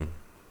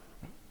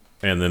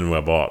And then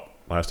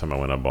last time I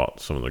went, I bought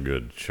some of the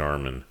good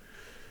Charmin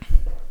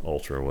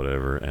Ultra or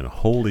whatever, and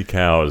holy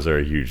cow, is there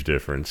a huge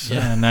difference.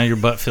 Yeah, now your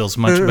butt feels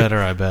much better,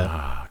 I bet.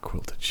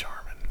 Quilted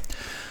Charmin.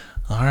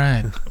 All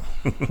right.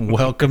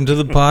 Welcome to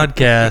the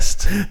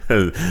podcast.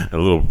 A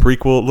little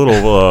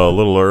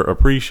prequel, a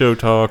pre-show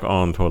talk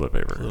on toilet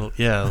paper.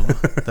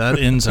 That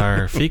ends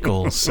our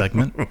fecal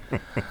segment.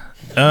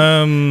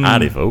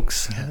 Howdy,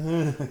 folks.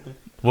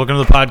 Welcome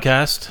to the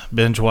podcast,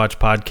 Binge Watch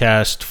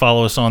Podcast.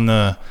 Follow us on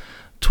the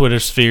Twitter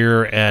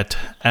sphere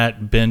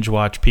at Binge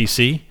Watch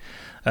PC.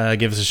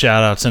 Give us a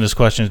shout out, send us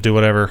questions, do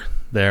whatever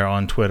there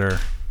on Twitter.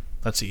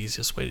 That's the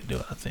easiest way to do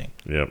it, I think.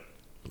 Yep.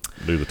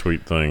 Do the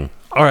tweet thing.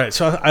 All right,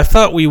 so I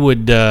thought we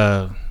would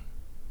talk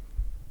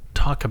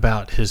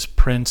about his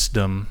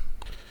princedom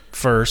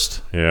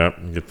first. Yeah,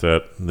 get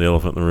the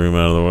elephant in the room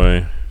out of the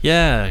way.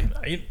 Yeah,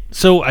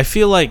 so I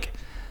feel like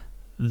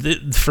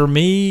for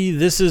me,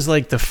 this is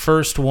like the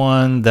first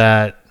one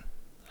that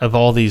of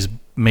all these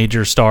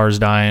major stars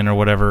dying or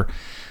whatever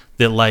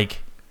that like.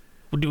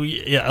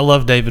 I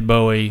love David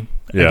Bowie.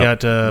 Yep. I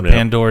got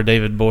Pandora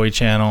David Bowie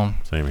channel.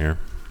 Same here.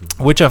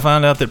 Which I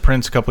found out that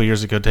Prince a couple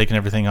years ago taking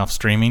everything off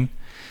streaming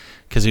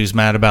because he was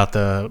mad about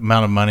the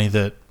amount of money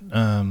that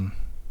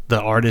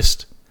the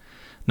artist,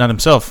 not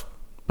himself,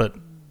 but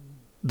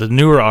the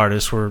newer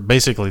artists were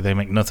basically they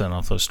make nothing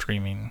off those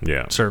streaming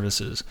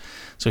services.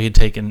 So he'd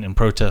taken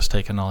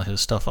all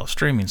his stuff off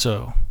streaming.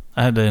 So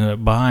I had to end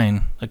up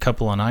buying a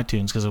couple on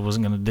iTunes because I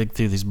wasn't going to dig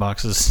through these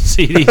boxes of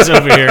CDs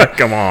over here.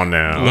 Come on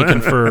now. Looking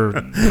for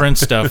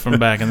Prince stuff from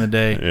back in the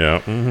day.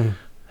 Yeah.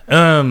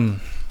 Mm-hmm.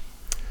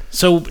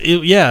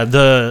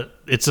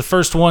 It's the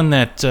first one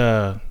that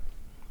of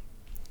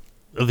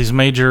these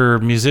major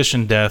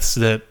musician deaths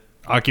that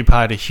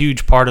occupied a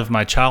huge part of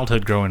my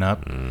childhood growing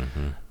up.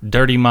 Mm-hmm.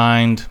 Dirty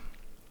Mind.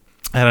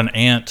 I had an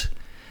aunt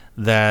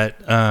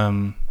that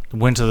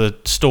went to the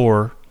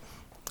store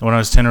when I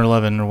was 10 or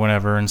 11 or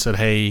whatever and said,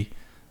 hey,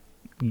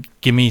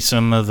 give me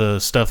some of the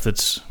stuff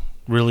that's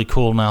really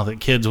cool now that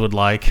kids would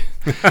like.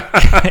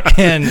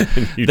 And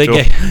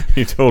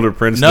you told her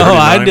Prince. No,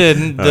 I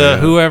didn't.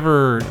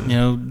 Whoever was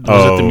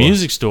at the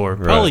music store,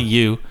 probably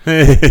you,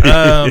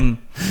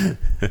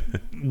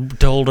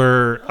 told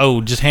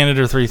her. Just handed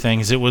her three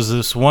things. It was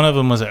this. One of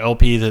them was an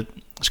LP that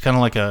was kind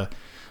of like a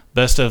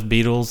best of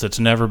Beatles that's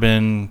never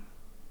been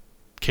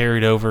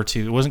carried over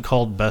to. It wasn't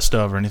called Best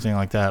of or anything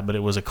like that, but it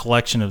was a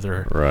collection of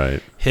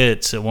their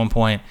hits at one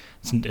point.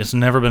 It's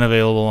never been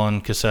available on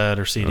cassette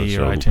or CD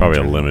or iTunes. Probably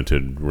a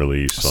limited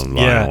release on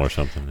vinyl or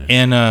something. Yeah.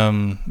 And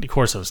of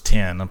course I was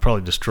 10. I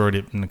probably destroyed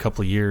it in a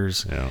couple of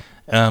years. Yeah.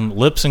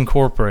 Lips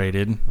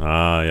Incorporated.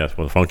 Yes,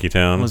 well, Funky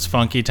Town. Was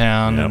Funky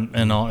Town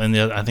and all, and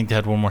I think they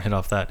had one more hit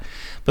off that.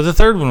 But the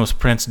third one was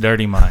Prince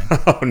Dirty Mind.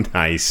 Oh,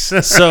 nice.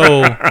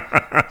 So,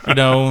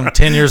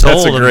 10 years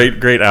old. That's a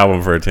great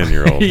album for a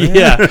 10-year-old.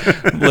 Yeah,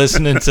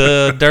 listening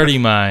to Dirty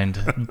Mind.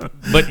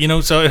 But,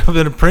 so I've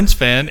been a Prince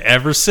fan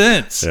ever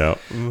since. Yeah.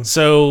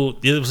 So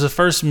it was the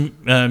first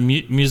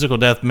musical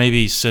death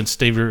maybe since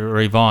Stevie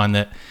Ray Vaughan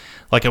that,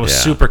 like, I was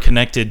super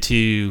connected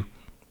to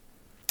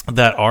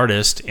that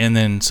artist, and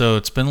then so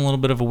it's been a little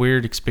bit of a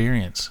weird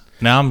experience.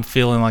 Now I'm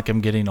feeling like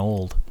I'm getting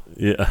old.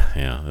 Yeah.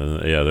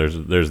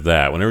 There's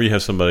that. Whenever you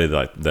have somebody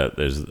like that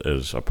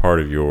is a part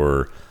of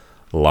your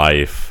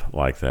life,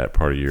 like that,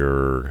 part of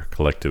your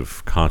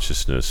collective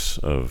consciousness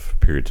of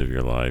periods of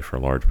your life or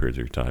large periods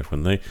of your life,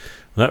 when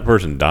that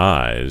person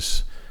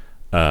dies,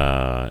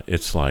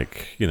 it's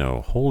like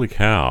holy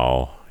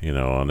cow.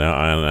 Now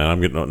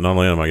I'm getting. Not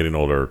only am I getting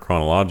older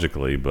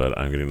chronologically, but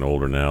I'm getting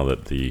older now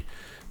that the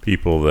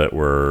people that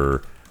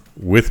were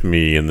with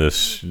me in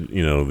this,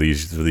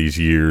 these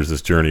years,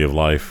 this journey of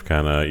life,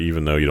 kind of,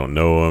 even though you don't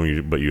know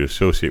them, but you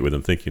associate with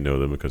them, think you know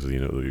them because you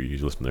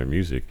listen to their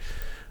music.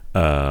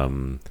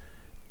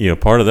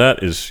 Part of that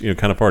is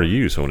kind of part of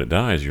you. So when it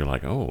dies, you're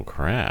like, oh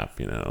crap,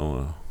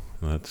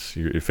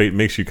 it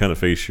makes you kind of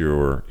face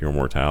your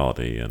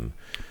mortality and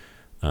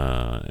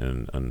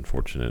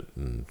unfortunate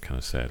and kind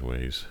of sad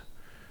ways.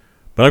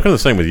 But I'm kind of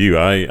the same with you.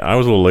 I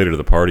was a little later to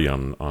the party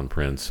on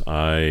Prince.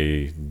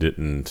 I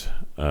didn't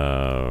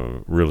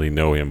really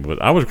know him,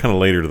 but I was kind of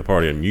later to the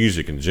party on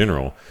music in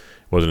general.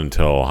 It wasn't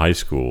until high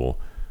school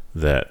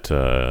that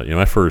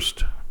my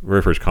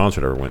very first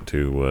concert I ever went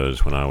to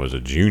was when I was a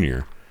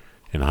junior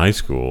in high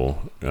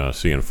school,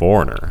 seeing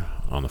Foreigner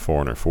on the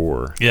Foreigner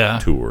 4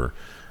 tour.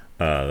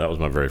 That was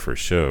my very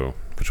first show.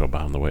 Which,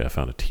 by the way, I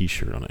found a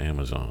T-shirt on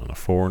Amazon, a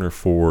Foreigner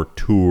 4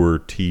 tour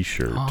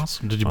T-shirt.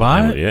 Awesome! Did you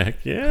buy it? Yeah,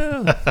 heck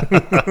yeah.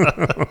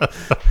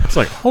 It's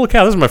like, holy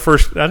cow! This is my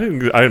first. I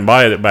didn't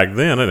buy it back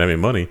then. I didn't have any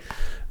money.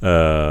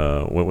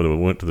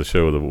 Went to the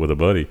show with a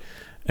buddy,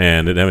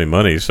 and didn't have any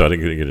money, so I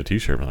didn't get a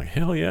T-shirt. I'm like,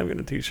 hell yeah, I'm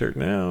getting a T-shirt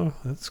now.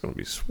 That's gonna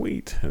be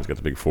sweet. And it's got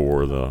the big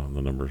 4,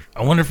 the numbers.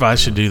 I wonder if I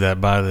should do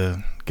that.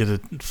 Get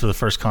it for the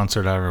first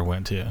concert I ever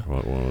went to.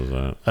 What was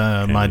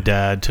that? My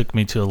dad took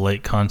me to a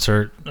late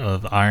concert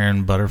of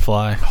Iron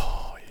Butterfly.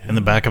 Oh in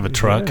the back of a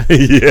truck.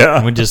 Yeah.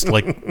 And we just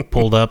like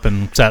pulled up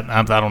and sat.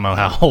 I don't know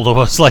how old I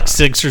was, like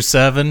 6 or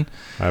 7.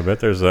 I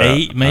bet there's that.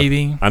 8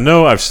 maybe. I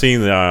know I've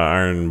seen the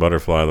Iron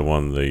Butterfly,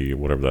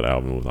 whatever that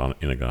album was on,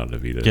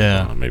 In-A-Gadda-Da-Vida.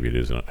 Yeah. Maybe it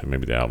is.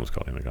 Maybe the album's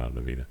called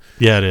In-A-Gadda-Da-Vida.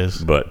 Yeah, it is.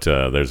 But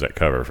there's that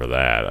cover for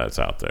that's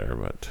out there.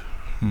 But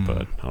I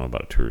don't know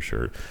about a tour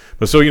shirt.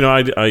 But so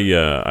I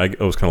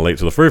was kind of late.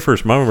 So my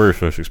very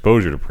first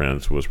exposure to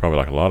Prince was probably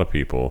like a lot of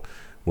people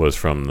was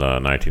from the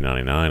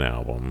 1999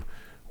 album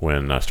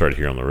when I started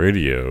hearing on the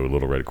radio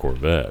Little Red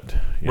Corvette.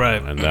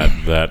 Right. And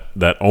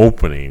that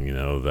opening,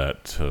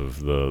 that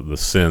of the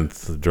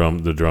synth, the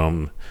drum,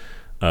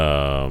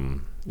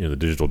 the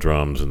digital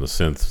drums and the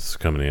synths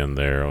coming in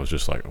there. I was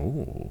just like,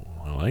 oh,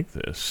 I like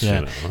this.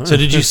 Yeah. So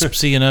did you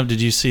see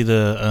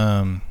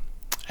the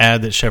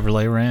ad that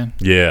Chevrolet ran?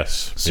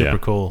 Yes. Super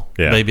cool.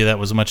 Yeah. Baby, that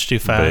was much too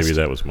fast. Baby,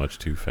 that was much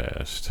too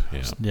fast.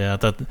 Yeah. Yeah. I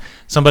thought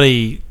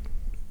somebody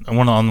on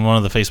one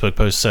of the Facebook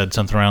posts said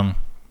something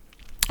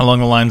along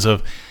the lines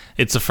of,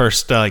 it's the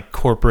first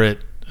corporate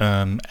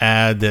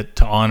ad that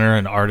to honor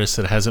an artist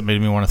that hasn't made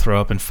me want to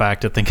throw up. In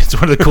fact, I think it's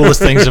one of the coolest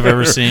things I've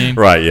ever seen.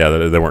 Right? Yeah,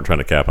 they weren't trying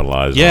to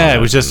capitalize. Yeah, on it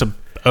was just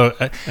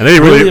and they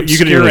really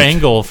obscure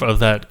angle of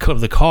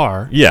the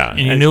car. Yeah, and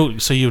you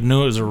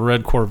knew it was a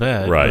red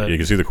Corvette. Right, you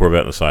can see the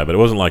Corvette on the side, but it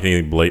wasn't like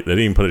any blatant. They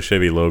didn't even put a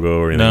Chevy logo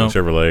or anything.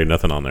 Chevrolet,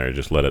 nothing on there.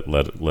 Just let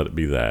it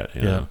be that.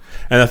 You know?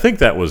 And I think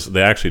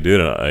they actually did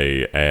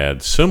a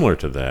ad similar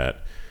to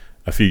that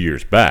a few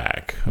years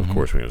back. Of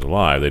course, when he was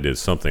alive, they did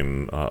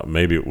something.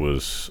 Maybe it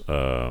was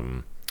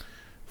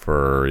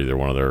for either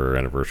one of their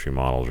anniversary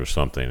models or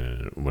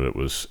something. But it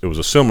was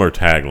a similar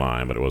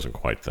tagline, but it wasn't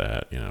quite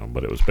that.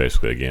 But it was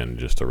basically again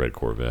just a red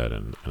Corvette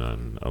and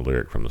a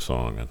lyric from the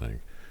song, I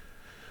think.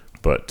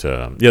 But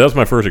that was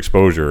my first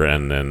exposure,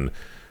 and then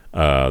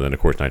of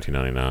course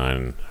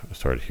 1999 I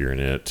started hearing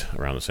it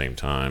around the same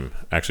time.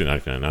 Actually,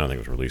 1999 I think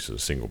it was released as a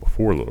single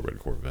before Little Red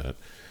Corvette.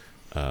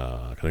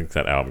 I think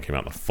that album came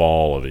out in the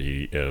fall of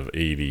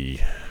 '82,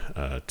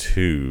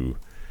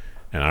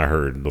 and I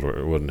heard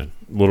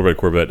Little Red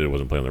Corvette. It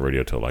wasn't playing on the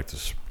radio till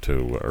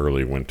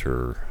early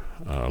winter,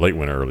 late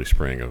winter, early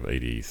spring of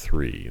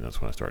 '83, and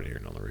that's when I started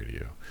hearing it on the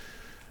radio.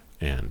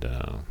 And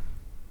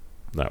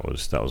that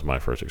was my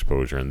first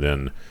exposure. And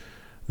then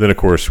of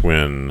course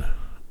when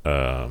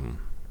in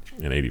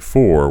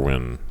 '84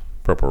 when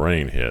Purple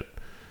Rain hit,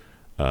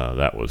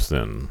 that was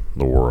then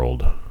the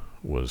world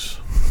was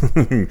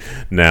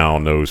now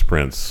knows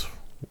Prince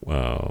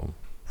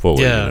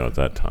fully. At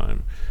that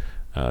time,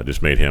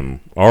 just made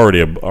him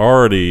already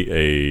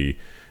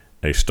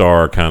a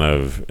star, kind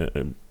of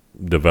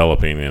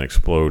developing and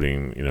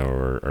exploding,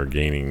 or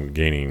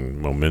gaining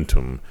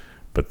momentum.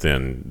 But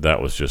then that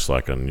was just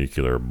like a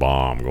nuclear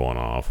bomb going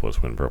off.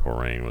 Was when Purple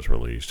Rain was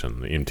released,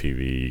 and the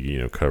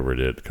MTV covered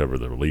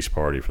the release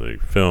party for the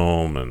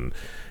film and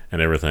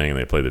everything. And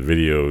they played the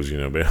videos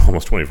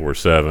almost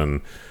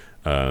 24/7.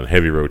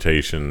 Heavy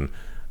rotation,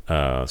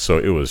 so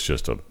it was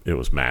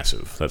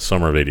massive. That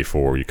summer of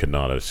 '84, you could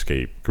not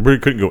escape.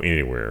 Couldn't go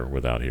anywhere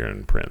without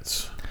hearing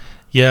Prince.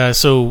 Yeah,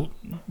 so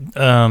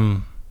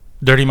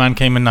Dirty Mind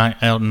came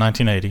out in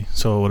 1980,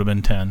 so it would have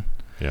been 10.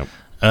 Yep.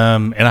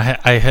 And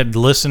I had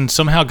listened,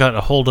 somehow got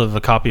a hold of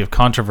a copy of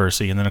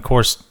Controversy, and then of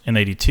course in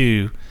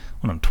 '82,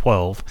 when I'm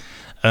 12,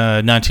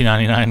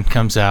 1999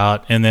 comes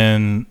out, and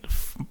then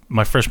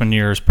my freshman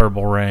year is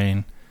Purple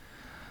Rain.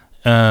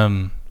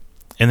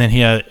 And then he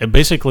had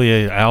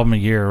basically an album a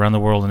year, Around the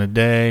World in a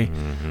Day,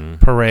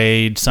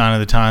 Parade, Sign of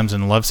the Times,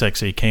 and Love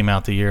Sexy came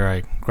out the year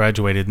I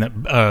graduated.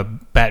 And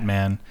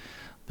Batman,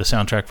 the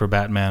soundtrack for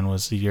Batman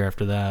was the year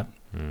after that.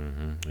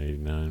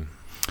 89.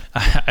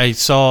 I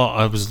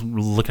was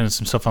looking at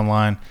some stuff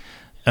online.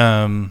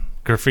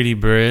 Graffiti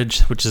Bridge,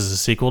 which is a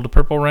sequel to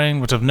Purple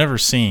Rain, which I've never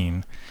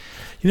seen.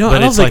 But I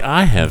don't think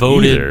I have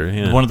voted either.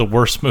 Yeah. One of the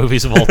worst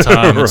movies of all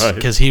time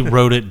because Right. he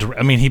wrote it.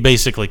 I mean, he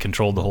basically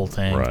controlled the whole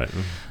thing. Right.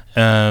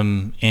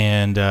 And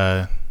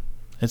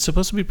it's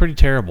supposed to be pretty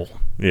terrible.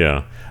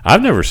 Yeah,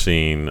 I've never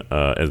seen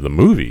as the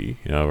movie.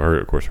 I've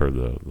heard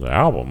the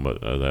album,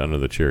 but Under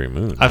the Cherry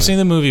Moon. I've seen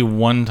the movie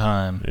one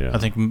time. Yeah. I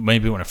think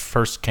maybe when it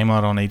first came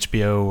out on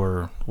HBO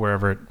or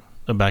wherever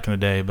back in the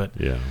day. But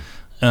Yeah.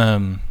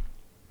 and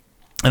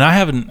I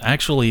haven't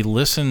actually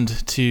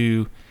listened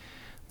to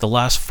the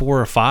last 4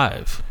 or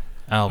 5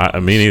 albums. I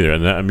mean, neither.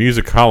 And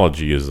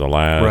Musicology is the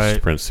last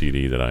Right. Prince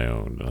CD that I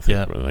owned. I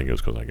think it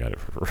was because I got it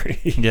for free.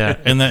 Yeah,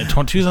 and that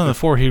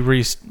 2004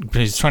 he's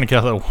trying to get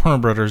out of that Warner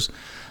Brothers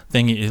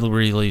thing. He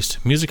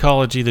released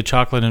Musicology, The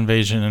Chocolate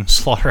Invasion, and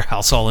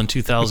Slaughterhouse all in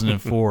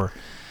 2004.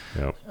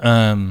 Yep.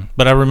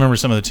 But I remember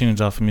some of the tunes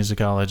off of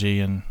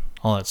Musicology and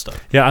all that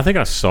stuff. Yeah, I think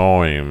I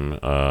saw him.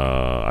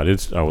 I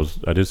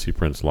did see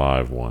Prince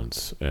live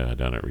once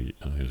down at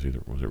was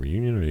it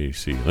Reunion or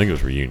AC? I think it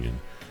was Reunion.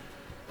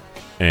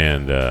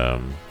 And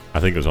I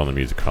think it was on the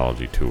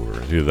Musicology tour.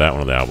 It was either that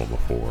one or the album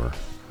before.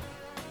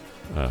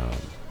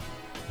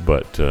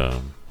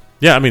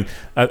 Yeah, I mean,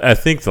 I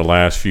think the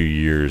last few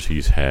years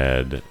he's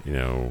had,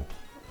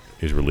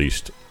 he's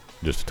released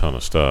just a ton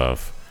of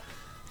stuff.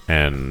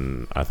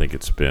 And I think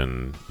it's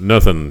been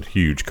nothing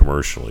huge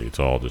commercially. It's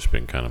all just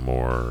been kind of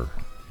more,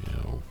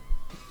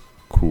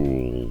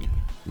 cool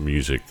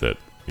music that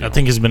I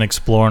think he's been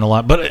exploring a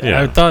lot. But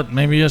I thought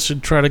maybe I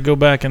should try to go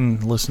back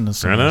and listen to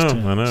some of those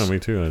tunes. I know, me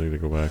too. I need to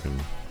go back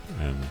and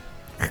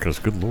because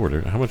good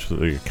Lord, how much of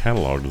the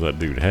catalog does that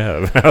dude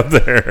have out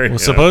there? Well,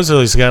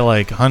 supposedly he's got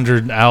like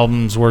 100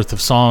 albums worth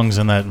of songs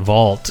in that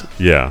vault.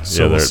 Yeah,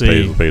 so we'll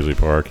see. At Paisley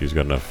Park, he's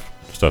got enough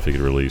stuff he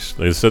could release.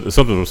 They said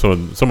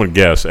someone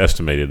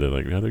estimated that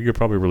like you could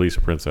probably release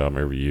a Prince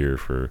album every year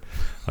for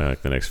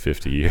like the next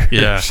 50 years.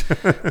 Yeah,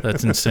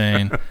 that's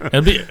insane.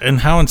 And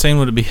how insane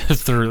would it be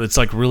if it's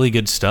like really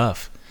good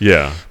stuff?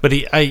 Yeah. But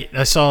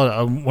I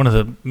saw one of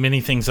the many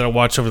things that I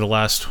watched over the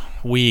last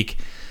week,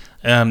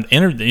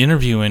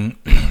 interviewing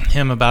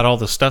him about all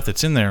the stuff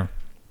that's in there,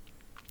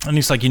 and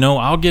he's like,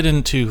 I'll get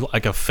into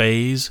like a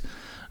phase,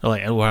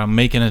 like where I'm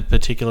making a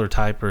particular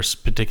type or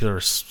particular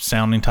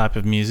sounding type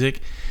of music.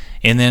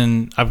 And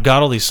then I've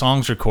got all these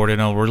songs recorded,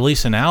 and I'll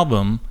release an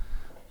album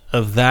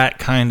of that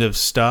kind of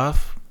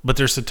stuff. But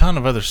there's a ton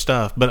of other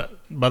stuff. But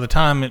by the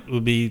time it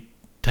would be,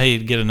 hey,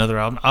 to get another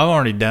album, I'm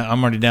already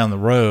down the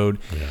road,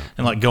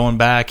 and like going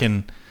back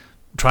and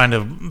trying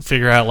to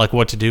figure out like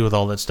what to do with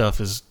all that stuff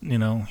is,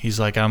 he's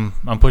like, I'm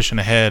pushing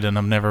ahead, and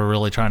I'm never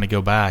really trying to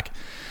go back.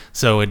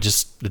 So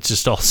it's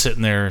just all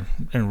sitting there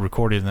and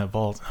recorded in that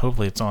vault.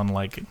 Hopefully, it's on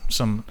like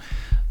some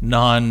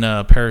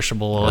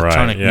non-perishable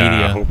electronic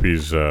media. I hope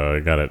he's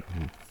got it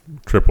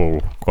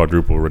triple,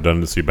 quadruple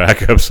redundancy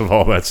backups of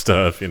all that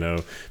stuff.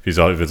 If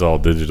it's all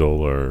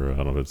digital, or I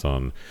don't know if it's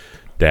on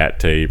DAT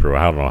tape, or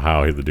I don't know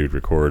how the dude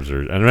records.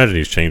 Or I imagine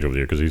he's changed over the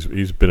year because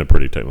he's been a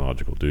pretty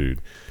technological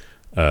dude.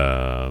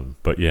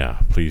 But yeah,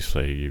 please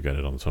say you got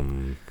it on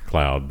some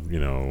cloud,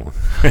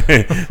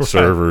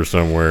 server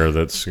somewhere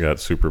that's got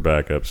super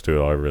backups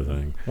to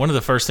everything. One of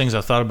the first things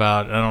I thought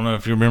about, I don't know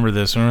if you remember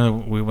this.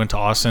 Remember we went to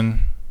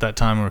Austin that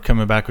time? We were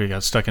coming back. We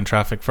got stuck in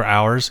traffic for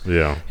hours.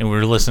 Yeah, and we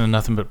were listening to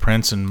nothing but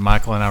Prince. And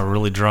Michael and I were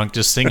really drunk,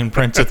 just singing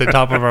Prince at the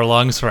top of our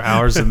lungs for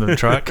hours in the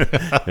truck.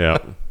 Yeah,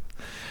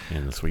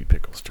 in the Sweet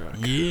Pickles truck.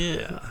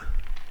 Yeah.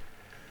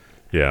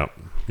 Yeah.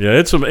 Yeah,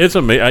 it's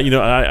amazing.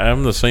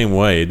 I'm the same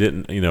way. It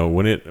didn't,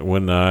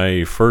 when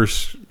I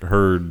first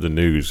heard the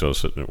news, I was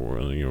sitting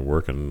there,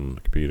 working on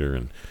the computer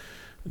and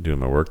doing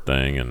my work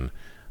thing, and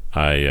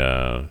I,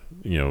 and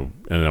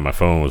then my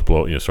phone was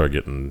started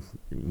getting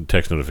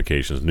text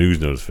notifications, news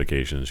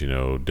notifications,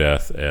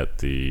 death at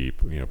the,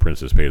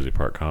 Prince's Paisley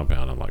Park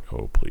compound. I'm like,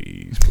 oh,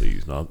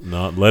 please, not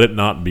let it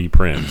not be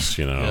Prince,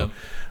 Yep.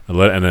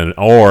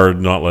 Or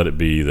not let it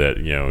be that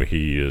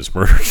he has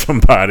murdered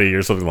somebody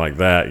or something like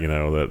that,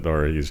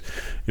 or he's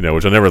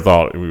which I never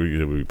thought it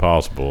would be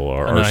possible,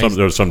 or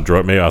there was some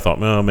drug. Maybe I thought,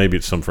 well, maybe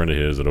it's some friend of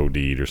his that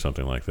OD'd or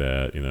something like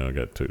that,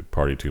 got to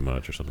party too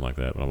much or something like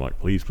that. But I'm like,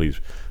 please,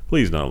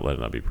 not let it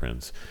not be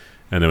Prince.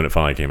 And then when it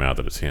finally came out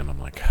that it's him,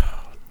 I'm like,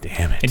 oh,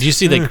 damn it. And did you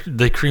see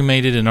they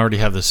cremated and already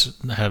have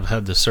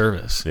had the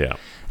service? Yeah.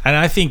 And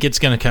I think it's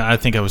gonna. I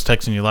think I was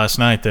texting you last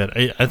night that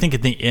I think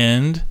at the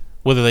end,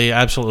 whether they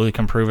absolutely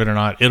can prove it or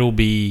not, it'll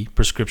be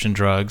prescription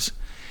drugs.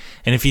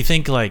 And if you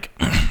think like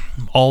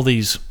all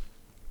these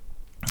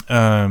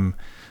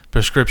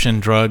prescription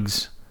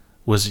drugs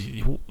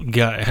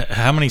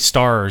how many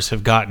stars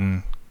have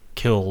gotten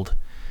killed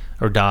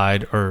or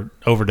died or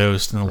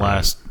overdosed in the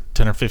last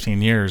 10 or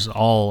 15 years,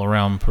 all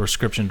around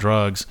prescription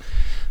drugs,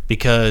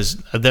 because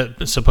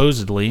that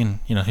supposedly, and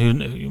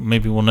who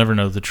maybe we'll never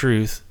know the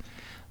truth,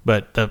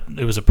 but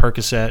it was a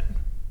Percocet.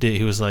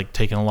 He was like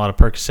taking a lot of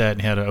Percocet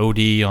and he had an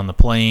OD on the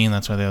plane.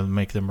 That's why they had to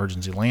make the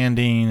emergency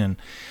landing and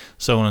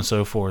so on and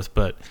so forth.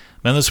 But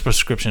man, those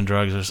prescription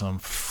drugs are some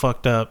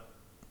fucked up.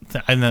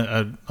 And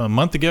then a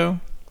month ago,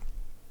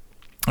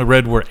 I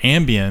read where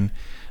Ambien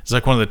is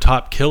like one of the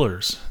top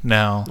killers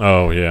now.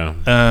 Oh yeah.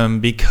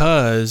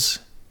 Because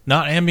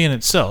not Ambien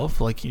itself.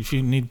 Like if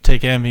you need to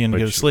take Ambien to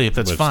go to sleep,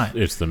 that's fine.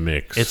 It's the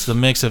mix. It's the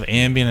mix of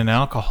Ambien and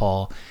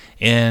alcohol.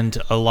 And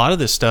a lot of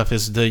this stuff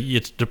is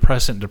it's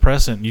depressant.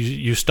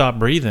 You stop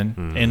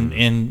breathing,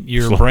 and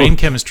your brain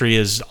chemistry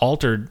is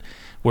altered.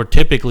 Where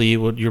typically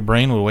your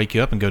brain will wake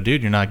you up and go,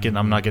 "Dude, I'm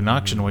not getting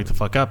oxygen. Wake the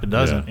fuck up!" It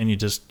doesn't, and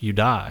you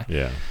die.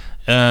 Yeah.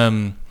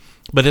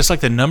 But it's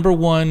like the number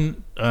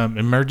one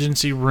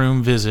emergency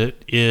room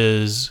visit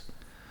is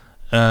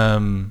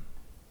Ambien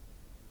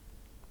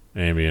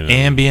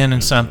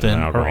and something,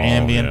 alcohol, or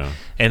Ambien. Yeah.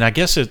 And I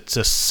guess it's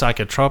a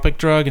psychotropic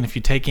drug, and if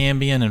you take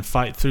Ambien and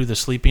fight through the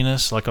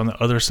sleepiness, like on the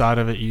other side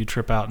of it, you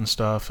trip out and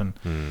stuff. And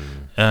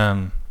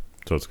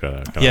so it's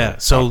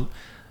got So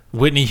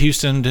Whitney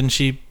Houston, didn't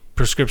she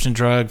prescription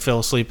drug, fell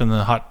asleep in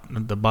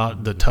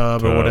the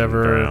tub or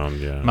whatever? Drowned,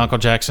 yeah. Michael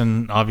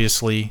Jackson,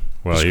 obviously,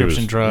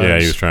 prescription drugs. Yeah,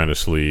 he was trying to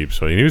sleep,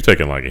 so he was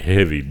taking like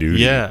heavy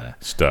duty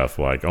stuff,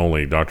 like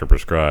only doctor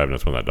prescribed.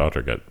 That's when that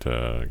doctor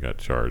got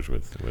charged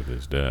with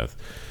his death.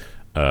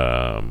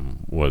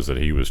 Was that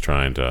he was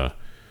trying to,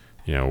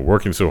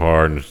 working so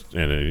hard,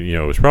 and it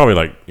was probably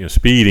like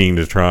speeding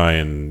to try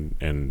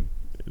and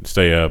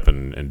stay up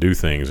and do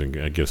things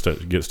and get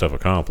stuff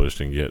accomplished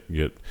and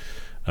get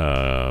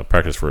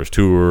practice for his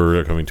tour,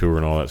 upcoming tour,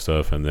 and all that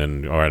stuff. And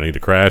then, all right, I need to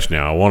crash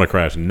now. I want to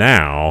crash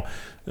now.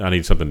 I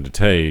need something to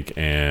take,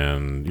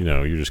 and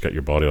you just got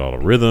your body all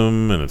of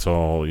rhythm, and it's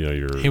all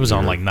He was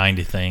on like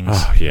 90 things.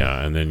 Oh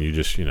yeah, and then you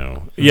just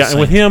yeah. And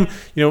with him,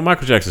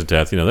 Michael Jackson's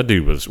death, that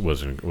dude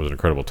was an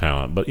incredible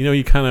talent. But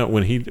you kind of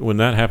when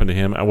that happened to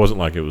him, I wasn't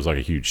like it was like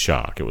a huge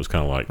shock. It was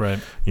kind of like right.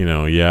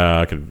 Yeah,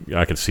 I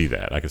could see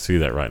that. I could see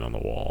that writing on the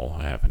wall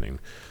happening.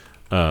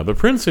 But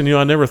Princeton,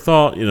 I never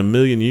thought in a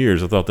million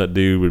years I thought that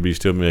dude would be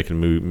still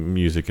making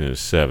music in his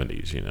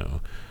 70s,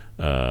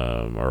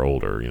 or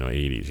older,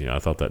 80s. I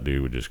thought that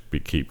dude would just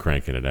keep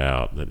cranking it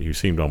out. That he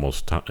seemed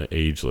almost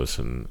ageless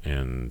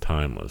and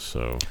timeless.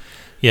 So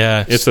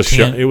yeah, it's a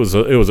shock. It was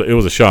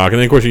a shock. And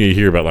then of course you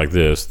hear about like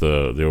this,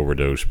 the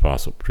overdose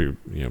possible,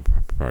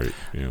 party,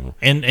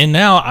 And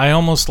now I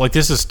almost like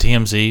this is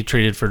TMZ,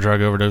 treated for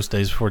drug overdose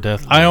days before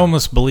death. I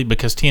almost believe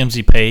because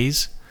TMZ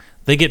pays,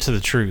 they get to the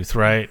truth,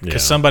 right?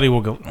 Because somebody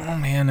will go, oh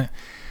man,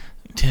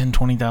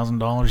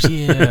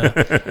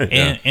 $10,000-$20,000,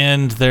 yeah,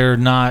 and they're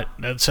not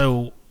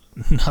so.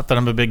 Not that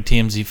I'm a big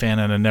TMZ fan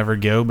and I never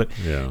go, but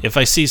if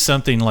I see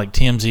something like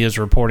TMZ is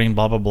reporting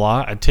blah, blah,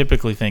 blah, I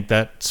typically think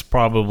that's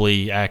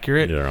probably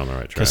accurate. They're on the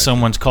right track. Because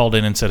someone's called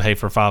in and said, hey,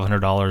 for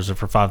 $500 or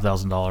for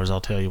 $5,000, I'll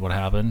tell you what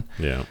happened.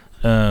 Yeah.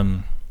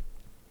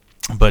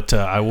 But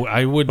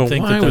I would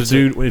think why that was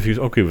dude, if he's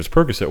okay, if it's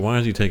Percocet, why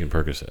is he taking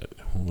Percocet?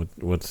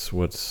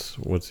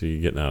 What's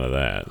he getting out of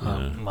that?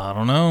 I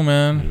don't know,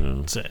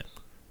 man.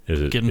 Is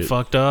it getting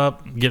fucked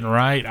up, getting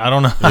right? I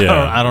don't know.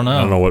 Yeah, I don't know.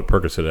 I don't know what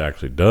Percocet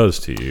actually does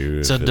to you.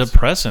 It's a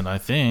depressant, I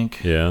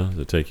think. Yeah,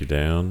 to take you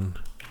down.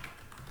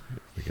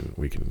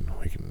 We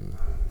can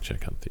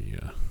check out the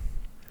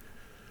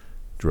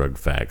drug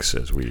facts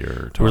as we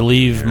are talking.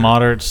 Relieve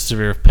moderate to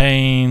severe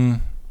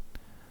pain.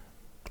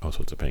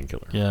 Also, it's a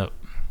painkiller. Yeah.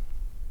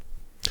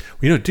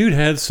 Dude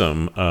had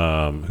some.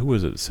 Who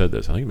was it that said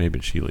this? I think maybe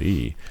Sheila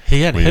E.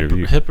 He had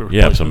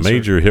hip some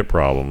major hip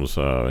problems,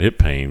 hip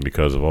pain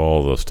because of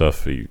all the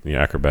stuff,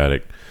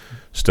 acrobatic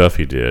stuff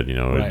he did.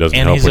 Right. It doesn't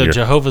and help. He's a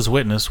Jehovah's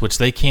Witness, which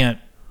they can't.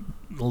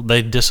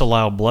 They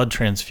disallow blood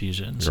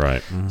transfusions.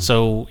 Right. Mm-hmm.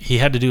 So he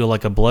had to do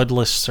like a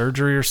bloodless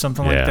surgery or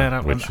something like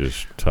that. Which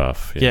is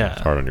tough. Yeah,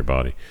 it's hard on your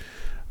body.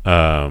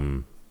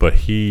 But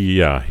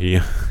he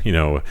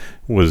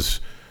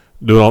was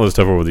doing all this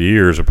stuff over the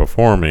years of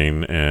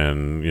performing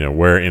and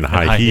wearing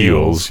high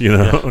heels,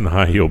 and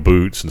high heel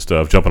boots and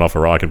stuff, jumping off a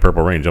rock in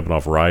Purple Rain, jumping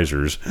off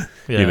risers,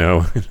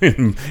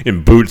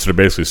 in boots that are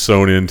basically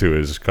sewn into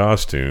his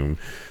costume,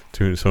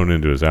 sewn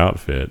into his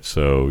outfit.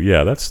 So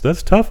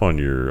that's tough on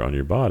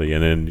your body.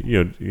 And then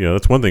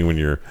that's one thing when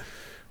you're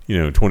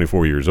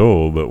 24 years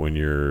old, but when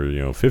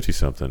you're 50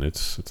 something,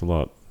 it's a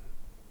lot,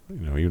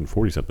 even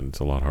 40 something, it's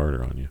a lot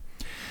harder on you.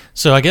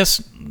 So I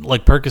guess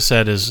like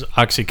Percocet is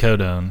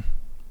oxycodone.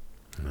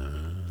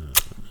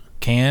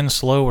 Can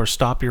slow or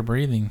stop your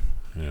breathing.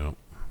 Yeah.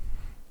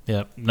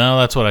 Yep. No,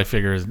 that's what I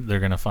figure they're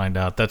going to find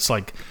out. That's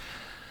like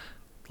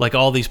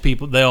all these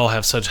people, they all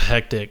have such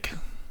hectic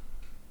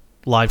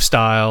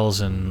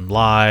lifestyles and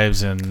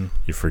lives, and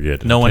you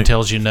forget. No one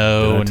tells you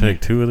no. Did I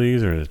take two of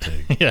these, or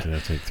did I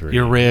take three?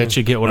 You're rich.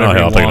 You get whatever you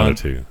I'll want. take another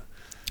two.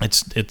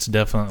 It's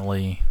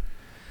definitely.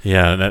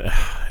 Yeah,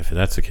 if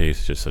that's the case,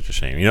 it's just such a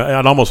shame.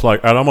 I'd almost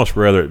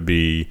rather it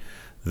be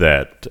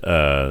that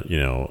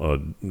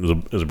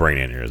it was a brain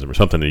aneurysm or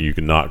something that you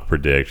could not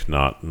predict,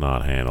 not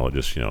handle. It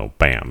just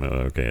bam,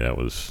 okay, that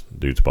was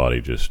dude's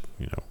body just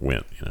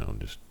went,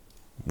 just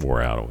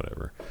wore out or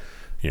whatever.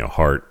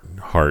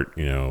 Heart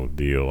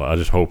deal. I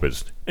just hope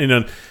it's, and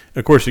then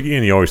of course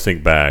again you always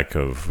think back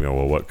of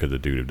well, what could the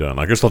dude have done?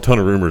 Like there's a ton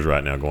of rumors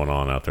right now going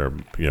on out there.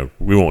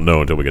 We won't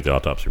know until we get the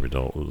autopsy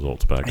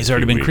results back. He's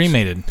already been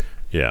cremated.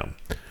 Yeah.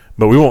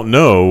 But we won't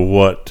know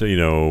what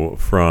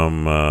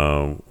from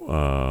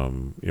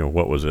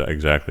what was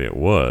exactly it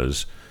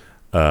was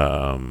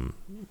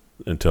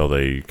until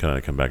they kind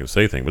of come back and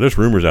say things. But there's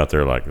rumors out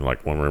there like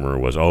one rumor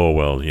was, oh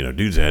well,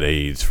 dude's had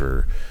AIDS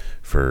for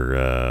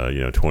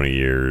 20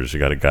 years. He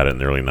got it in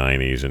the early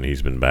 90s, and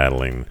he's been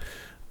battling,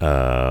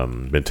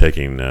 been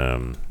taking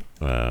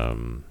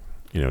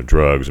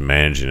drugs and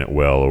managing it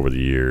well over the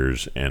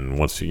years. And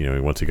once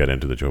he got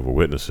into the Jehovah's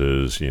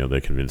Witnesses,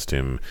 they convinced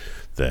him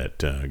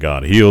that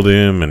God healed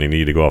him and he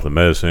needed to go off the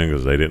medicine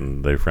because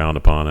they frowned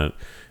upon it.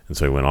 And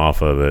so he went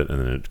off of it,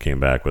 and then it came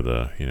back with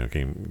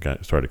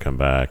started to come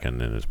back, and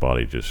then his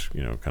body just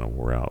kind of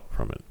wore out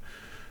from it.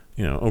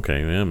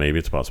 Okay, maybe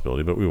it's a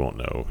possibility, but we won't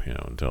know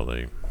until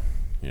they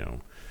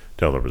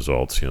tell the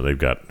results. They've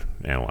got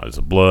analyze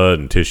the blood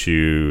and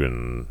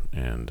tissue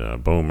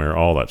and bone marrow,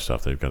 all that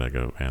stuff. They've got to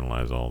go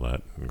analyze all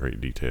that in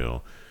great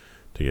detail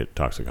to get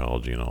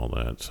toxicology and all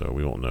that. So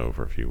we won't know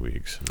for a few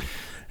weeks.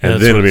 And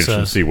then it'll be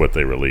interesting to see what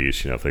they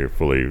release. If if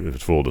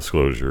it's full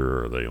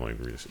disclosure, or they only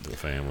release it to the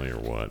family, or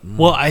what.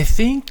 Well, I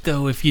think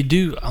though, if you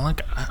do, aren't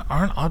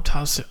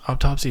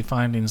autopsy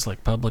findings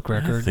like public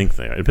record? I think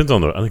they are. It depends on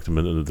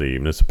the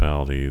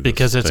municipality,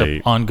 because it's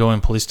an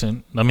ongoing police.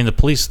 The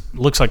police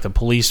looks like the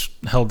police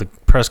held the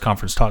press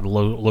conference, talked to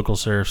local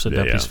sheriffs, the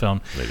deputies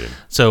filmed. They did.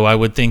 So I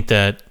would think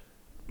that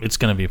it's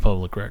going to be a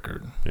public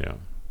record. Yeah.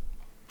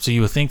 So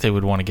you would think they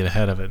would want to get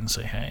ahead of it and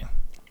say, hey,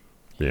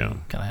 yeah,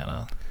 kind of had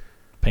a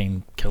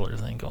painkiller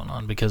thing going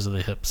on because of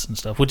the hips and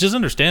stuff, which is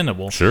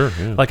understandable. Sure.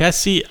 Yeah. Like I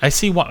see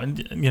why,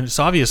 it's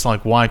obvious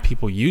like why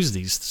people use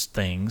these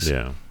things.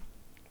 Yeah.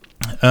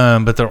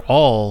 But they're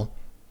all,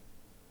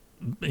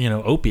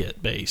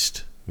 opiate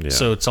based. Yeah.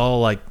 So it's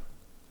all like,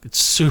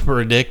 it's super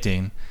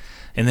addicting.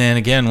 And then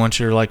again, once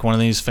you're like one of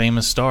these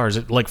famous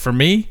stars, like for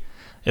me,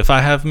 if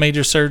I have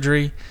major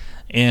surgery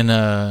and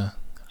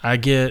I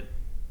get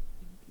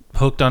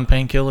hooked on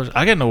painkillers,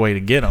 I got no way to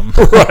get them.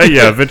 Right?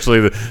 Yeah.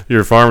 Eventually,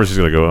 your pharmacist is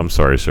going to go, "I'm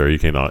sorry, sir, you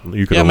can no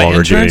longer get any more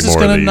of these." My insurance is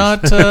going to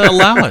not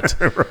allow it.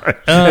 Right.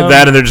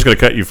 And they're just going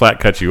to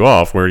cut you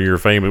off. Where you're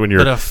famous, when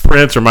you're if,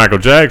 Prince or Michael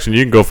Jackson,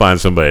 you can go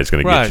find somebody that's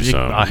going to get you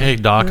some. Hey,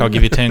 doc, I'll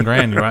give you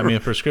 $10,000. You write me a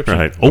prescription.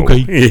 Right. Okay.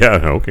 Yeah.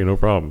 Okay. No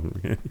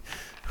problem.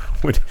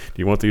 Do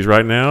you want these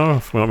right now?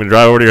 You want me to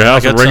drive over to your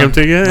house and bring them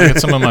to you? I got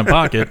some in my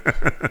pocket.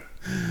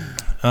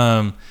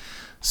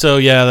 So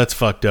yeah, that's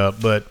fucked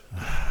up, but.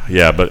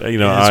 Yeah, but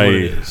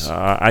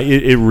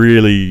it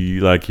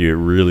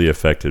really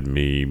affected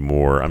me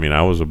more. I mean,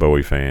 I was a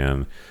Bowie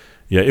fan.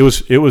 Yeah,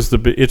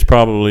 it's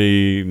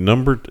probably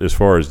numbered as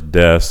far as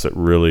deaths that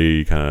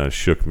really kind of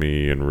shook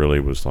me and really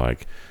was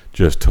like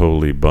just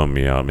totally bummed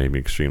me out, made me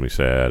extremely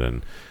sad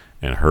and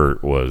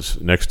hurt, was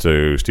next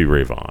to Stevie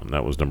Ray Vaughan.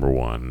 That was number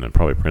one, and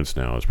probably Prince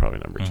now is probably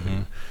number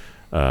two.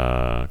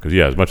 Because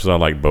as much as I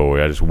like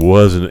Bowie, I just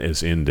wasn't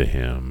as into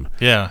him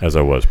as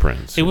I was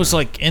Prince. It was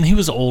like, and he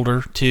was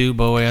older too,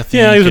 Bowie, I think.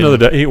 Yeah, he was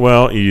another.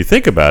 You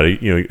think about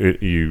it,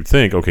 you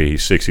think, okay,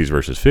 he's 60s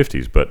versus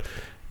 50s,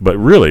 but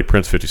really,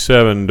 Prince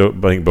 57. I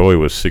think Bowie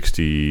was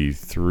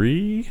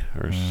 63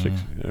 or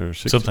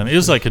 60 something. It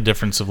was like a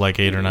difference of like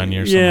 8 or 9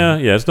 years. Yeah,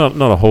 it's not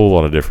a whole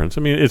lot of difference.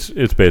 I mean, it's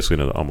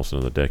basically almost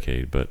another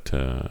decade, but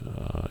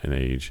in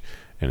age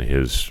and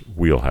his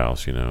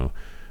wheelhouse,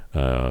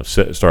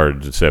 started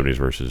in the 70s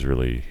versus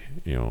really,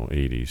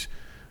 80s.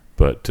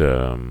 But,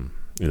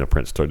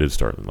 Prince did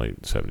start in the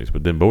late 70s,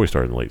 but then Bowie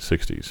started in the late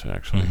 60s,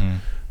 actually. Mm-hmm.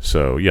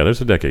 So, yeah, there's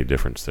a decade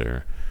difference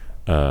there.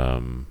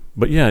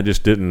 But, yeah, it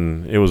just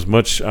didn't – that was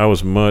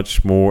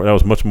much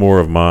more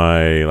of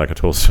my – like I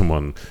told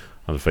someone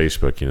on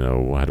Facebook,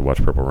 I had to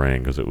watch Purple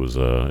Rain because it was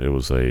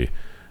a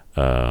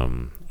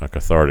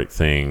cathartic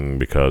thing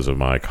because of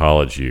my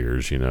college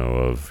years,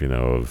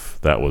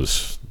 that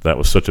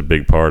was such a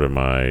big part of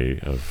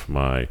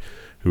my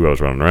who I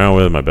was running around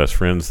with, my best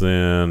friends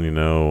then, an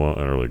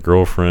early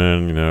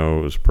girlfriend,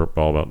 it was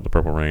all about the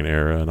Purple Rain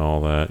era and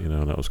all that,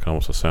 and that was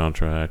almost a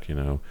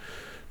soundtrack,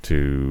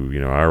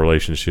 to, our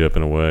relationship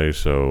in a way.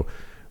 So,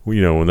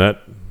 when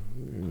that,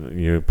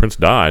 Prince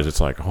dies, it's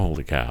like,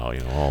 holy cow,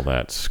 all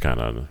that's kind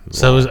of.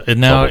 So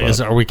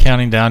are we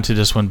counting down to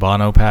just when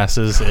Bono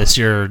passes? Is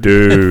your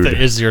dude?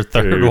 Is your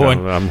third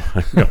one? I'm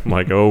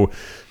like, oh,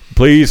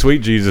 please,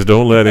 sweet Jesus,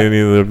 don't let any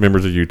of the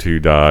members of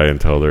U2 die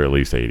until they're at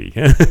least 80.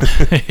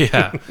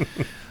 Yeah.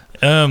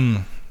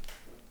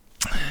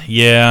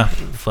 Yeah.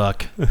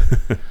 Fuck.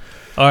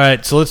 All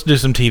right, so let's do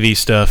some TV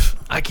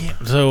stuff. I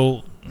can't.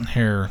 So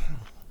here.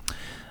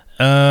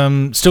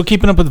 Still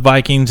keeping up with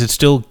Vikings. It's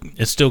still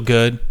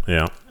good.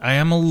 Yeah. I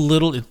am a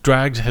little. It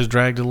has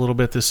dragged a little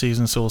bit this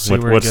season, so we'll see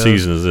where it goes. What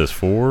season is this?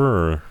 4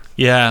 or?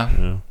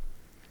 Yeah.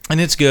 And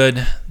it's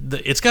good.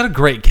 It's got a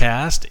great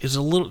cast. It's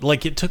a little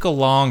like it took a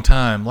long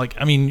time. Like,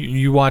 I mean,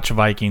 you watch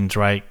Vikings,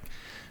 right?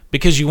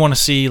 Because you want to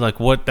see like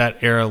what that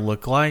era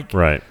looked like,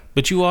 right?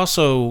 But you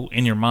also,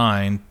 in your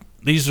mind,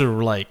 these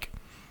are like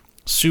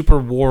super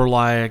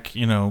warlike,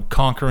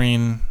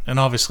 conquering, and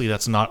obviously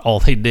that's not all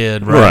they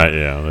did, right? Right.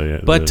 Yeah. They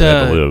had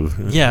to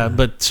live. Yeah.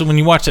 But so when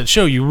you watch that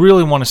show, you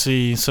really want to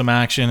see some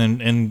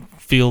action and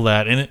feel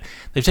that. And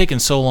they've taken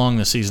so long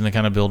this season to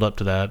kind of build up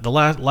to that. The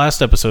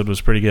last episode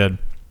was pretty good.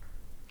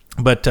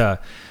 But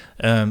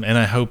and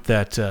I hope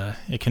that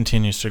it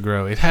continues to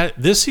grow.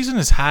 This season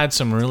has had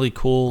some really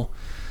cool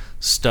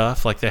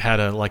stuff. Like they had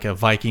a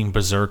Viking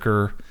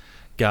berserker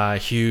guy,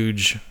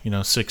 huge,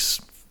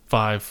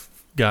 6'5"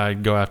 guy,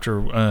 go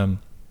after one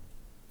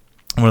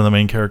of the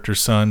main character's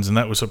sons, and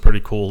that was a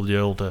pretty cool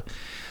deal to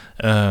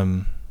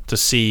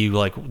see.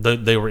 Like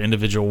they were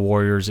individual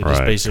warriors that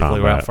just basically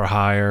were out for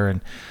hire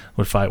and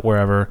would fight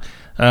wherever.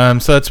 So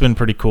that's been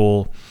pretty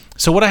cool.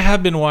 So what I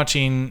have been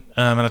watching,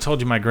 and I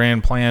told you my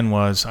grand plan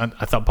was, I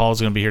thought Paul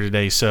was going to be here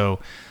today. So,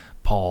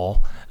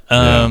 Paul.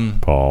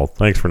 Paul,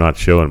 thanks for not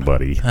showing,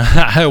 buddy.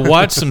 I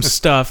watched some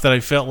stuff that I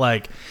felt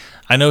like,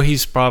 I know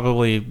he's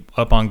probably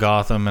up on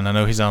Gotham, and I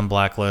know he's on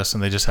Blacklist,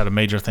 and they just had a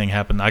major thing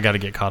happen. I got to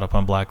get caught up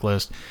on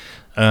Blacklist.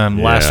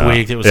 Last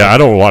week, it was. Yeah, I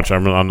don't watch.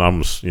 I'm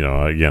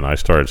again, I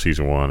started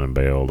season 1 and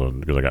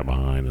bailed because I got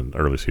behind in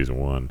early season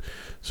 1.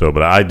 So,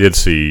 but I did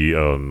see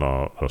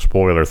a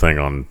spoiler thing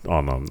on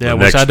the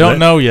which I don't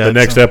know yet. The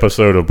next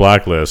episode of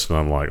Blacklist, and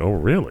I'm like, oh,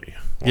 really?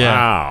 Yeah.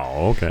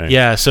 Wow. Okay.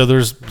 Yeah. So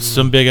there's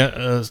some big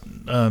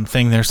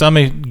thing there. So I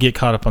may get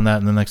caught up on that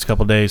in the next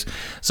couple of days.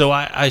 So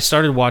I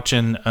started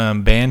watching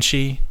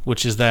Banshee,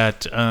 which is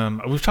that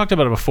we've talked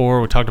about it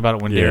before. We talked about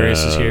it when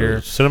Darius is here.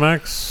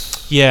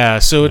 Cinemax. Yeah,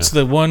 so it's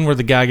the one where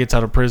the guy gets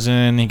out of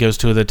prison. He goes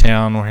to the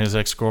town where his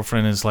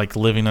ex-girlfriend is like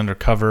living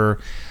undercover.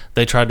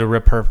 They tried to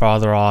rip her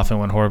father off and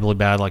went horribly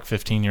bad like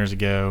 15 years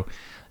ago.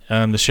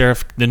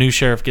 The new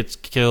sheriff gets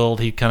killed.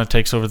 He kind of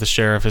takes over the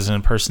sheriff, is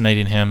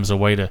impersonating him as a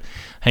way to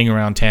hang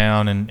around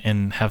town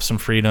and have some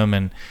freedom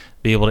and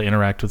be able to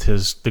interact with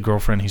the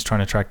girlfriend he's trying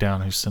to track down,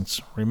 who's since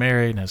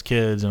remarried and has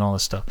kids and all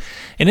this stuff.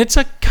 And it's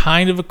a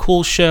kind of a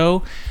cool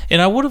show.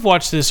 And I would have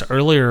watched this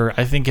earlier,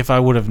 I think, if I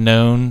would have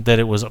known that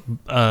it was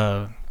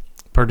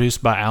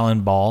produced by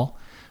Alan Ball,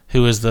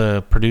 who is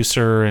the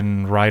producer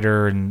and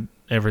writer and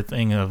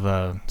everything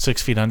of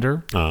 6 Feet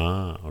Under.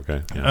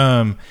 Okay.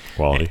 Yeah.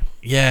 Quality.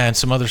 Yeah, and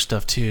some other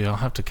stuff too. I'll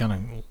have to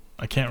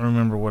I can't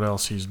remember what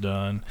else he's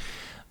done.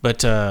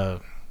 But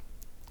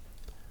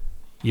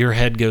Your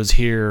Head Goes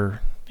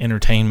Here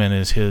Entertainment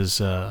is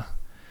his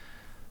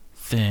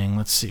thing.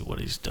 Let's see what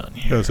he's done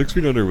here. Yeah, 6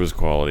 Feet Under was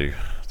quality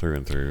through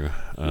and through.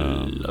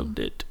 Loved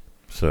it.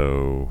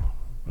 So,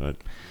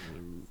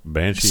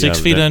 Banshee. 6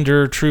 Feet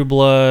Under, True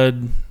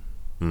Blood.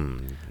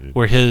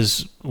 Were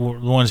the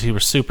ones he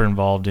was super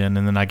involved in,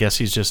 and then I guess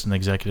he's just an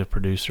executive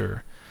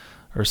producer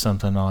or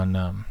something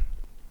on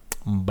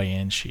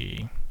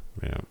Banshee.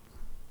 Yeah.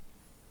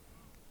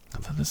 I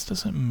thought this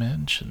doesn't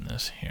mention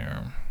this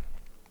here.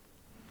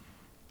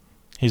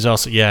 He's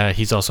also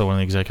one of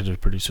the executive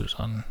producers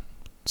on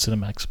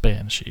Cinemax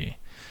Banshee.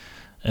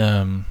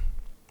 But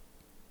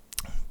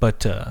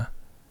True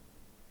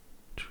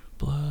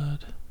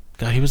Blood.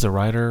 God, he was the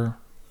writer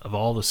of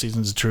all the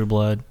seasons of True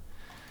Blood.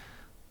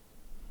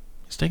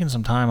 He's taking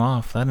some time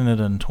off. That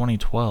ended in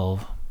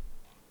 2012.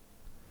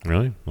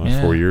 Really?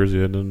 Last 4 years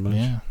he hadn't done much?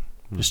 Yeah.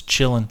 Just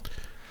chilling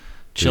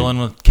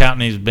with counting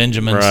these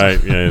Benjamins.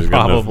 Right, yeah, he's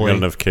got Probably.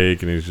 enough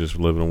cake and he's just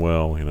living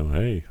well.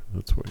 Hey,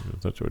 that's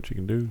what you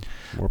can do.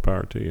 More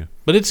power to you.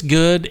 But it's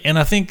good, and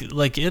I think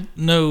like it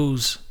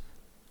knows.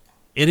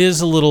 It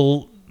is a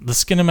little the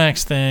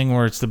Skinamax thing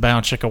where it's the bow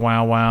chicka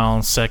wow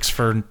wow sex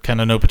for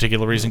kind of no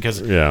particular reason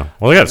because well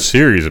they got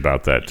series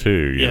about that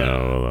too. You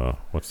know,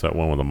 what's that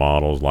one with the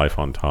models? Life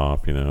on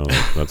Top. You know,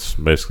 that's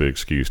basically an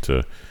excuse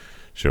to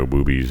show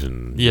boobies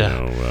and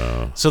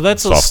so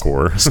that's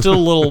softcore. Still a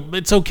little.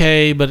 It's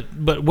okay, but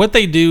what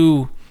they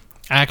do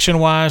action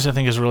wise, I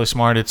think is really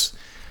smart. It's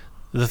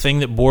the thing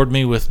that bored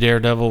me with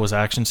Daredevil was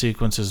action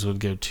sequences would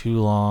go too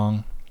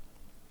long.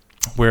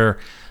 Where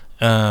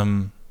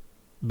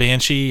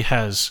Banshee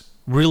has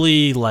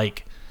really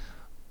like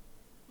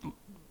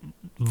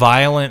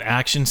violent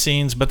action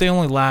scenes, but they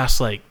only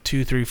last like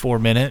 2, 3, 4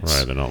 minutes.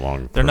 Right, they're not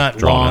long. They're not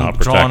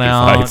drawn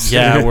out. Fights.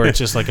 Yeah, where it's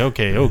just like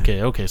okay,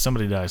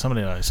 somebody dies.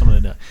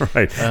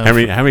 Right. How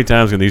many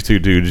times can these two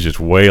dudes just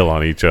wail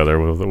on each other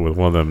with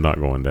one of them not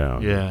going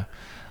down? Yeah.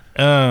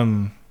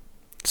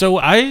 So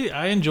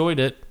I enjoyed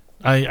it.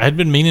 I'd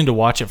been meaning to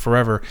watch it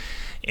forever,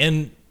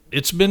 and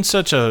it's been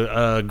such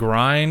a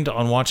grind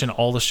on watching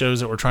all the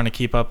shows that we're trying to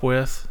keep up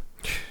with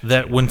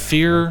that when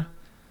Fear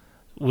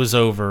was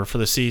over for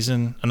the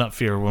season,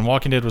 when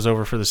Walking Dead was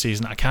over for the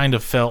season, I kind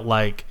of felt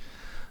like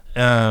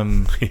I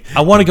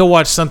want to go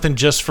watch something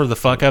just for the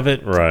fuck of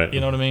it. Right. You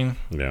know what I mean?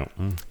 Yeah.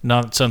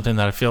 Not something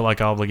that I feel like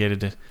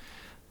obligated to.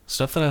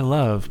 Stuff that I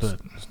love,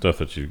 but stuff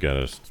that you've got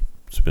to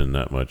spend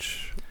that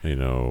much,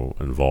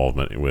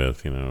 involvement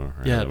with,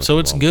 Yeah, so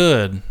it's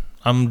good.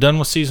 I'm done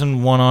with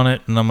season 1 on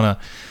it, and I'm going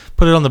to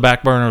put it on the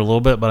back burner a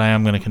little bit, but I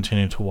am going to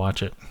continue to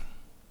watch it.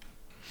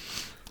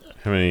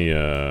 How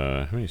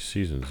many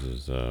seasons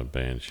is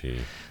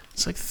Banshee?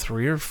 It's like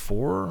 3 or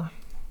 4.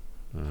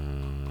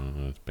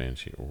 That's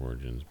Banshee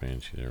Origins.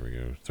 Banshee, there we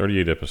go.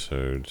 38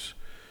 episodes,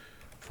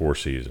 4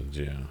 seasons,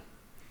 yeah.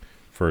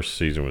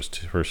 First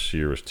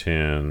year was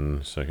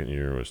 10, second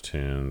year was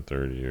 10,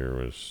 third year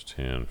was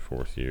 10,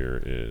 fourth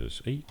year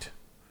is 8.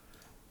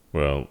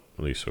 Well,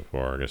 at least so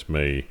far. I guess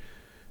May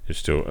is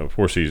still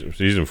 4 seasons.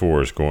 Season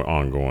 4 is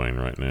ongoing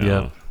right now.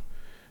 Yep.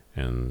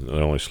 And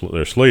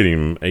they're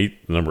slating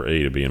number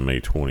 8 to be in May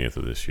 20th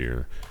of this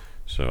year.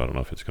 So I don't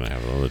know if it's going to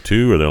have another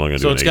 2 or they're only going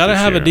to do it. So it's got to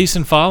have a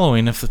decent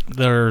following if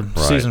they're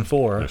season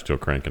 4. They're still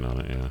cranking on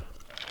it, yeah.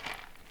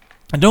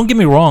 And don't get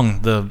me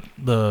wrong,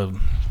 the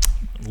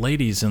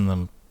ladies in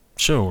the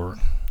show are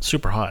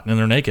super hot and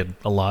they're naked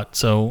a lot.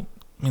 So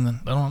I mean,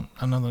 I don't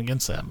have nothing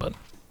against that, but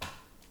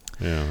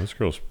yeah, this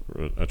girl's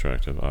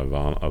attractive.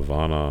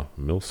 Ivana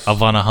Mills.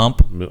 Ivana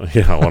Hump.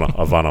 Yeah, I want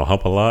Ivana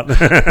Hump a lot.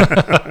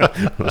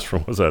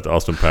 Was that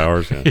Austin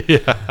Powers?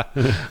 Yeah.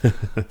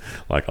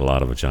 Like a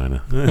lot of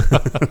vagina.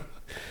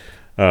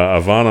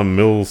 Ivana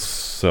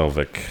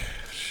Milselvik.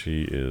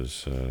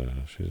 She's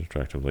an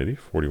attractive lady,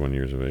 41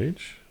 years of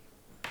age.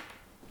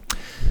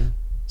 Yeah.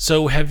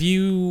 So have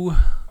you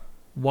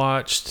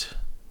watched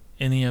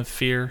any of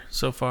Fear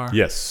so far?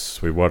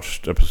 Yes, we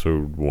watched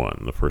episode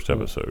 1, the first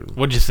episode.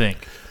 What'd you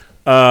think?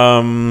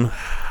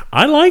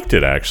 I liked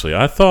it actually.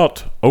 I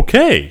thought,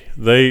 okay,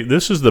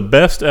 this is the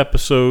best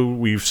episode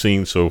we've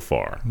seen so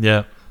far.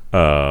 Yeah.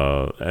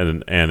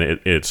 And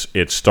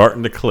it's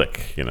starting to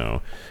click,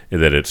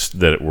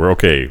 that we're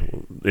okay.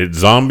 It's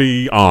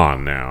zombie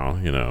on now,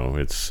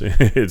 it's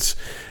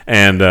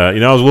and I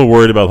was a little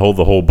worried about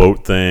the whole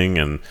boat thing,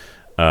 and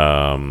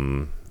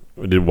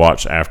We did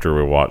watch after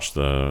we watched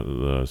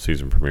the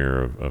season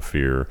premiere of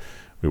Fear.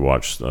 We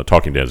watched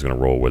Talking Dead is going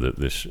to roll with it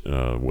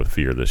with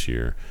Fear this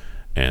year,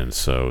 and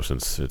so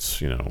since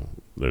it's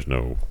there's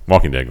no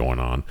Walking Dead going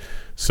on,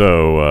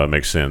 so it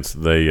makes sense.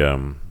 They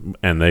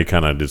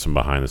kind of did some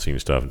behind the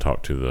scenes stuff and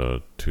talked to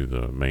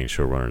the main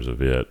showrunners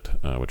of it,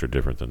 which are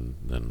different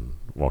than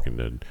Walking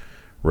Dead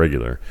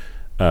regular.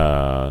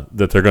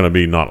 That they're going to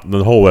be not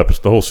the whole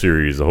episode, the whole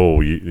series, the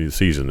whole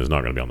season is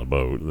not going to be on the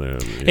boat.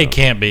 It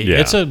can't be.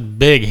 Yeah. It's a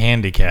big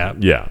handicap.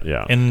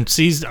 Yeah. And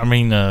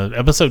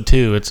episode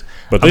 2,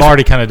 I'm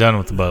already kind of done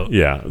with the boat.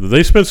 Yeah,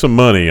 they spent some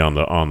money on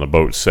the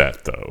boat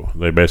set though.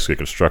 They basically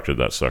constructed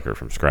that sucker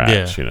from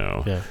scratch.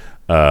 Yeah.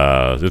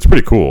 It's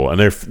pretty cool, and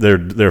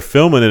they're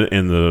filming it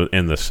in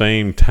the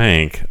same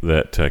tank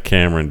that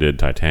Cameron did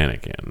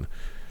Titanic in.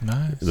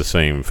 Nice. The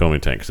same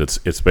filming tank. 'Cause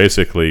it's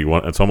basically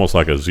it's almost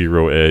like a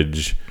zero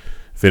edge,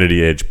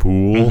 infinity edge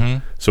pool.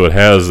 Mm-hmm. So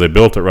they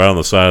built it right on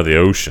the side of the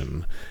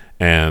ocean,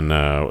 and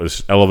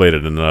it's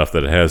elevated enough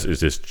that it's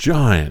this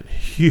giant,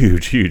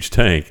 huge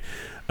tank.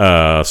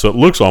 So it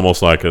looks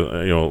almost like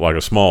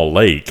a small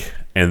lake.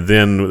 And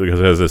then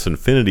because it has this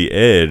infinity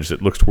edge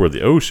that looks toward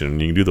the ocean,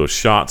 you can do those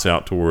shots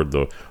out toward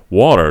the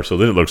water. So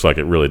then it looks like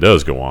it really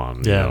does go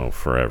on,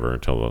 forever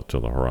until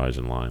the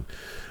horizon line.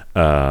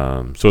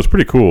 So it's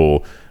pretty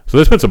cool. So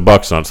they spent some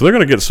bucks on it. So they're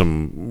going to get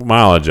some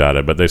mileage out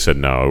of it, but they said,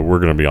 no, we're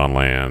going to be on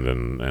land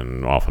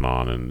and off and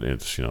on. And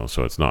it's,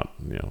 so it's not,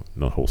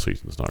 the whole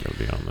season's not going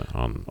to be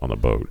on the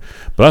boat.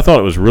 But I thought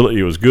it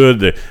was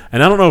good.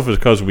 And I don't know if it's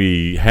because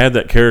we had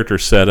that character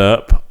set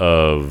up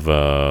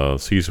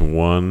of season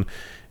 1.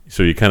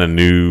 So you kind of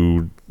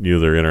knew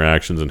their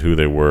interactions and who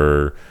they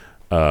were.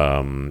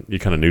 You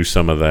kind of knew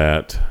some of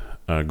that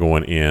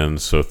going in,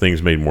 so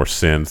things made more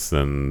sense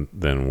than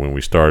when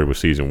we started with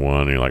season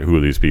 1. And you're like, who are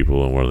these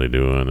people and what are they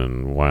doing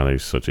and why are they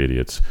such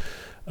idiots?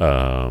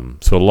 So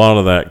a lot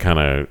of that kind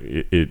of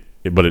it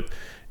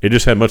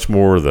just had much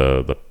more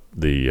the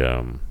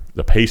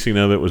pacing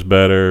of it was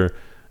better.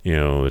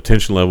 The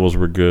tension levels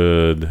were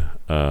good.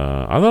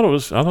 I thought it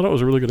was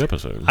a really good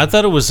episode. I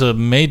thought it was a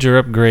major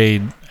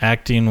upgrade,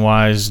 acting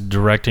wise,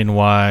 directing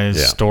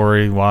wise,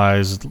 story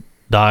wise,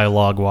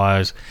 dialogue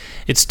wise.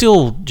 It's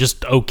still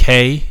just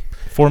okay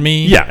for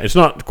me. Yeah, it's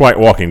not quite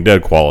Walking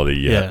Dead quality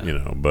yet,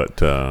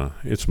 but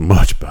it's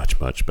much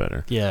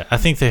better. Yeah, I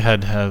think they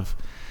had to have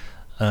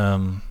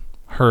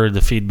heard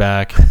the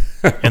feedback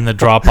and the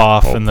drop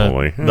off and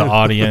the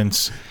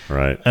audience.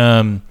 Right.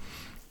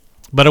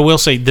 But I will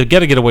say they got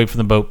to get away from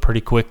the boat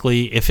pretty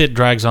quickly. If it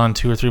drags on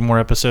 2 or 3 more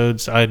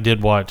episodes, I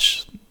did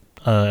watch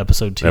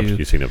episode 2.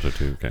 You've seen episode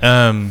 2, okay.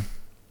 And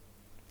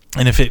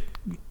if it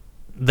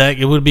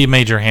would be a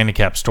major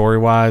handicap story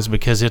wise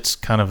because it's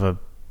kind of a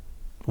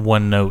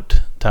one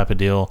note type of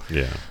deal.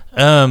 Yeah.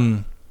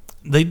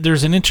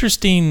 There's an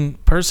interesting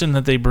person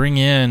that they bring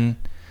in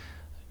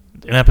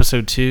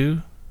episode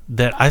 2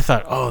 that I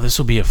thought, oh, this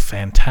will be a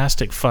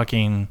fantastic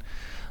fucking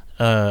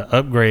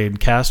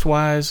upgrade cast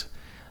wise.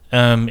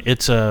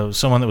 It's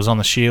someone that was on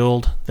the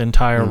Shield the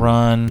entire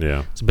run.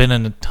 Yeah, it's been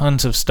in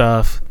tons of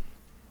stuff,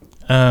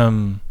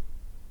 but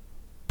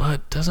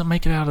doesn't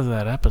make it out of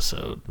that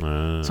episode.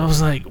 So I was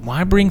like,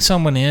 why bring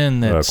someone in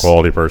that's a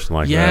quality person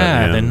like that?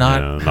 Yeah, and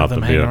not have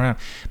them hanging around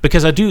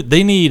because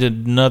they need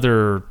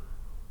another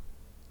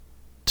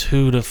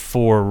 2 to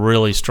 4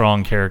 really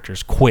strong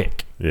characters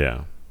quick.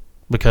 Yeah,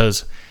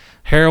 because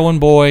Heroin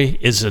Boy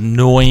is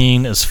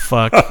annoying as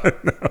fuck.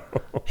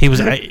 He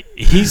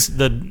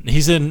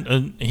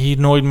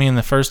annoyed me in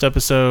the first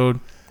episode.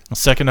 The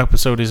second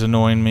episode, he's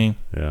annoying me.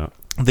 Yeah.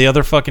 The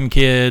other fucking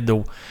kid, the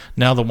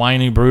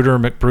whiny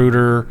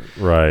McBrooder.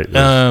 Right.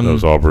 That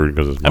was all brooding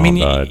because his mom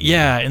died.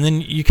 Yeah, and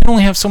then you can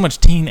only have so much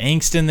teen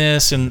angst in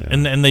this,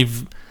 and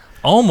they've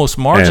almost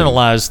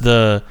marginalized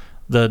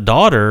the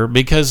daughter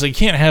because they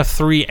can't have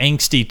 3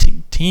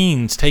 angsty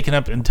teens taking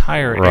up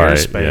entire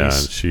airspace. Yeah,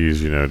 and she's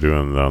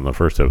doing on the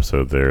first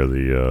episode there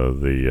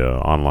the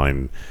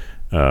online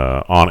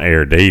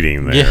on-air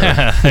dating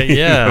there.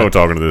 Yeah.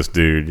 Talking to this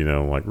dude,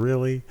 like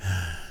really.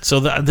 So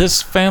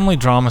this family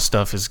drama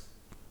stuff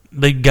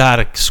they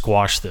gotta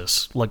squash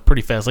this like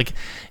pretty fast. Like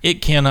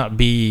it cannot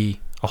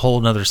be a whole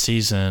nother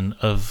season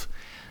of.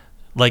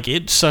 Like,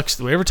 it sucks.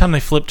 Every time they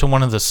flip to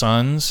one of the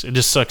sons, it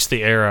just sucks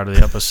the air out of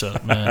the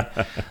episode, man.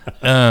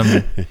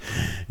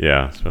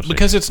 Yeah.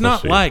 Because it's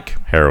not like...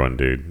 Heroin,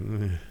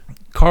 dude.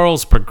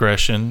 Carl's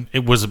progression,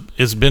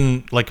 it's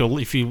been, like,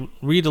 if you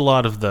read a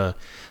lot of the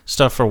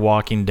stuff for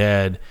Walking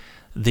Dead,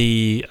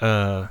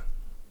 Carl,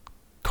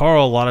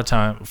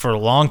 for a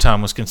long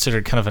time, was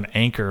considered kind of an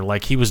anchor.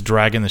 Like, he was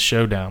dragging the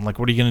show down. Like,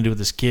 what are you going to do with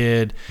this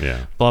kid?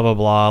 Yeah. Blah, blah,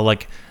 blah.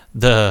 Like,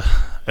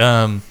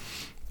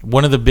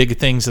 one of the big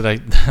things that I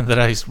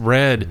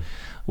read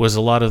was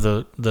a lot of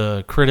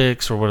the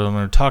critics or when they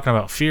were talking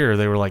about Fear,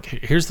 they were like,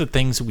 here's the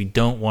things that we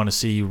don't want to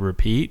see you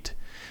repeat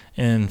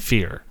in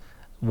Fear.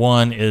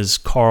 One is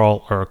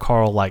Carl, or a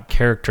Carl-like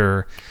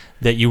character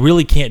that you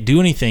really can't do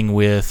anything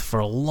with for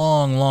a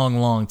long, long,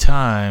 long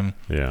time,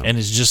 and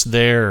is just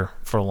there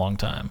for a long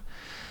time.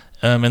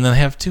 And then they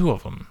have 2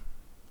 of them.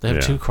 They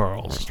have 2 Or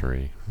Carls.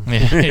 3.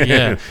 Yeah.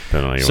 Depending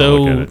on how you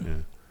So, want to look at it. Yeah.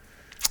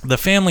 the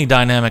family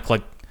dynamic,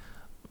 like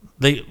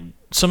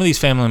some of these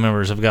family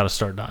members have got to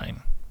start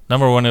dying.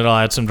 Number one, it'll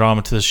add some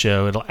drama to the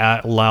show. It'll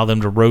allow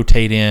them to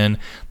rotate in.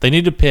 They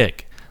need to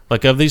pick.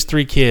 Like, of these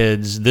 3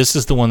 kids, this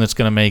is the one that's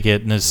going to make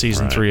it in this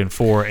season 3 and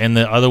 4, and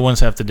the other ones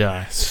have to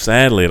die.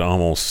 Sadly, it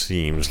almost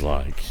seems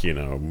like,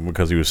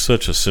 because he was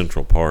such a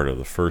central part of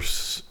the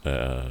first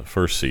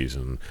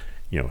season,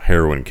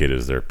 Heroin Kid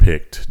is their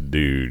picked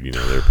dude,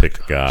 their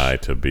picked guy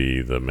to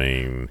be the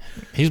main.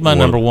 He's my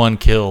number 1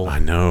 kill. I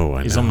know.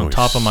 He's on the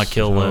top of my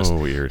kill list.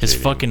 Irritating. His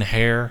fucking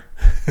hair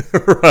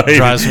right.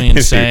 drives me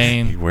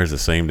insane. He wears the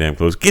same damn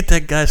clothes. Get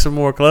that guy some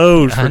more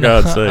clothes, for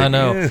God's sake. I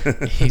know.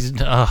 He's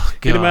God.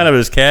 Get him out of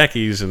his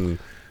khakis and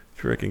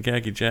freaking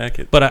khaki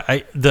jacket. But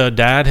the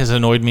dad has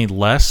annoyed me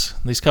less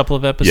these couple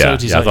of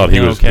episodes. I thought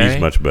he's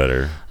much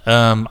better.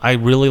 I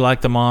really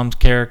like the mom's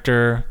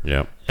character.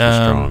 Yep, she's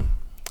strong.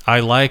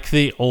 I like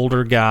the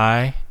older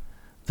guy,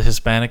 the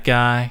Hispanic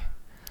guy,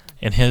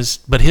 and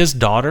his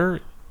daughter,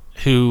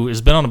 who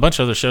has been on a bunch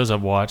of other shows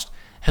I've watched,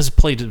 has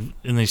played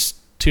in these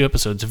 2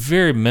 episodes.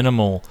 Very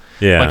minimal.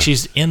 Yeah, like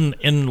she's in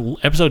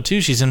episode 2.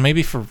 She's in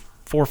maybe for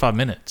 4 or 5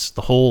 minutes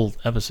the whole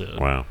episode.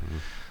 Wow.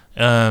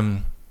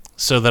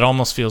 So that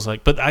almost feels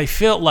like, but I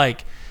felt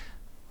like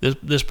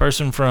this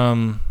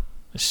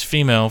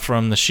female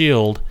from The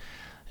Shield.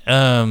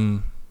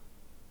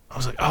 I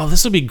was like, oh,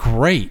 this would be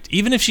great.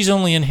 Even if she's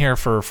only in here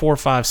for 4,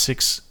 5,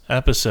 6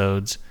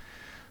 episodes,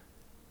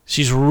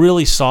 she's a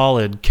really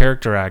solid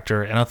character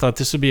actor, and I thought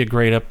this would be a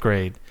great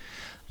upgrade.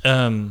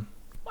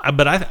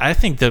 But I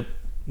think that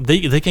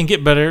they can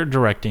get better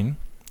directing,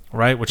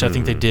 right? Which I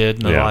think they did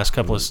in the last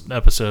couple of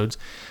episodes.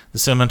 The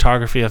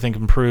cinematography, I think,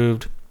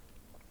 improved.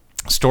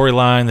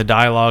 Storyline, the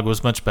dialogue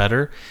was much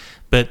better,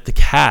 but the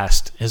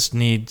cast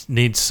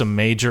needs some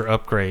major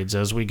upgrades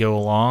as we go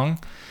along,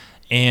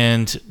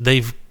 and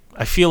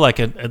I feel like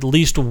at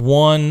least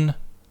one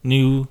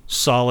new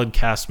solid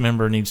cast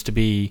member needs to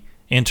be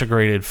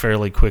integrated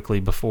fairly quickly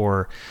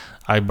before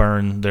I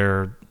burn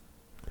their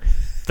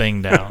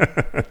thing down.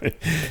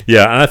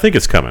 Yeah, and I think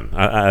it's coming.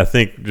 I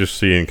think just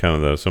seeing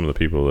kind of some of the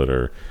people that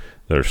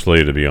are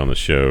slated to be on the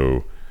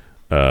show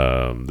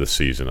this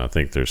season, I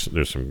think there's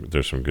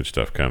some good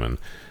stuff coming.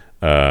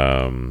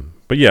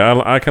 But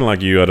yeah, I kind of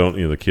like you. I don't,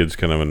 the kids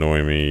kind of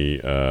annoy me.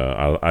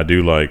 I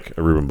do like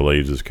Ruben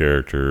Blades'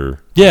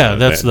 character. Yeah,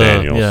 that's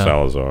Daniel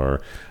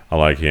Salazar. I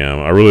like him.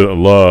 I really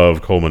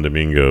love Coleman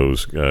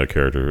Domingo's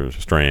character,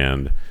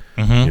 Strand.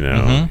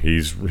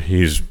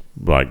 He's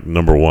like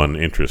number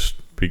 1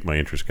 piqued my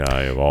interest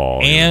guy of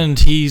all. And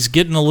he's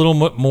getting a little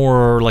bit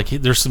more like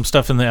there's some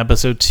stuff in the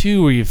episode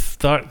 2 where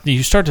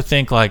you start to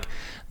think like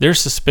their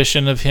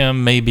suspicion of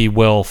him may be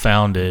well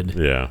founded.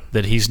 Yeah,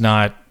 that he's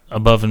not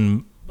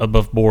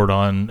above board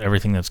on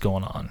everything that's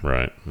going on.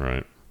 Right.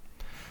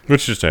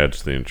 Which just adds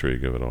to the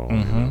intrigue of it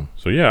all.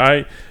 So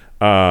yeah,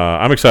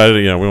 I'm excited.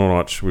 We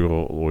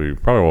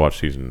probably will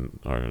watch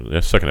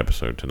the second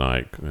episode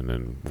tonight, and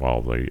then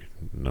while the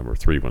number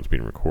 3 one's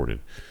being recorded,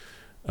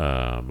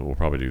 but we'll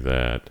probably do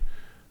that.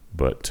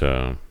 But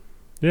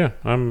yeah,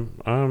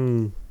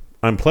 I'm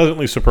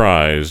pleasantly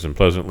surprised and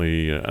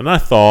and I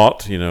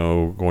thought,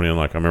 going in,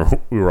 like, I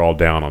remember we were all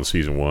down on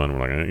season 1. We're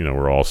like,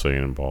 we're all saying,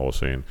 and Paul was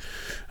saying,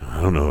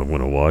 I don't know if I'm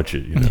going to watch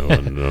it,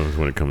 and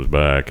when it comes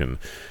back, and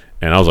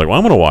I was like, well,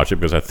 I'm going to watch it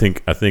because I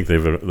think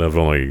they've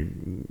only,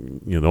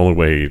 the only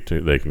way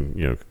they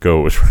can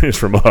go is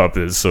from up.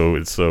 It's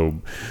so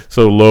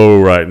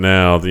low right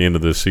now at the end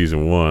of this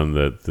season 1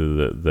 that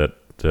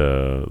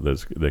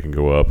they can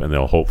go up, and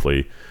they'll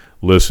hopefully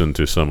listen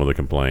to some of the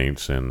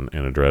complaints and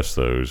address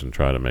those and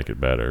try to make it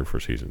better for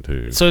season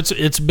 2. So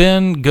it's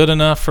been good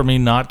enough for me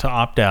not to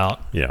opt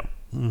out. Yeah,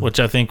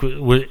 which I think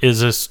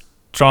is a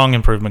strong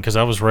improvement because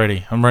I was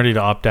ready. I'm ready to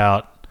opt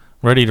out,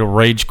 ready to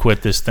rage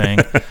quit this thing.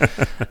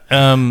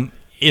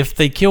 If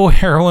they kill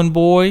Heroin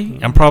Boy,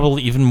 I'm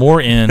probably even more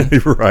into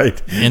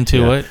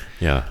it.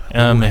 Yeah,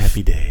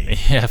 happy day.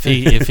 Yeah,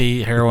 if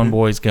Heroin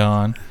Boy's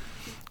gone,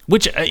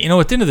 which at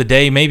the end of the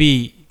day,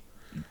 maybe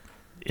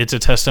it's a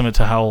testament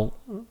to how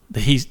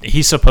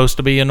he's supposed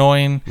to be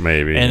annoying,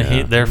 maybe, and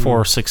he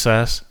therefore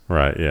success.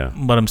 Right. Yeah.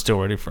 But I'm still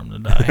ready for him to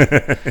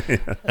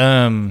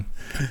die.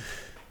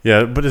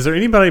 Yeah, but has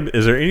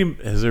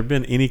there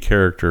been any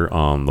character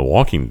on The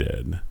Walking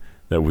Dead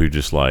that we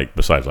just like,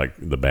 besides like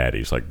the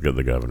baddies, like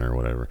the governor or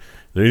whatever?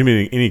 There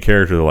any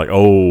character that like,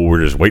 oh,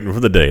 we're just waiting for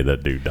the day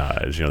that dude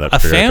dies?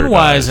 That fan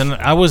wise, and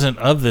I wasn't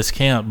of this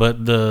camp, but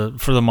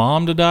for the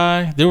mom to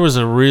die, there was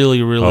a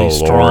really, really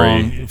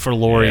strong for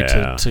Lori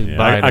to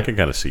bite. I can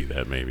kind of see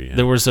that maybe. Yeah.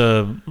 There was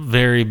a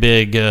very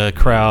big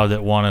crowd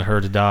that wanted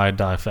her to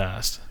die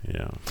fast.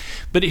 Yeah,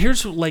 but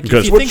here's like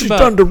because if you what think she's about,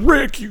 done to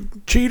Rick, you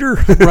cheater.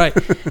 Right.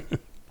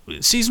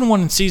 Season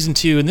 1 and Season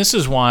 2, and this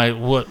is why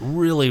what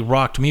really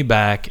rocked me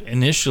back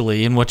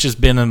initially, and which has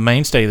been a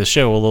mainstay of the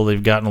show, although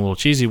they've gotten a little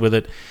cheesy with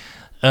it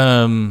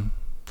the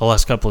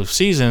last couple of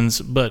seasons,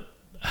 but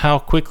how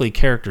quickly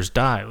characters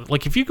die.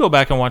 Like, if you go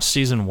back and watch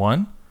Season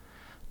 1,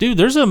 dude,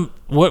 there's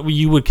what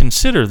you would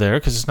consider there,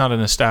 because it's not an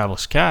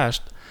established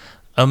cast,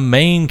 a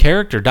main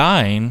character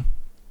dying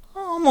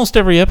almost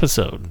every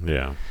episode.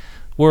 Yeah.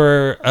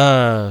 Where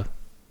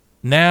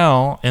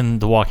now in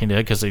The Walking Dead,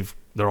 because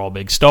they're all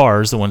big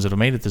stars, the ones that have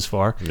made it this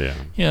far. Yeah.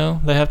 You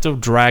know, they have to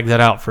drag that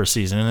out for a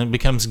season, and it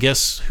becomes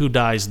guess who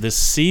dies this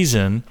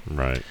season,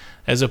 Right.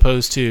 as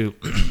opposed to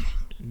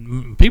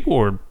people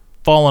were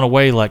falling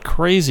away like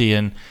crazy,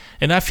 and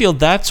I feel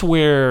that's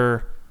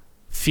where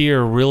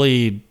fear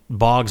really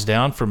bogs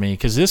down for me,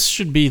 because this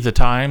should be the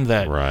time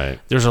that Right.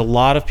 there's a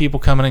lot of people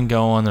coming and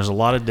going. There's a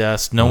lot of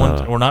deaths.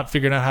 We're not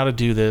figuring out how to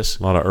do this.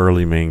 A lot of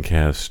early main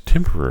cast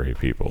temporary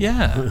people.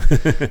 Yeah.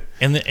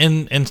 And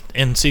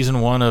in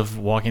season 1 of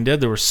Walking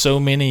Dead, there were so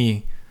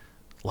many,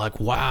 like,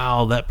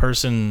 wow, that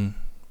person.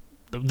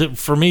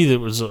 For me, there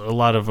was a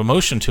lot of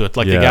emotion to it.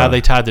 Like the guy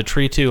they tied the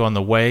tree to on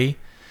the way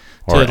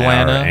to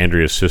Atlanta.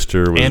 Andrea's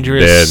sister was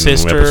Andrea's dead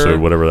sister, in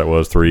episode whatever that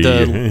was, 3.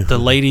 The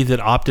lady that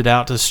opted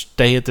out to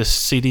stay at the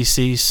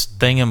CDC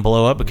thing and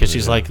blow up because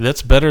she's like,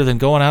 that's better than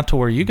going out to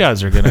where you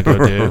guys are going to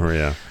go do.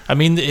 Yeah. I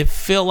mean, it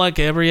felt like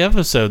every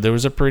episode there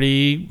was a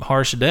pretty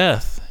harsh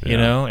death, you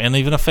know, and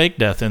even a fake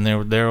death in there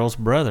with Daryl's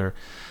brother.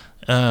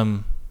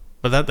 But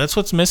that's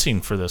what's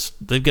missing for this.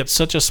 They've got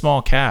such a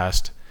small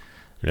cast.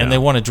 Yeah. And they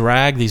want to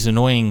drag these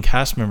annoying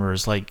cast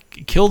members,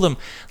 like kill them.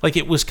 Like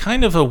it was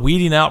kind of a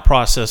weeding out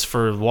process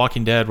for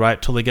Walking Dead,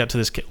 right? Till they got to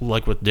this,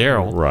 like with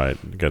Daryl. Right.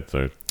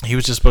 He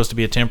was just supposed to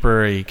be a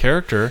temporary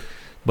character,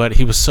 but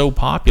he was so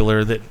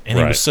popular that, and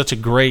he was such a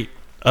great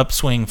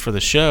upswing for the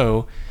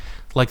show.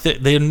 Like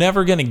they're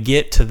never going to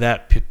get to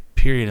that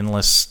period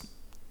unless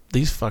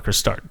these fuckers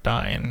start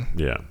dying.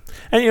 Yeah,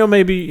 and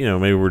maybe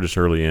we're just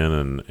early in,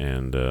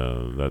 and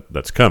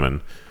that's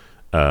coming.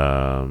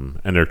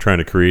 And they're trying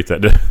to create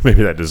that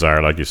maybe that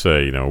desire, like you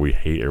say.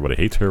 Everybody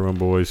hates Heroin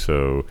Boy,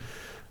 so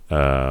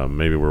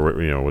maybe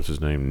we're what's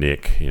his name,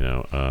 Nick.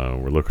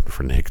 We're looking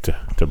for Nick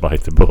to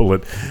bite the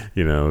bullet.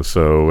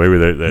 So maybe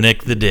that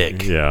Nick the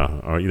Dick. Yeah,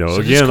 So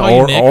again,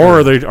 or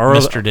are they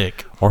Mr.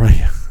 Dick? Or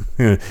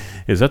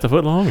is that the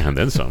foot long and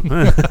then some?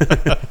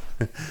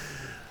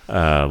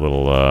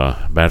 Little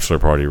bachelor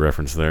party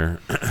reference there.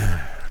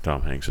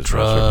 Tom Hanks'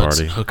 bachelor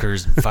party.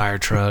 Hookers, and fire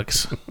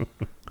trucks.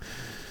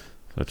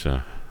 That's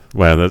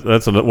one of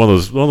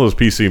those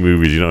PC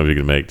movies you don't know if you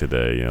can make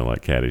today.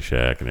 Like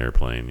Caddyshack and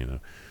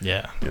Airplane.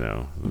 Yeah.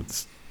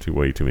 It's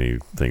way too many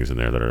things in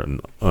there that are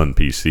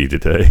un-PC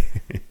today.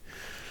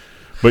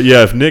 But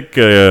yeah, if Nick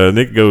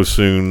goes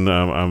soon,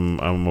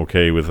 I'm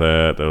okay with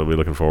that. I'll be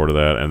looking forward to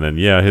that. And then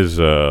his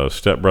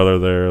stepbrother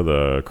there,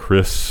 the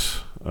Chris.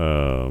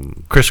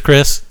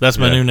 Chris. That's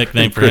my new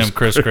nickname for him,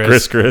 Chris.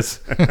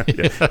 Chris.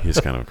 Yeah, he's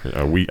kind of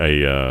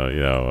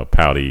a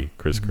pouty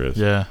Chris.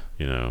 Yeah.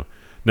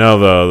 Now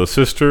the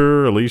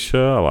sister Alicia,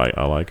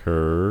 I like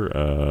her,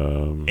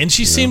 and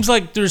she seems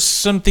like there's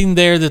something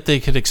there that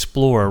they could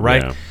explore,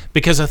 right? Yeah.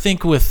 Because I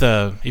think with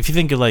if you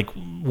think of like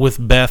with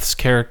Beth's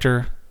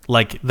character,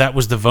 like that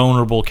was the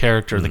vulnerable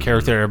character, the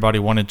character everybody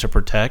wanted to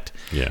protect,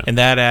 and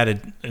that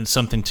added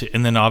something to,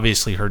 and then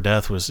obviously her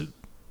death was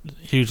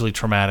hugely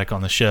traumatic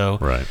on the show,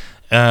 right?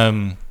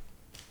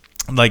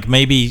 Like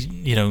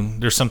maybe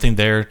there's something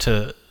there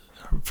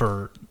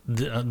for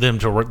them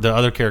to the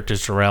other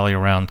characters to rally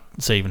around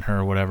saving her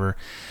or whatever,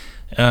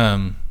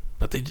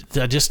 but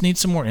I just need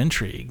some more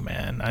intrigue,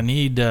 man. I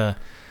need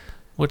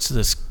what's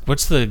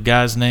the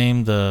guy's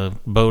name, the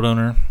boat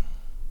owner?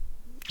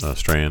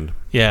 Strand.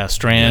 Yeah,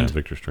 Strand. Yeah,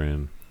 Victor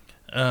Strand.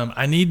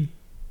 I need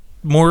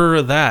more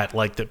of that,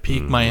 like that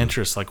piqued my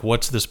interest. Like,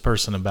 what's this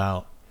person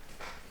about?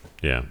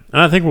 Yeah,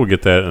 and I think we'll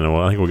get that, and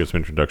I think we'll get some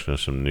introduction of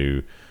some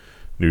new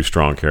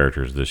strong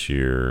characters this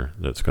year.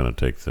 That's going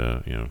to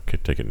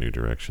take it new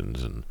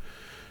directions, and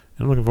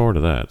I'm looking forward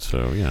to that.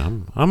 So yeah,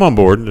 I'm on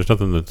board. There's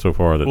nothing that so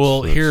far that's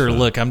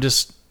look, I'm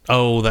just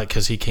that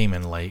because he came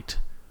in late.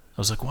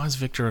 I was like, why is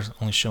Victor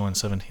only showing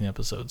 17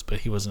 episodes, but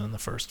he wasn't in the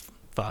first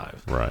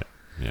 5? Right.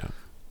 Yeah.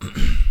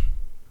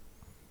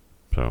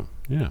 So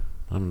yeah,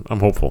 I'm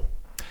hopeful.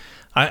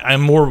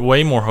 I'm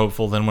way more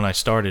hopeful than when I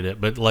started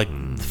it. But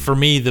for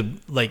me,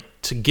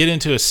 to get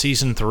into a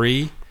season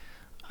 3,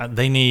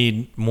 they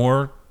need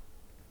more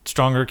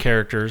stronger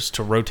characters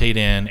to rotate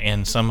in,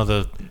 and some of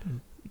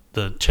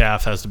the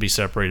chaff has to be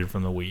separated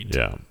from the wheat.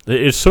 Yeah,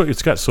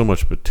 it's got so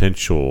much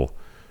potential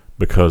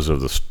because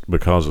of the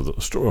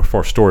story,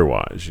 for story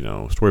wise,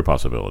 story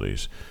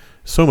possibilities.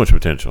 So much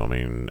potential. I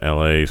mean,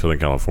 L.A., Southern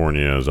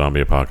California,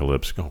 zombie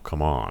apocalypse. Oh,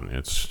 come on!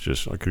 It's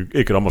just it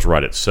could almost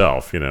write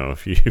itself.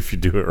 If you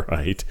do it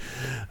right.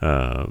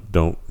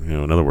 Don't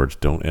in other words,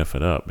 don't F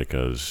it up,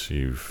 because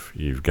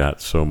you've got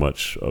so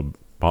much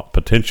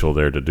potential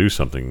there to do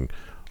something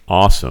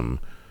awesome,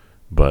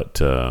 but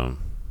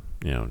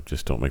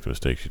just don't make the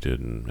mistakes you did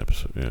in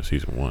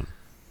season 1.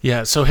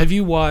 Yeah, so have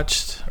you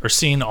watched or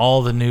seen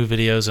all the new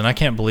videos? And I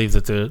can't believe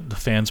that the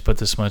fans put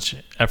this much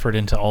effort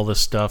into all this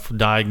stuff,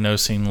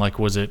 diagnosing, like,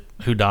 was it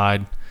who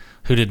died?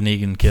 Who did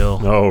Negan kill?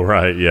 Oh,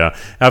 right, yeah.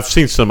 I've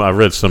seen some. I've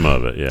read some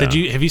of it, yeah.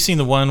 Have you seen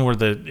the one where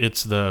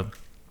the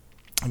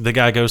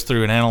guy goes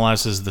through and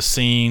analyzes the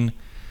scene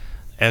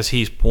as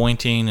he's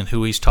pointing and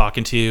who he's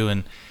talking to,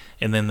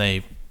 and then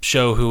they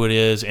show who it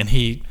is, and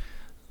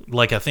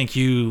like I think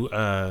you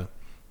had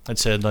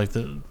said like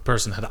the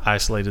person had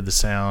isolated the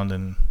sound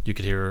and you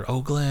could hear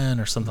 "Oh Glenn"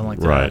 or something like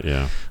that. Right.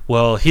 Yeah.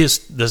 Well,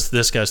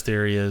 this guy's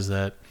theory is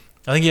that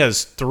I think he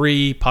has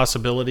 3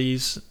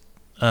 possibilities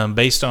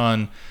based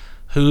on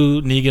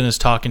who Negan is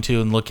talking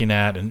to and looking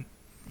at, and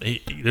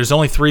there's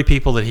only 3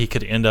 people that he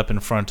could end up in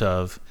front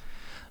of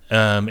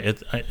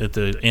at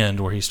the end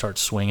where he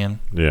starts swinging.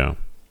 Yeah.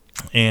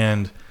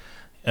 And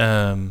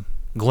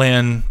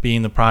Glenn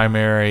being the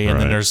primary, and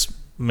then Right. there's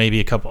maybe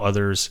a couple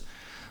others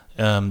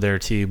there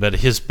too. But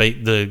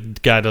the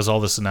guy does all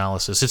this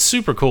analysis. It's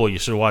super cool. You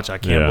should watch. I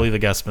can't believe the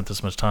guy spent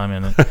this much time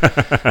in it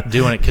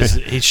doing it,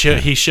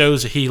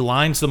 because he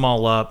lines them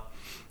all up,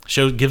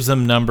 gives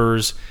them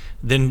numbers.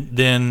 Then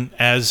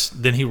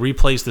he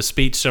replays the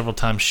speech several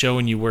times,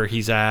 showing you where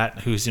he's at,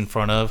 who's in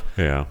front of.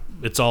 Yeah.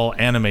 It's all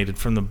animated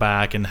from the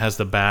back and has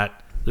the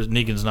bat.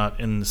 Negan's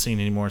not in the scene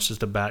anymore. It's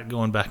just a bat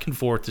going back and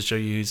forth to show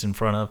you who he's in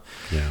front of.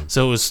 Yeah.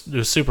 So it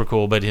was super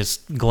cool. But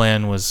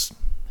Glenn was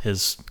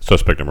his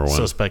suspect number 1.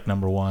 Suspect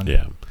number 1.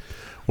 Yeah.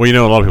 Well,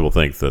 a lot of people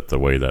think that the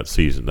way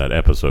that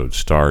episode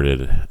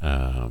started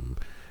and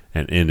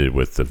ended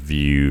with the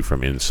view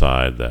from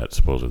inside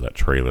supposedly that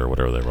trailer,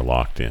 whatever they were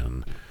locked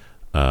in.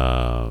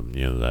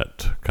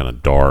 That kind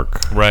of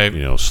dark, right?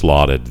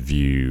 Slotted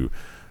view.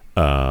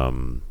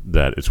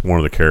 That it's one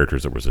of the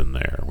characters that was in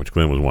there, which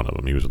Glenn was one of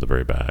them. He was at the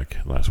very back,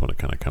 last one to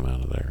kind of come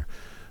out of there.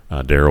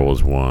 Daryl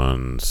was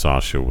one.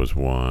 Sasha was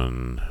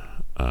one.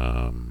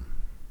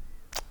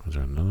 Was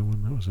there another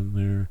one that was in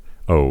there?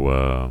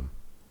 Oh,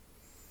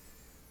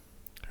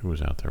 who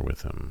was out there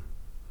with him?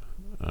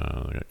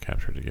 They got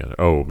captured together.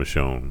 Oh,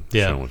 Michonne.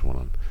 Yeah. Michonne was one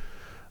of them.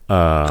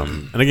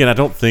 And again, I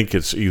don't think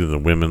it's either the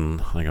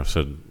women, like I've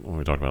said when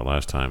we talked about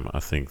last time. I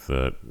think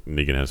that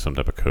Negan has some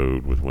type of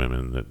code with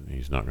women that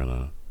he's not going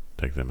to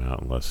take them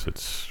out unless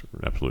it's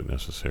absolutely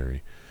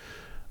necessary.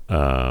 So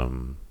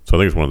I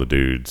think it's one of the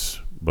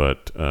dudes,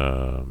 but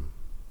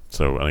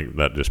so I think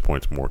that just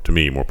points more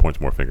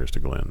fingers to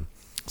Glenn.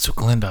 So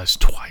Glenn dies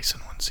twice in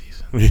one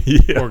season.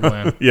 Yeah. Poor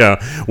Glenn.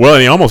 Yeah. Well,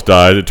 and he almost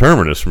died at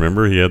Terminus.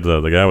 Remember, he had the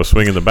guy was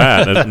swinging the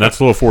bat, and that's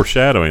a little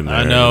foreshadowing there.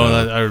 I know.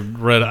 I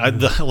read.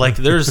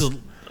 There's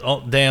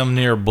damn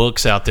near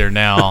books out there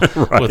now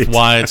right. with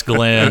why it's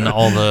Glenn,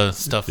 all the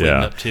stuff leading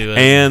up to it,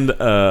 and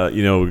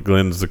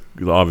Glenn's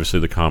obviously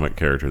the comic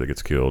character that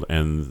gets killed,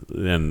 and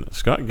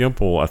Scott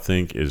Gimple I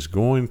think is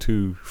going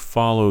to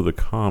follow the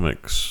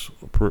comics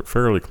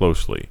fairly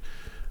closely.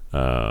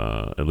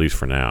 At least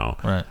for now.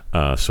 Right.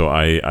 So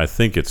I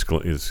think it's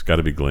got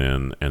to be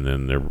Glenn, and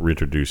then they're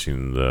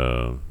reintroducing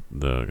the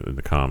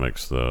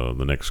comics,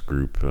 the next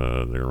group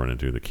they're running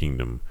into, the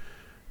Kingdom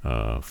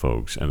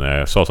folks. And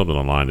I saw something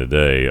online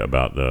today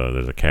about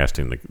there's a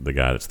casting the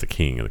guy that's the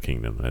king of the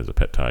kingdom that has a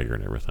pet tiger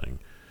and everything.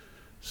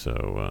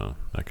 So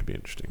that could be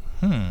interesting.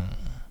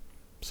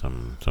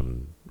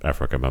 Some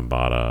Africa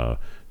Bambaataa,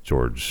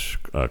 George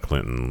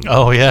Clinton.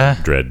 Oh yeah.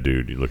 Dread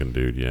looking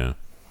dude. Yeah.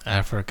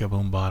 Africa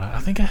Bambaataa. I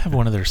think I have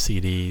one of their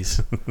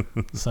CDs.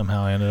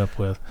 Somehow I ended up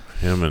with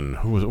him and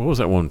what was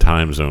that one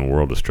Time Zone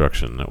World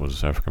Destruction? That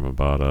was Africa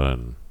Bambaataa,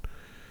 and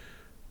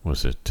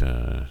was it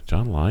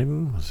John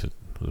Lydon? Was it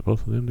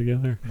both of them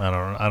together?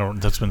 I don't.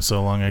 That's been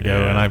so long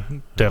ago, and I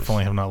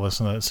definitely have not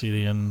listened to that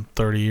CD in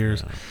 30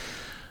 years. Yeah.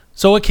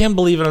 So I can't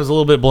believe it. I was a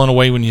little bit blown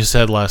away when you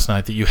said last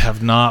night that you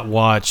have not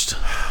watched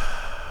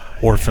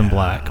Orphan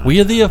Black. We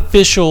are the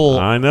official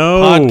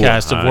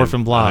podcast of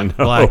Orphan Black.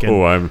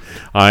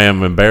 I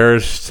am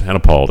embarrassed and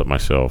appalled at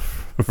myself.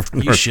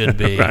 You should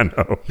be. I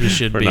know. You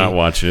should be. Not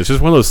watching. It's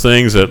just one of those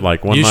things that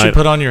like one night. You should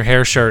put on your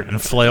hair shirt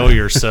and flail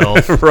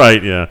yourself.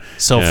 Right, yeah.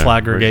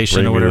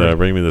 Self-flagration or whatever.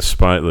 Bring me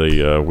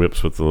the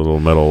whips with the little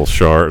metal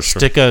shards.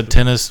 Stick a a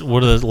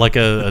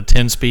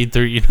 10-speed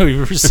through. You've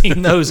ever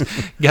seen those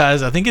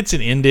guys? I think it's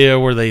in India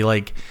where they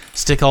like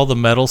stick all the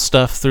metal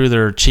stuff through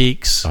their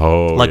cheeks.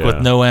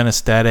 With no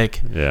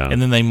anesthetic. Yeah.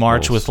 And then they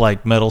march with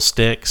like metal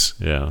sticks.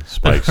 Yeah,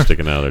 spikes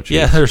sticking out of their cheeks.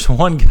 Yeah, there's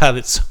one guy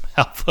that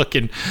somehow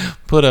fucking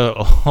put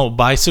a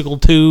bicycle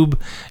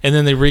tube, and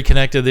then they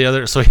reconnected the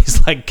other, so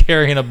he's like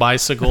carrying a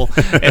bicycle,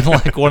 and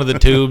like one of the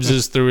tubes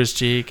is through his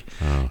cheek.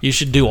 You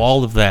should do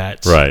all of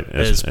that, right?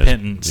 As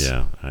penance.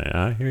 Yeah,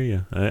 I hear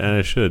you.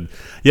 I should.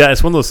 Yeah,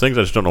 it's one of those things.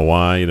 I just don't know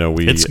why.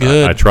 It's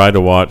good. I tried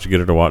to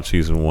get her to watch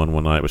season one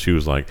night, but she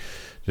was like.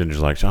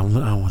 Ginger's like, I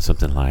want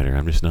something lighter.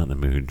 I'm just not in the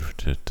mood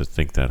to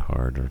think that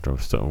hard or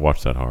to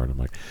watch that hard. I'm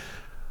like,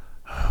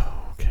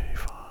 okay,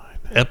 fine.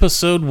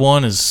 Episode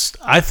 1 is,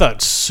 I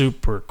thought,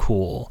 super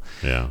cool.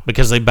 Yeah.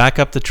 Because they back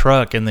up the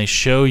truck and they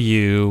show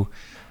you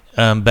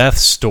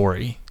Beth's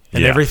story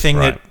and everything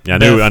right.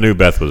 that. I knew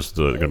Beth was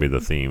going to be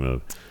the theme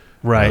of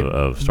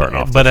starting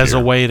off. But as a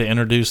way to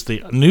introduce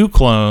the new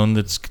clone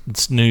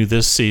that's new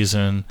this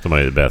season,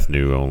 somebody that Beth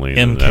knew only,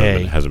 MK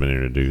and hasn't been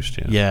introduced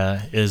yet.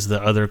 Yeah, is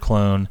the other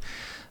clone.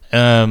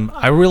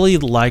 I really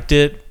liked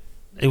it.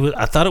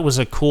 I thought it was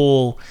a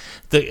cool.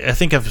 I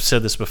think I've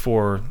said this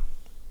before,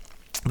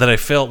 that I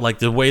felt like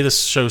the way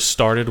this show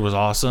started was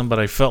awesome, but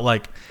I felt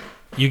like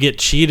you get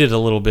cheated a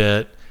little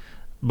bit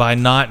by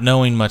not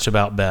knowing much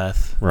about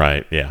Beth.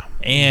 Right. Yeah.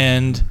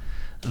 And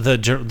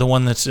the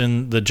one that's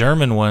in the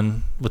German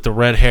one with the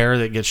red hair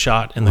that gets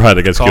shot in the Right,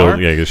 that gets car. killed.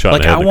 Yeah, gets shot.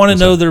 Like, in the head. I want to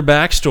know their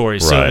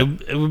backstory. Right. So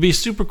it would be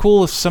super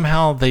cool if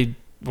somehow they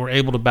were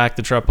able to back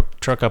the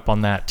truck up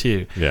on that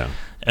too. Yeah.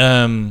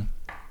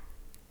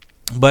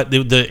 But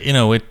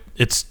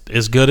it's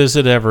as good as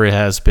it ever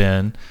has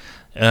been.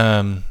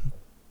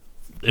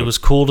 It was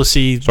cool to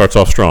see. Starts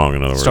off strong,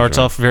 in other words. Starts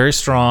right? off very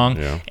strong,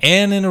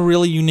 and in a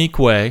really unique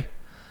way,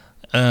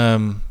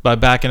 by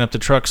backing up the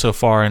truck so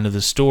far into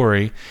the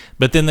story.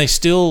 But then they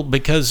still,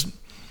 because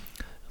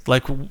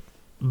like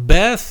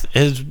Beth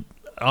has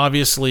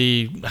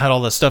obviously had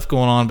all that stuff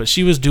going on, but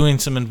she was doing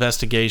some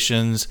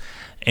investigations,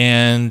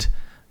 and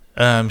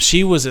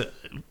she was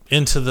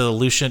into the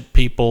Lucient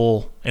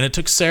people, and it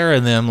took Sarah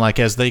and them, like,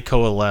 as they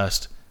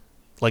coalesced,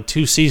 like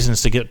 2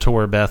 seasons to get to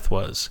where Beth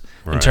was,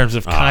 in terms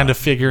of kind of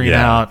figuring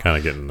out kind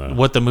of getting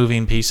what the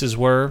moving pieces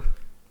were.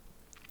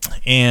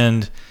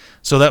 And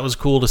so that was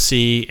cool to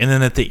see. And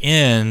then at the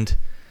end,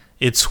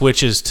 it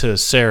switches to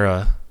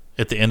Sarah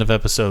at the end of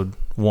episode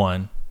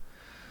 1.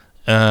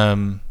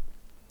 And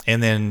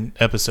then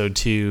episode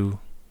 2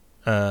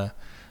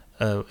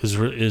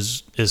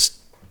 is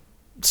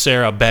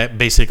Sarah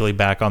basically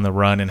back on the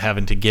run and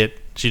having to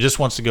she just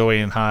wants to go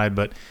away and hide,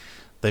 but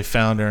they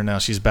found her, and now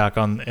she's back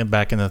in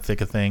the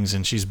thick of things,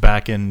 and she's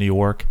back in New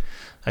York,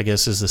 I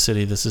guess, is the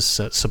city this is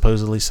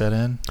supposedly set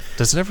in.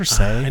 Does it ever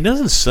say? It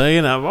doesn't say,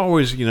 and I've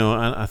always,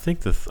 I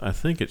think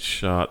it's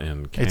shot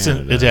in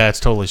Canada. It's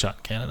totally shot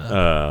in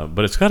Canada.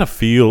 But it's got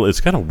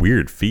a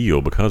weird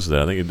feel because of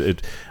that. I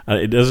think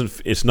it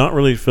doesn't. It's not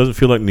really. It doesn't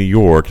feel like New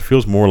York. It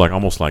feels more like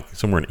almost like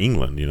somewhere in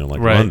England.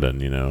 Like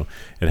London.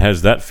 It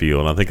has that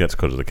feel, and I think that's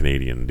because of the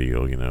Canadian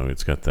deal.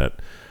 It's got that.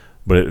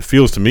 But it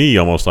feels to me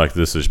almost like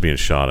this is being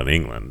shot in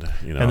England.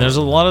 And there's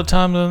a lot of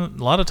time in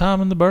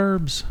the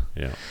burbs.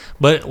 Yeah.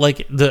 But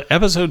like the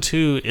episode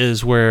 2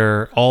 is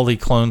where all the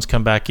clones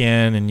come back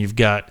in, and you've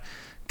got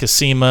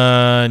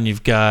Cosima, and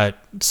you've got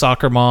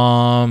Soccer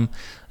Mom,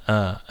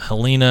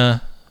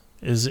 Helena.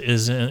 Is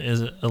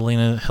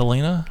Helena?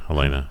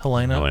 Helena,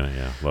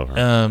 yeah, love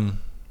her.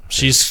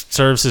 She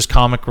serves as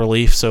comic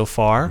relief so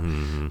far,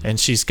 and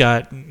she's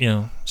got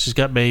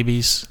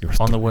babies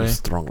on the way.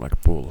 Strong like a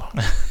bull.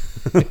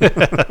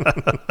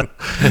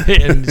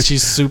 And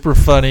she's super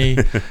funny.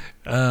 She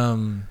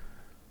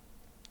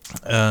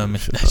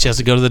has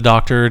to go to the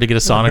doctor to get a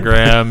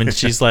sonogram, and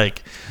she's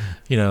like,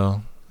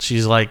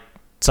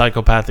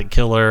 psychopathic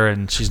killer,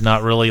 and she's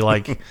not really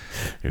like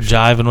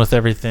jiving with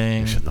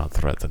everything. You should not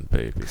threaten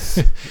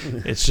babies.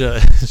 It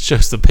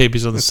shows the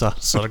babies on the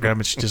sonogram,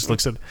 and she just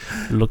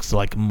looks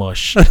like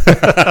mush.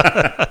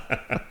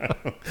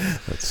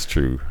 That's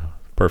true.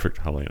 Perfect,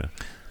 Helena.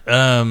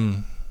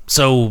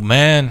 So,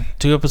 man,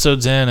 2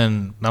 episodes in,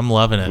 and I'm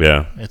loving it.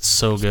 Yeah. It's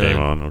so good. Game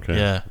on, okay.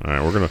 Yeah. All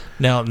right, we're going to...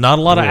 Now, not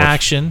a lot of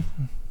action,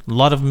 a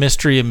lot of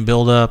mystery and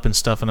build-up and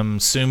stuff, and I'm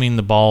assuming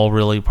the ball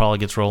really probably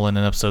gets rolling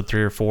in episode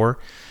 3 or 4.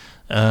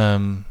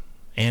 And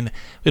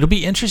it'll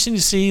be interesting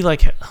to see,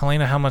 like,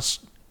 Helena, how much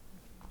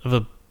of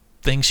a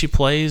thing she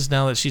plays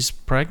now that she's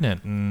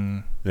pregnant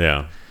and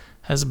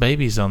has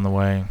babies on the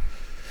way.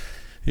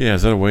 Yeah,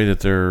 is that a way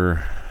that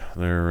they're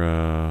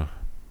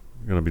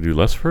going to do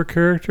less of her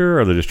character,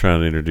 or are they just trying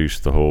to introduce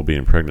the whole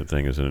being pregnant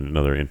thing as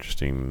another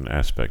interesting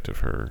aspect of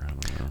her? I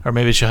don't know. Or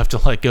maybe she'll have to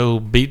like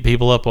go beat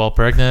people up while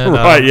pregnant.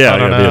 Right? Yeah,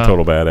 be a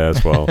total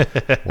badass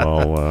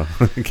while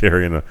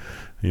carrying a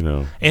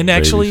And babies.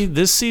 Actually,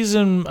 this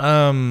season,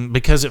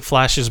 because it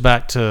flashes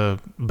back to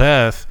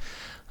Beth,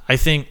 I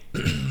think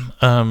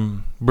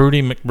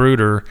Broody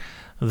McBrooder,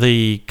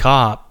 the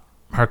cop,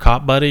 her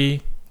cop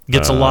buddy,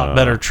 gets a lot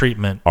better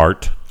treatment.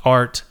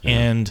 Art,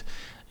 and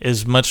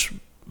has much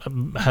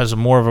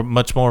more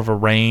of a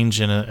range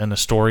and a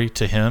story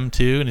to him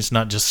too, and he's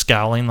not just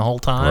scowling the whole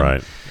time.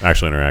 Right.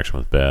 Actual interaction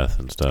with Beth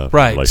and stuff.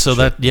 Right. So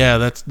that's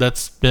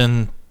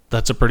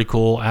a pretty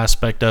cool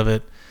aspect of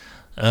it.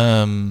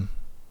 I'm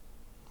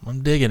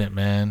digging it,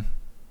 man.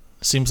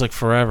 It seems like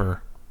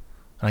forever.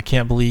 And I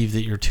can't believe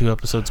that you're 2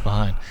 episodes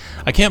behind.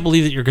 I can't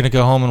believe that you're going to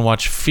go home and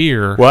watch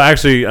Fear. Well,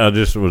 actually, I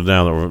just was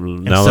now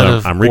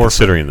that I'm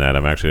reconsidering that.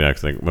 I'm actually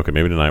thinking, okay,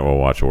 maybe tonight we'll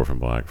watch Orphan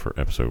Black for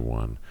episode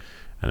 1.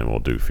 And then we'll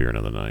do Fear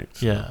Another Night.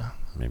 So yeah.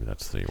 Maybe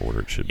that's the order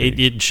it should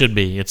be. It should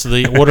be. It's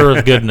the order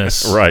of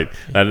goodness. Right.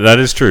 That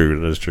is true.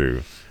 That is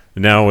true.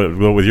 Now,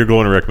 with your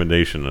glowing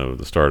recommendation of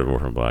the start of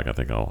Orphan Black, I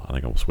think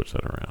I'll switch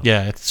that around.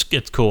 Yeah,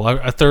 it's cool.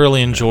 I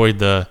thoroughly enjoyed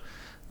the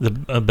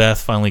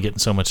Beth finally getting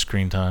so much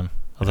screen time.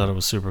 I thought it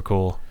was super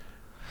cool.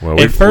 Well,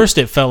 at first,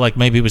 it felt like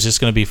maybe it was just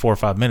going to be 4 or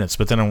 5 minutes,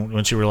 but then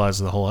once you realize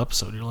the whole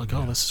episode, you're like,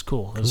 "Oh, this is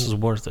cool. This is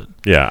worth it."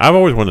 Yeah, I've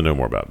always wanted to know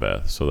more about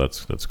Beth, so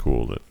that's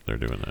cool that they're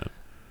doing that.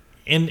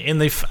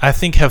 And they, I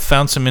think, have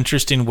found some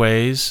interesting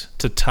ways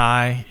to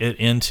tie it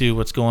into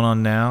what's going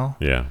on now.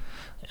 Yeah.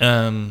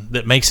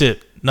 That makes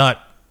it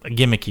not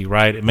gimmicky,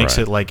 right? It makes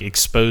it like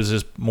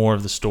exposes more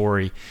of the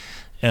story,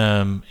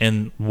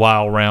 and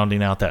while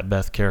rounding out that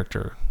Beth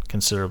character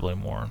considerably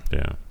more.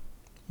 Yeah.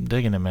 I'm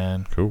digging it,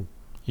 man. Cool.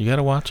 You got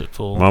to watch it,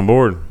 fool. I'm on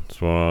board.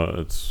 So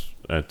it's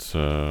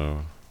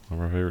One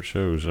of our favorite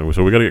shows. And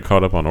so we got to get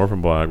caught up on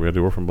Orphan Black. We got to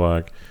do Orphan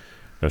Black.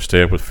 Got to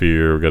stay up with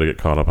Fear. We got to get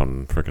caught up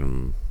on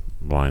freaking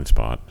Blind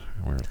Spot.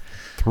 We're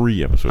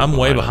 3 episodes. I'm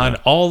way behind.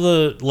 All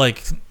the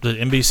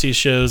NBC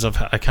shows I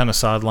kind of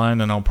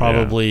sidelined, and I'll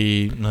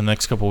probably in the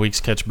next couple of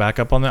weeks catch back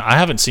up on that. I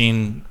haven't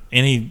seen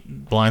any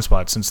Blind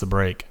Spot since the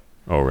break.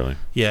 Oh, really?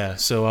 Yeah,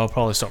 so I'll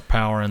probably start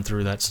powering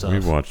through that stuff.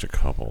 We've watched a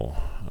couple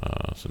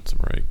since the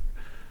break.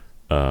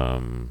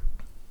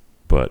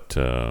 But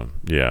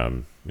yeah,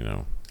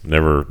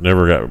 never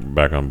got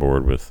back on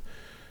board with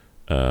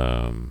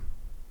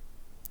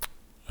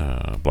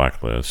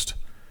Blacklist,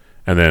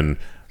 and then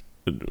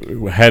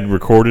had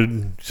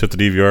recorded, set the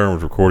DVR and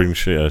was recording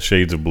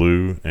Shades of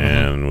Blue,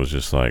 and was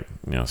just like,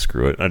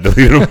 screw it, I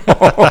deleted them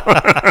all.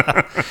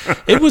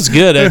 It was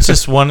good. It's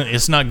just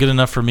it's not good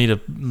enough for me to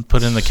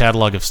put in the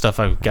catalog of stuff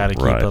I've got to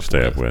keep up stay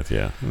with. up with,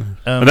 yeah.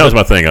 And that was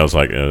my thing. I was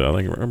like, I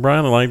think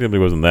Brian liked it, but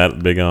he wasn't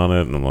that big on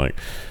it, and I'm like,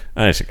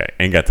 I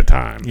ain't got the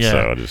time,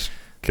 so I just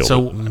killed it.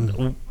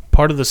 So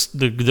part of this,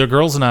 the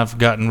girls and I have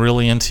gotten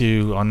really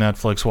into on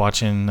Netflix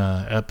watching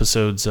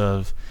episodes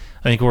of,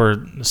 I think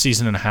we're a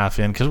season and a half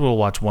in, because we'll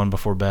watch one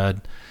before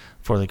bed,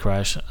 before they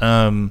crash,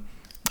 of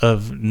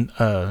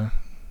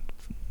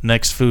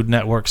Next Food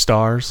Network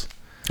Stars.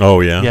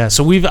 Oh yeah, yeah.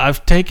 So I've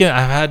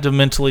had to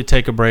mentally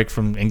take a break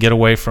from and get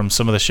away from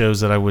some of the shows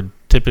that I would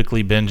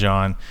typically binge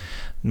on,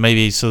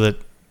 maybe so that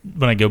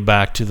when I go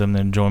back to them, the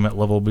enjoyment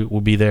level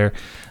will be there.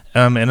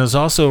 And there's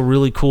also a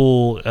really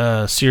cool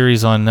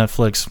series on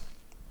Netflix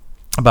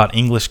about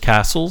English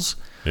castles.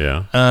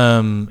 Yeah.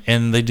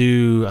 And they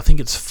do, I think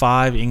it's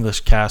 5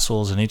 English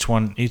castles, and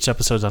each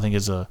episode I think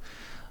is an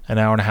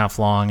hour and a half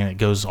long, and it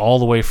goes all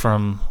the way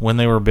from when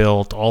they were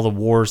built, all the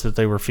wars that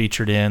they were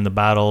featured in, the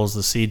battles,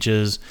 the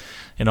sieges,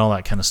 and all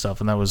that kind of stuff.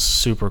 And that was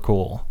super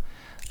cool.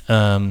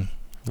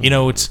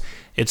 It's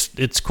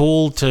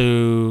cool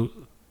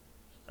to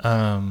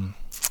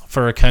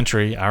for a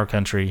country, our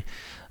country,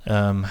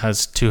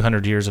 has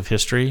 200 years of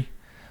history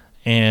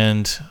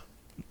and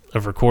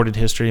of recorded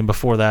history, and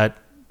before that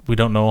we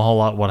don't know a whole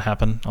lot what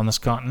happened on this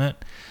continent.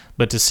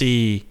 But to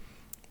see,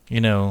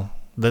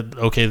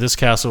 that this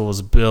castle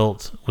was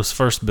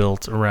first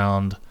built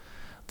around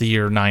the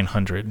year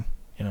 900.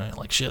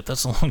 Like, shit,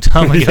 that's a long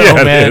time ago, yeah,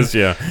 man. It is,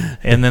 yeah.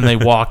 And then they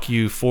walk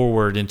you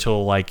forward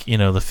until the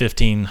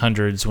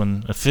 1500s,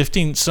 when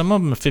some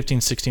of them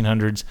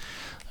 1600s,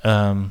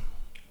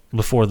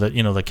 before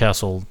the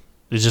castle,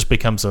 it just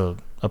becomes a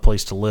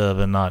place to live,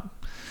 and not,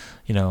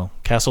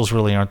 castles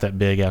really aren't that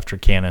big after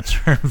cannons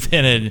are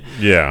invented.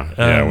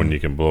 Yeah, when you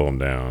can blow them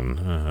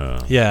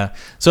down. Yeah,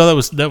 so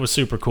that was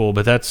super cool.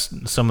 But that's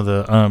some of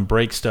the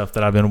break stuff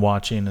that I've been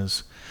watching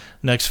is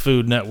Next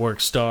Food Network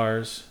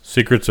Stars.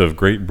 Secrets of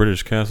Great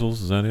British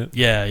Castles, is that it?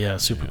 Yeah,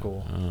 super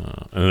cool.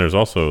 And there's a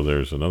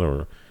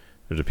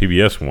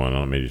PBS one,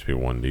 it may just be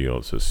one deal.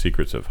 It says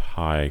Secrets of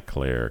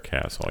Highclere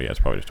Castle. Yeah, it's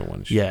probably just a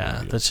one.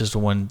 Yeah, that's just a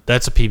one.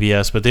 That's a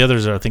PBS, but the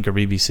others I think are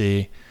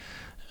BBC.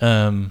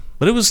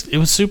 But it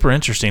was super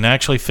interesting. I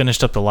actually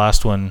finished up the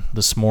last one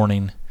this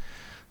morning,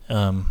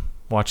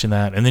 watching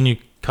that, and then you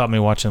caught me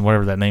watching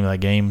whatever that name of that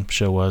game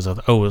show was.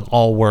 It was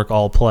All Work,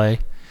 All Play.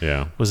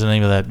 Yeah, was the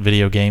name of that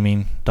video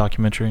gaming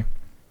documentary.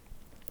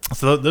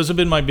 So those have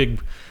been my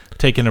big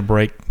taking a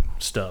break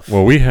stuff.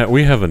 Well, we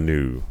have a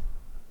new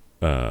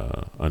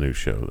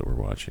show that we're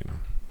watching.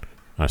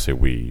 I say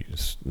we,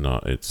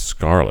 it's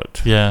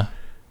Scarlet. Yeah,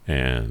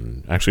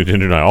 and actually,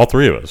 Ginger and I, all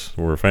 3 of us,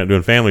 we're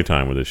doing family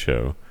time with this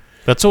show.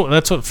 That's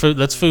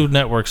Food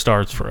Network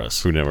Stars for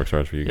us. Food Network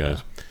Stars for you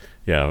guys.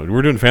 Yeah,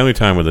 we're doing family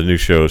time with a new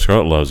show.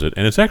 Scarlett loves it,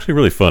 and it's actually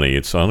really funny.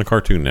 It's on the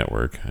Cartoon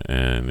Network,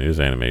 and it is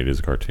animated. It is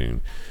a cartoon,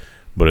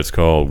 but it's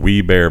called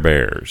We Bare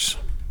Bears,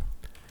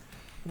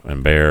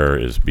 and bear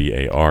is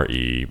Bare,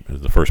 is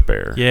the first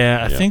bear.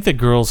 Yeah, I think the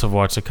girls have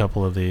watched a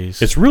couple of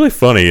these. It's really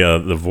funny.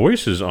 The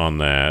voices on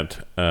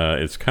that,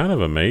 it's kind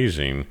of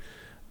amazing.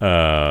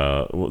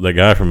 The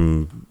guy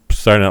from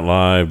Saturday Night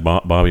Live,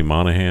 Bobby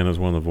Monahan, is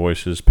one of the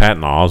voices.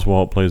 Patton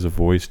Oswalt plays a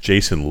voice.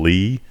 Jason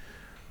Lee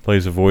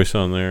plays a voice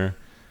on there.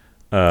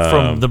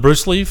 From the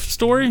Bruce Lee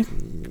story?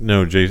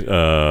 No,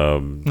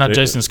 not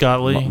Jason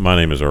Scott Lee. My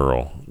name is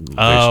Earl.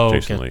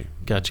 Jason Lee.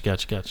 Gotcha.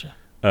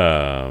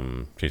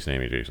 Jason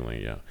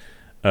Lee, yeah.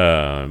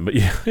 But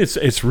yeah,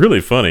 it's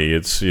really funny.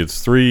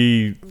 It's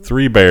three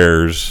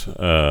bears,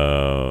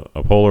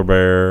 a polar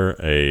bear,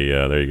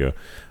 a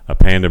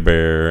panda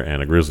bear,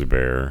 and a grizzly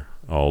bear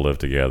all live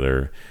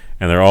together,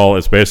 and they're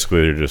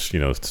just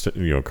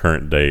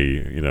current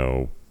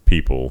day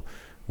people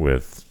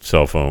with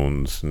cell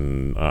phones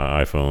and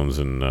iPhones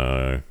and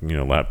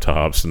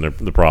laptops and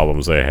the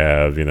problems they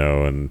have,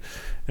 and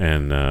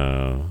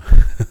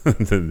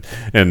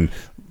and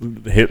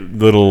hit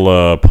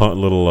little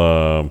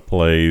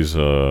plays,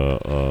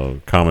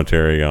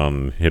 commentary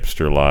on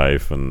hipster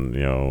life, and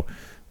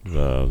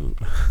Are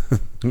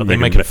they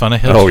making fun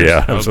of hipsters? Oh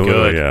yeah,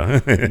 absolutely, yeah.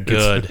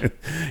 Good.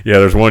 Yeah,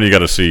 there's one you got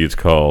to see. It's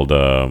called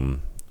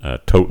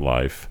Tote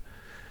Life,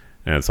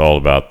 and it's all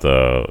about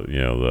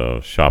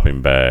the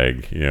shopping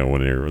bag.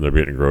 When they're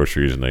getting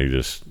groceries, and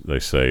they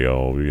say,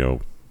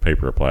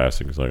 paper or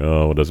plastic. It's like,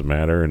 oh, it doesn't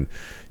matter. And,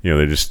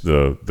 they just,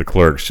 the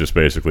clerks just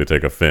basically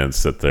take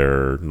offense that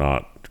they're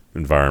not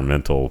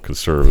environmental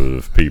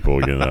conservative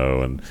people,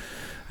 and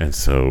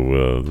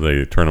so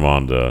they turn them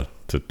on to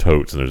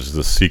totes. And there's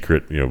this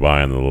secret,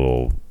 buying the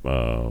little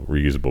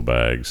reusable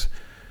bags.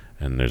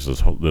 And there's the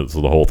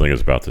whole thing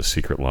is about the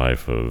secret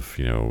life of,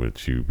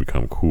 that you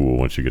become cool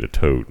once you get a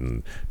tote,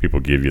 and people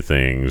give you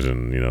things,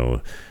 and,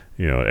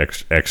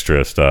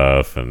 extra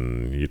stuff,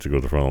 and you get to go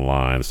to the front of the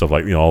line, stuff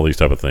like, all these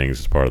type of things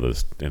is part of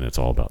this, and it's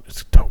all about,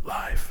 it's tote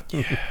life.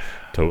 Yeah.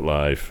 Tote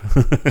life.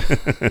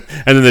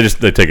 And then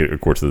they take it, of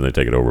course, then they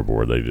take it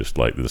overboard. They just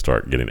they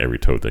start getting every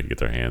tote they can get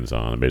their hands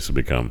on and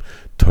basically become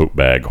tote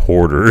bag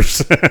hoarders.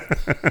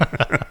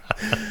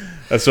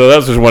 So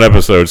that's just one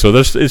episode. So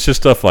it's just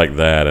stuff like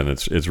that, and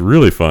it's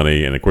really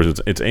funny. And of course,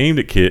 it's aimed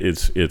at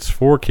kids. It's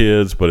for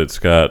kids, but it's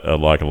got a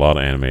lot of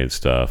animated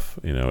stuff.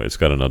 It's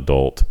got an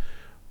adult.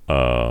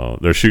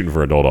 They're shooting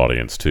for adult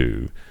audience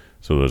too.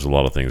 So there's a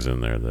lot of things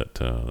in there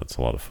that's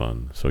a lot of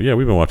fun. So yeah,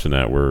 we've been watching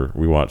that.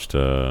 We watched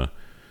this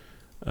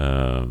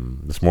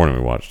morning.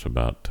 We watched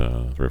about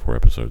 3 or 4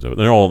 episodes of it.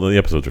 The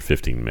episodes are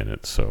 15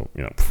 minutes, so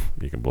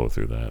you can blow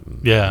through that.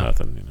 And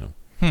nothing.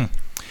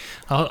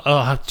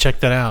 I'll have to check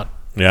that out.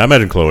 Yeah, I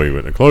imagine Chloe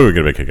would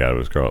get a big kick out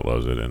of it. Scarlett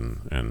loves it,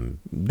 and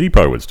Dee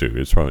probably would too.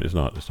 It's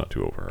not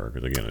too over her,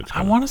 because again,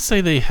 I want to say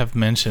they have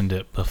mentioned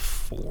it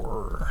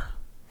before.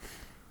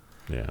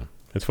 Yeah,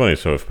 it's funny.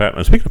 So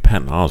speaking of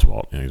Patton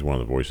Oswalt, he's one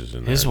of the voices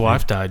in there. His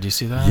wife died. Do you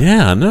see that?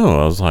 Yeah, I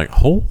know. I was like,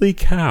 holy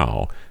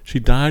cow!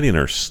 She died in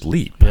her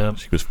sleep. Yep.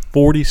 She was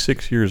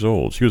 46 years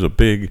old. She was a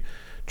big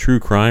true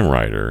crime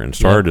writer and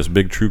started this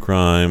big true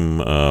crime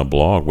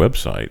blog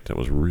website that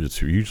was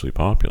hugely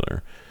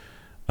popular.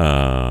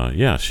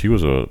 She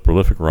was a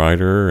prolific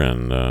writer,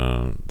 and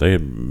they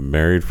had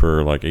married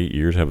for like 8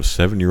 years, have a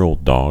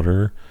 7-year-old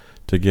daughter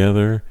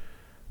together.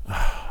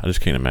 I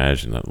just can't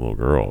imagine that little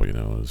girl,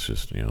 it's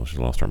just, she's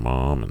lost her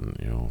mom,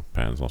 and,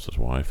 Patton's lost his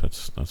wife.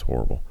 That's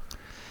horrible.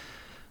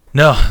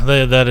 No,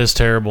 that is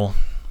terrible.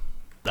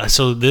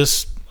 So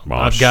Bosch.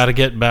 I've got to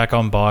get back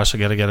on Bosch. I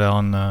got to get it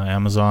on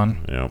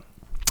Amazon. Yep.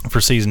 For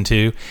season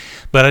 2.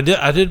 But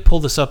I did pull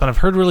this up, and I've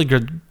heard really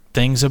good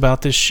things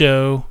about this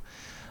show.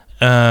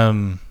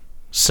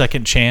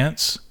 Second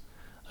Chance,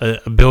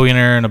 a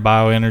billionaire and a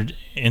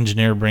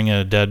bioengineer bring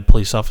a dead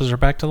police officer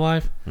back to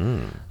life.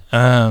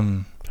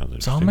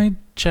 So I may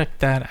check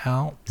that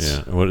out.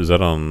 Yeah, what is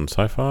that on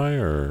Sci-Fi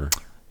or?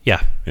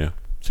 Yeah.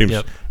 Seems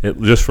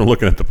just from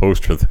looking at the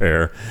poster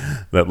there,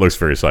 that looks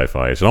very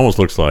sci-fi. It almost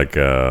looks like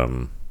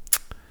the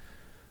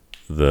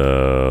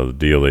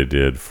deal they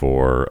did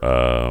for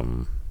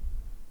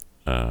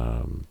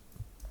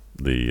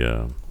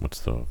what's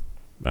the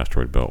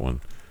asteroid belt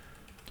one?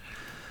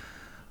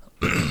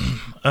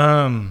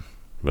 The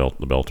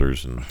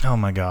Belters and oh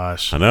my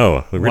gosh! I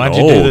know. Why'd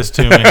you do this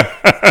to me?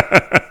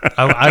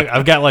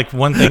 I've got like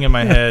one thing in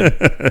my head.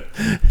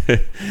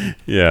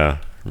 Yeah,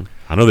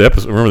 I know the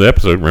episode. Remember the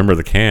episode? Remember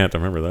the cant? I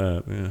remember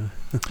that.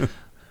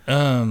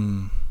 Yeah.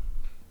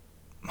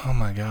 Oh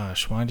my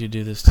gosh! Why'd you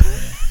do this to me?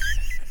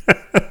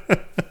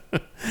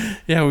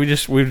 Yeah, we've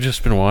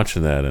just been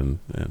watching that, and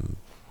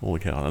holy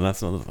cow! And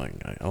that's another thing.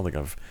 I don't think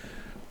I've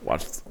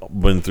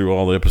been through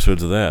all the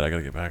episodes of that. I got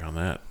to get back on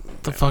that.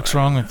 What the fuck's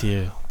wrong with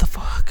you? What the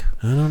fuck?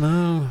 I don't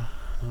know.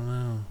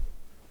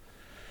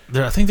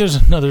 I think there's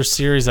another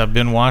series I've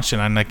been watching.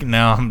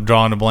 Now I'm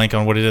drawing a blank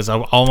on what it is. I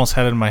almost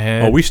had it in my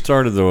head. Oh, we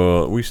started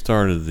the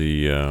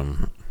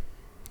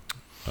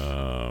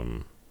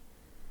man.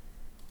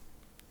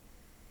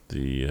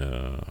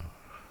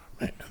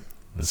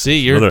 See,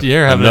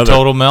 you're having a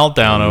total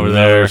meltdown over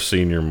there. Another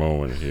senior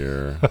moment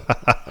here.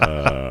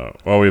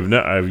 Well, we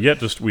have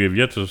yet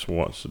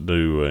to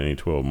do any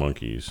 12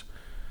 Monkeys,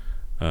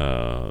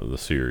 the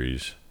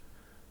series,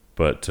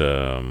 but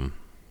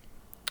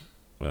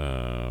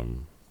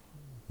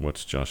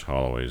what's Josh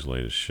Holloway's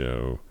latest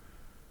show?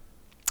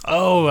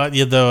 Oh,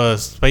 the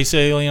space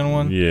alien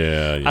one.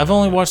 Yeah. I've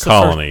only watched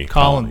Colony. the first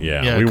Colony.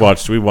 Yeah, we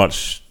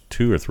watched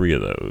 2 or 3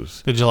 of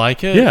those. Did you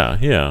like it?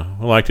 Yeah,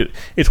 I liked it.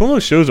 It's one of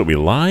those shows that we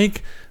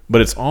like,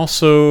 but it's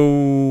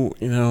also,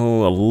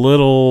 a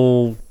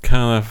little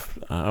kind of,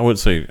 I don't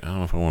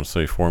know if I want to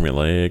say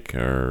formulaic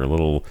or a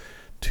little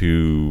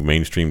too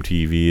mainstream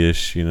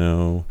TV-ish,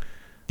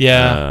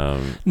 Yeah.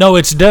 No,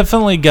 it's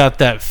definitely got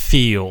that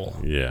feel.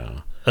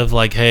 Yeah. Of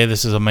like, hey,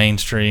 this is a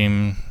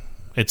mainstream.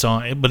 It's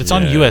on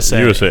USA.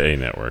 USA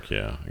Network,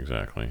 yeah,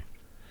 exactly.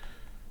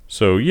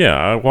 So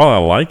yeah, while I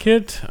like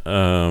it,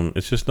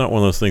 it's just not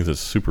one of those things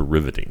that's super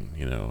riveting.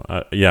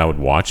 I would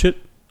watch it.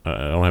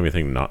 I don't have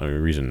any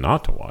reason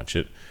not to watch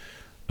it.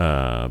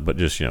 But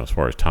just as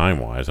far as time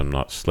wise, I'm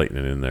not slating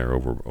it in there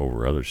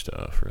over other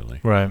stuff really.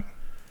 Right.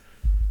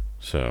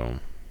 So.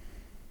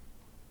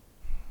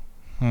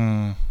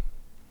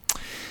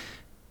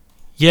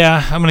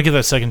 Yeah, I'm gonna give that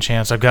a second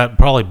chance. I've got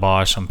probably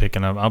Bosch. I'm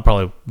picking up. I'll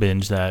probably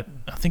binge that.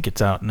 I think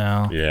it's out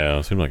now. Yeah,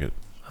 it seems like it.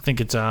 I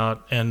think it's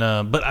out, and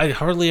but I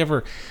hardly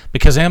ever,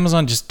 because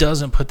Amazon just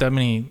doesn't put that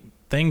many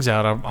things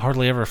out. I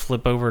hardly ever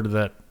flip over to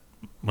that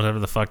whatever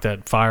the fuck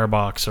that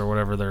Firebox or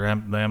whatever the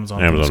Amazon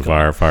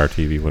Fire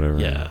TV, whatever.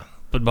 Yeah,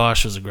 but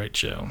Bosch is a great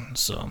show,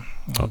 so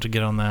I'll have to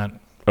get on that.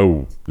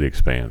 Oh, The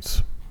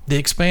Expanse. The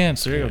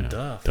Expanse. There you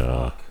go.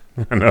 Duh.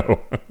 I know.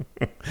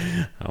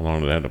 How long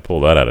did I have to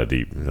pull that out of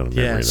deep?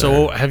 Yeah.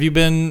 So have you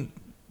been?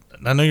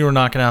 I know you were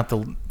knocking out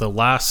the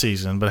last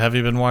season, but have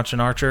you been watching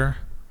Archer?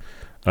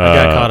 I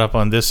got caught up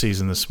on this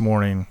season this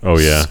morning. Oh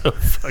yeah, so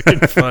fucking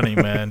funny,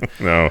 man.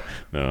 No,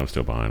 I'm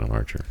still behind on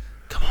Archer.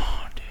 Come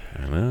on,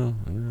 dude. I know.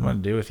 What am I gonna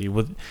do with you?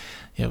 What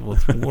am I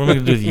gonna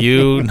do with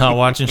you not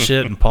watching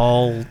shit and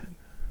Paul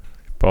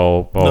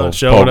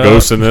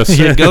ghosting this?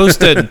 Yeah,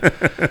 ghosted.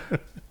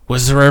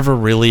 Was there ever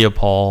really a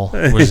Paul?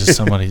 Or was it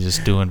somebody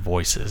just doing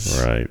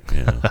voices? Right.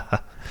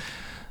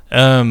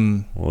 Yeah.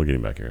 We'll get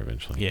him back here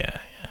eventually. Yeah.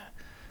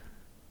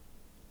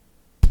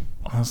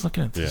 I was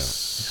looking at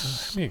this. Yeah.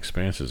 How many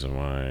expanses am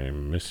I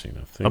missing?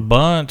 I think a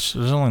bunch.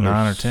 There's only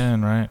 9 or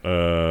 10, right?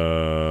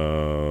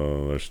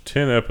 There's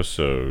 10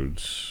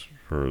 episodes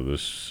for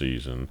this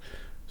season.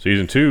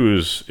 Season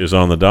 2 is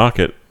on the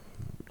docket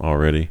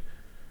already.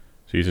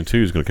 Season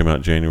 2 is going to come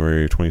out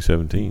January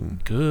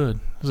 2017. Good.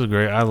 This is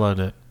great. I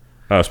loved it.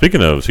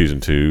 Speaking of season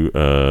 2,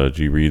 did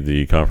you read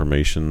the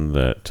confirmation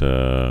that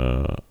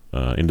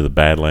Into the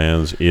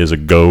Badlands is a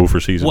go for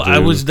season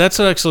 2? Well, that's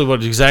actually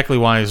exactly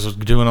why I was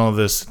doing all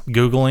this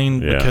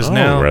Googling. Yeah. Because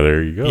now, well,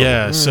 there you go.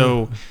 Yeah.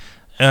 So,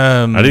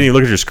 I didn't even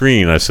look at your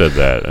screen. I said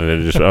that,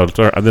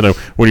 and then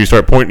when you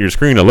start pointing your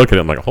screen, I look at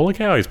it. I'm like, holy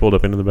cow, he's pulled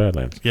up Into the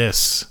Badlands.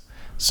 Yes.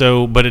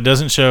 So, but it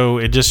doesn't show.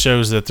 It just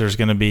shows that there's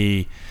going to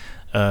be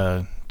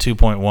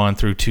 2.1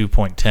 through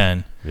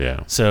 2.10.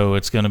 Yeah. So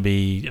it's going to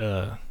be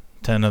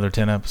 10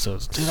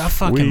 episodes. Dude, I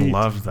fucking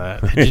loved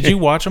that. Did you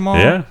watch them all?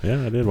 Yeah,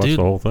 I did watch the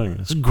whole thing.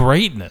 It's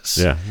greatness.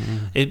 Yeah.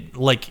 It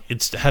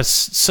has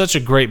such a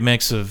great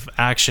mix of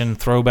action,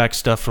 throwback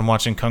stuff from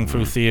watching Kung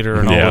Fu theater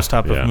and all those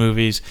type of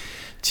movies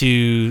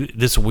to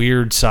this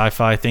weird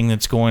sci-fi thing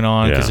that's going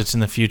on because it's in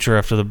the future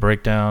after the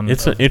breakdown.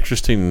 It's an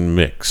interesting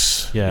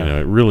mix. Yeah.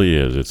 It really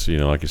is. It's,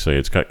 like you say,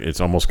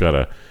 it's almost got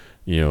a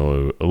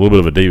little bit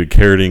of a David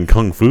Carradine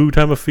Kung Fu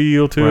type of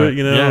feel to it.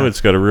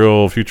 It's got a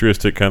real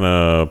futuristic kind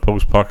of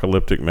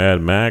post-apocalyptic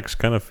Mad Max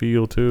kind of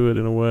feel to it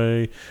in a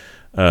way.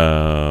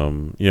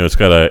 It's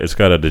got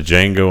a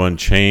Django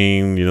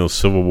Unchained,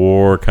 Civil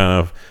War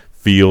kind of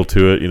feel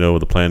to it. With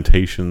the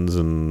plantations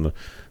and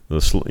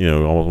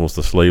the almost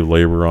the slave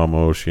labor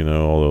almost.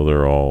 Although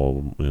they're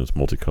all it's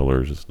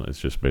multicolors. It's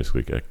just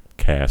basically a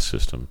caste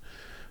system.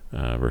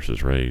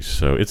 Versus race,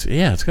 so it's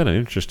got an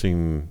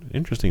interesting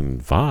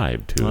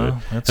vibe to it.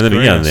 And then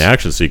again, the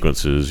action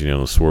sequences, the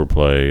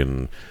swordplay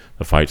and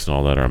the fights and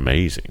all that are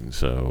amazing.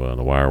 So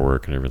the wire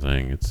work and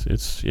everything,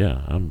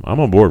 I'm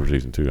on board for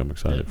season 2. I'm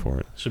excited for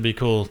it. Should be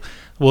cool.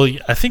 Well,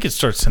 I think it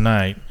starts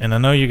tonight, and I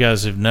know you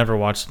guys have never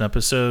watched an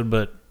episode,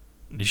 but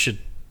you should.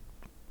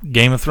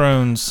 Game of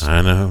Thrones.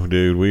 I know,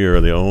 dude. We are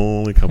the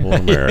only couple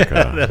in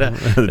America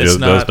that does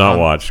not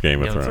watch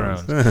Game of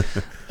Thrones.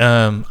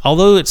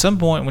 Although at some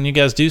point when you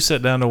guys do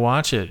sit down to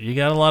watch it, you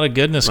got a lot of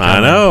goodness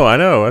coming. I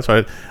know.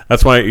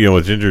 That's why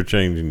with Ginger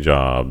changing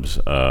jobs,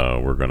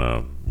 we're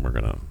gonna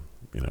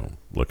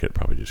look at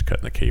probably just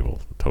cutting the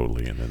cable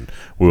totally, and then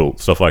we'll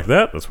stuff like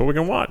that. That's what we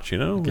can watch.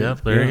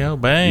 Yep. There you go.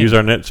 Bang. Use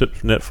our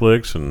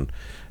Netflix and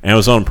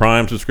Amazon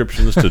Prime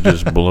subscriptions to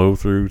just blow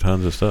through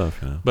tons of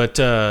stuff. But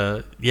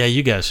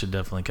you guys should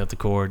definitely cut the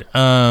cord.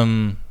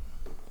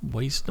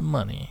 Waste of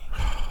money,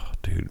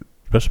 dude.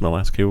 Especially my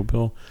last cable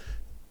bill,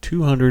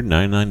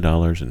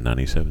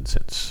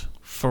 $299.97.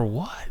 For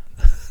what?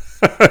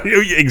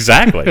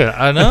 Exactly.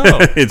 I know.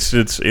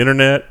 It's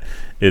internet.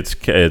 It's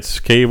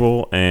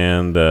cable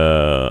and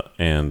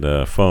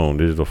phone,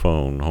 digital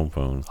phone, home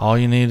phone. All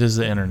you need is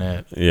the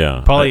internet.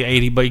 Yeah, probably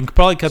 $80, but you can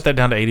probably cut that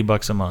down to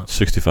 $80 a month.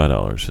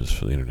 $65 is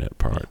for the internet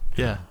part.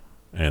 Yeah,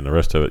 and the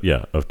rest of it,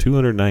 of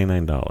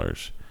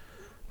 $299,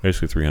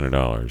 basically $300.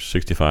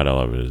 $65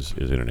 of it is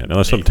internet. Now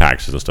there's some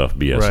taxes and stuff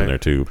BS in there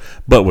too.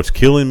 But what's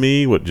killing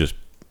me, which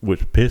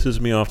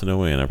pisses me off to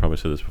no end, I probably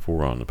said this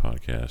before on the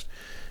podcast,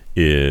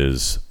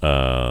 is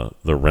the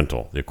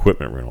rental, the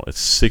equipment rental.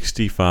 It's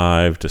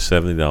 $65 to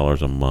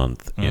 $70 a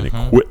month in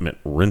equipment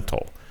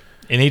rental.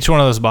 And each one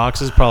of those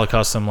boxes probably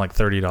costs them like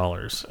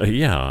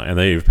 $30. And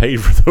they've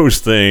paid for those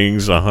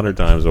things 100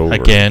 times over.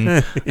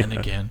 Again and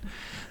again.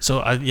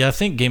 So I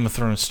think Game of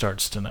Thrones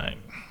starts tonight.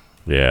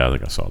 Yeah, I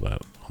think I saw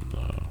that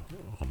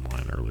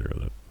online earlier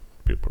that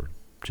people are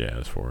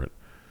jazzed for it.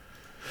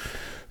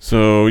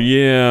 So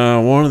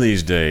one of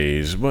these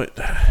days, but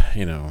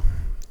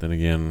then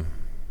again,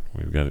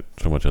 we've got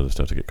so much other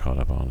stuff to get caught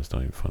up on. It's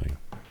not even funny.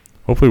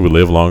 Hopefully we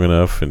live long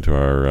enough into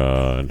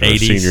our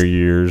senior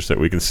years that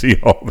we can see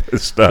all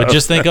this stuff. But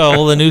just think of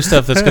all the new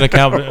stuff that's going to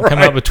come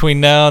out between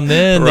now and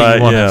then.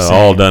 Right,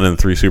 all done in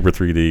Super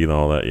 3D and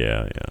all that.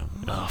 Yeah.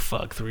 Oh,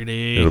 fuck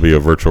 3D. It'll be a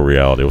virtual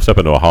reality. We'll step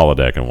into a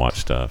holodeck and watch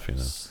stuff,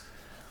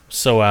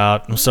 So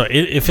out. I'm so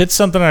if it's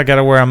something I got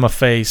to wear on my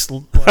face,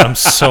 I'm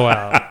so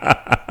out.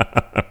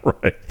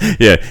 Right.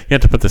 Yeah, you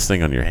have to put this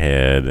thing on your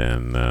head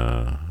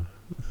and...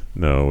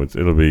 No,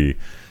 it'll be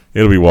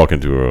walking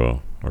to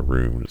a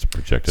room that's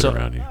projected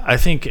around you. I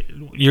think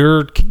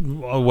you're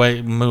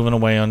moving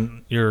away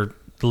on. You're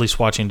at least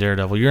watching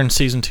Daredevil. You're in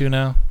season 2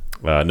 now.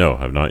 No,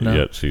 I've not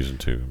yet season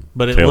 2.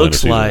 But it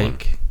looks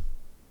like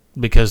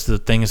because the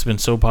thing has been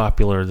so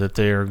popular that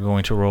they are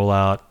going to roll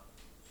out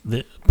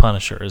the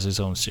Punisher as his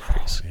own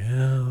series.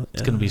 Yeah,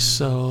 it's going to be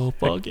so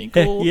fucking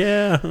cool.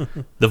 Yeah,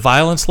 the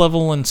violence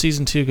level in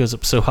season 2 goes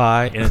up so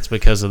high, and it's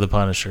because of the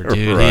Punisher,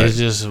 dude. Right. He's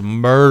just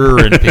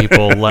murdering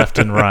people left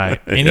and right.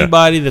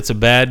 Anybody that's a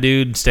bad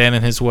dude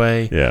standing his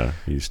way,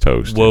 he's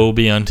toast. Woe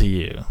be unto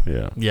you.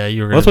 Yeah.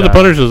 You're. Well, that's what the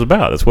Punisher is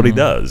about. That's what he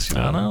does. You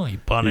know? I know he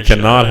punishes. You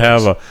cannot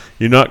have a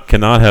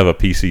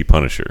PC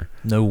Punisher.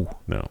 No.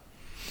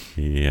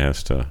 He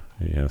has to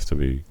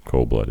be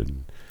cold blooded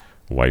and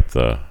wipe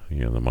the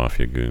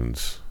mafia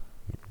goons,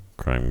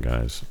 crime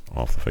guys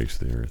off the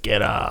face of the earth.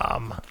 Get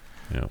 'em.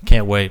 Yeah.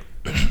 Can't wait.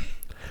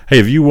 Hey,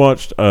 have you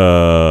watched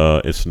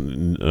it's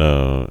an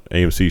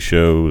AMC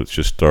show that's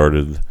just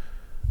started?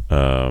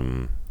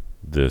 The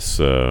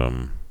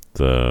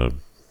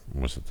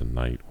was it the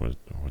night? What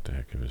the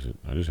heck is it?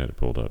 I just had it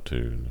pulled up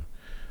too.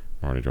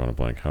 I'm already drawing a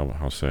blank.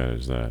 How sad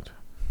is that?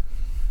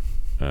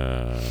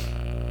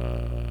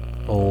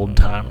 Old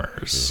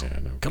timers. Yeah,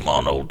 no, come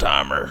on, old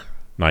timer.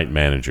 Night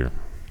Manager.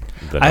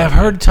 I have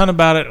heard a ton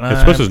about it.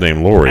 What's his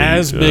name? Laurie.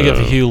 As big of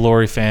a Hugh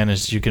Laurie fan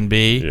as you can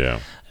be. Yeah.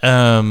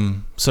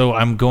 So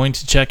I'm going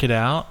to check it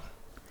out.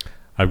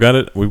 We've got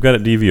it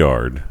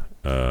DVR'd.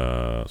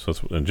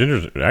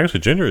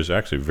 Ginger is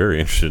actually very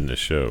interested in this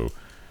show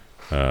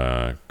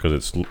because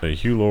it's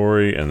Hugh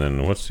Laurie, and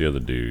then what's the other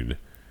dude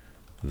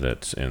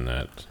that's in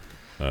that?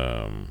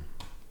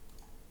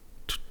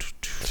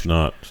 It's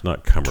not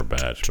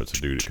Cumberbatch, but it's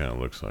a dude that kind of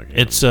looks like him.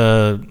 It's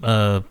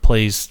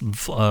plays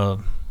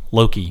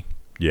Loki.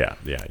 Yeah.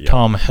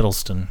 Tom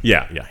Hiddleston.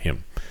 Yeah,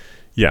 him.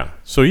 Yeah.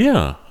 So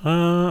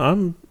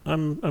I'm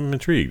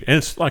intrigued, and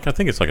it's like I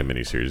think it's like a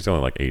miniseries. It's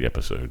only like 8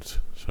 episodes,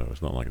 so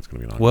it's not like it's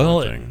going to be an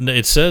ongoing thing.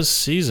 It says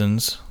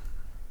seasons.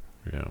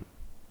 Yeah.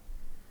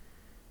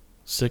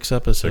 6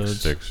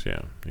 episodes. Six.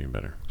 Yeah, even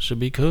better. Should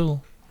be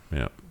cool.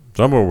 Yeah.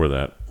 So I'm over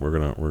that. We're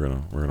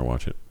gonna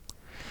watch it.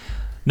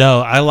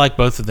 No, I like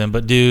both of them,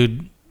 but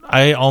dude,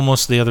 I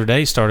almost the other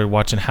day started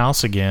watching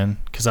House again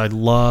because I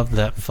love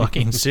that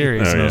fucking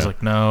series, and I was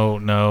like, no,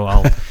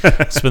 I'll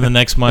spend the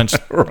next month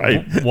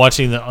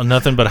watching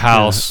nothing but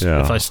House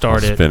if I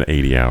start it. Spend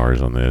 80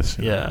 hours on this.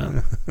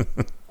 Yeah.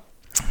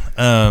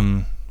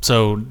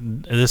 So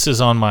this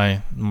is on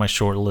my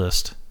short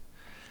list.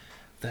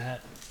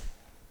 That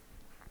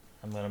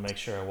I'm gonna make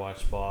sure I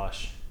watch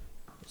Bosch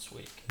this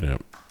week.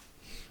 Yep.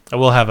 I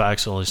will have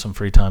actually some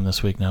free time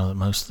this week now that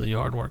most of the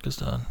yard work is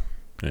done.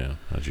 Yeah,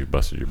 as you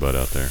busted your butt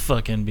out there.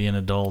 Fucking be an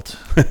adult.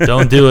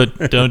 Don't do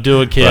it. Don't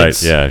do it,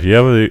 kids. Right, yeah. If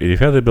you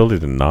have the ability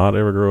to not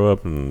ever grow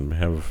up and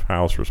have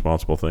house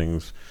responsible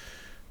things,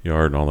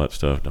 yard and all that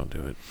stuff, don't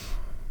do it.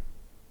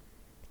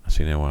 I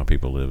see now why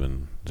people live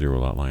in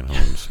 0-lot line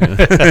homes.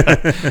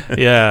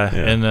 Yeah.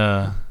 And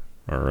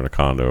or in a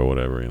condo or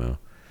whatever,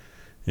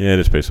 Yeah,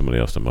 just pay somebody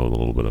else to mow a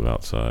little bit of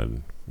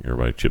outside.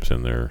 Everybody chips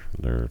in their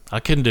I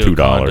couldn't do $2. a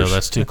condo.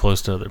 That's too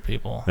close to other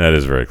people. That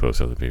is very close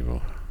to other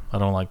people. I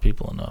don't like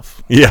people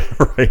enough. Yeah,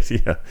 right.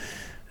 Yeah,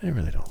 I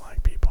really don't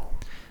like people.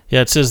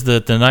 Yeah, it says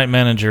that The Night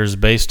Manager is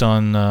based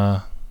on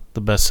the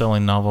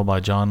best-selling novel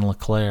by John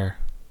LeClaire.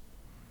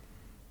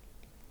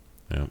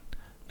 Yeah,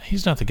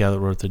 he's not the guy that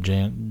wrote the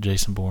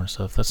Jason Bourne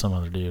stuff. That's some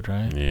other dude,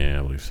 right? Yeah,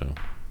 I believe so.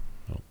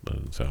 Well, that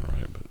doesn't sound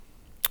right, but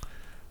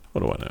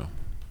what do I know?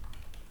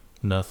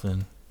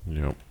 Nothing.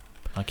 Yep.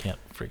 I can't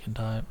freaking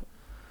type.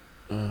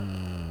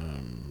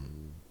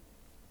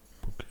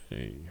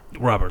 Okay.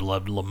 Robert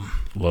Ludlum.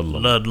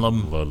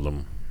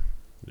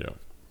 Yeah.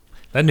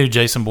 That new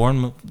Jason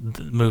Bourne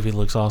movie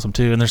looks awesome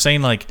too, and they're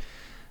saying like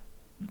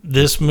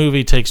this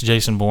movie takes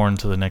Jason Bourne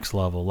to the next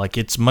level. Like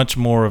it's much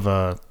more of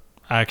a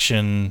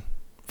action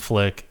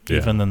flick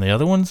even than the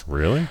other ones.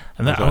 Really?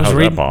 And I was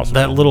reading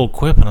that little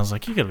quip, and I was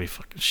like, "You gotta be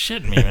fucking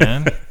shitting me,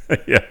 man!"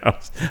 Yeah.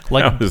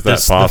 Like how is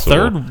that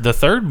possible? The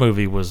third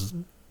movie was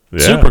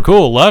super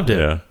cool. Loved it.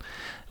 Yeah.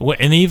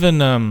 And even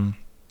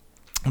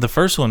the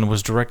first one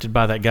was directed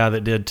by that guy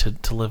that did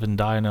To Live and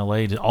Die in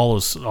L.A. Did all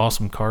those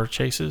awesome car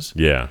chases.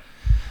 Yeah.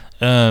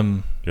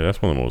 Yeah,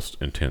 that's one of the most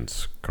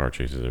intense car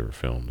chases ever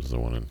filmed. Is the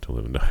one in To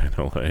Live and Die in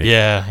L.A.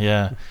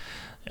 Yeah.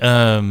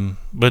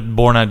 But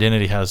Bourne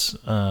Identity has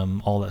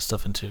all that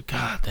stuff into.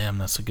 God damn,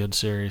 that's a good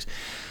series.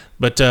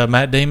 But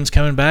Matt Damon's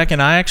coming back,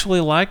 and I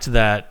actually liked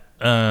that.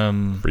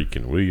 William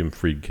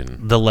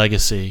Friedkin. The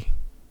Legacy.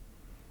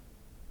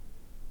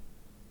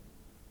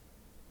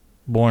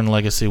 Bourne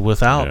Legacy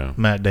without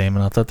Matt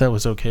Damon. I thought that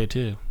was okay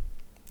too.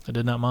 I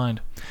did not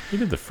mind. He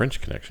did The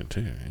French Connection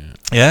too.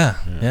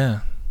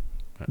 Yeah.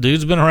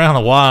 Dude's been around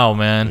a while,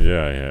 man.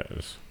 Yeah.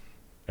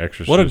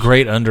 Exorcist. What a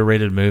great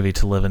underrated movie,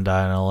 To Live and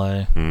Die in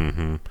L.A.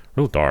 Mm-hmm.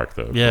 Real dark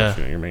though. Yeah.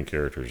 Your main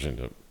characters end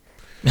up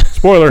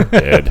spoiler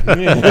dead.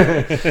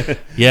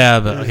 Yeah,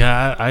 but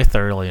I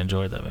thoroughly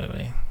enjoyed that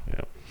movie.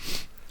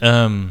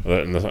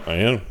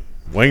 Yeah.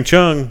 Wang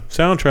Chung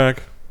soundtrack.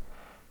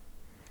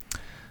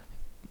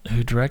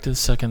 Who directed the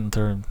second and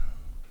third?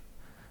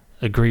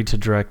 agreed to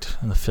direct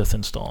in the 5th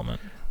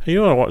installment. Hey, you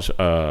know what I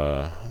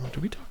watched?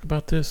 Did we talk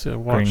about this? I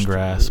watched,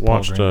 Greengrass.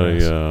 Watched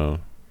Greengrass.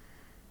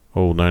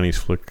 old 90s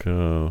flick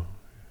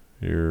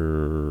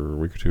here a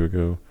week or two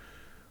ago.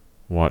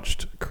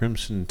 Watched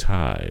Crimson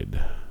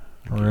Tide.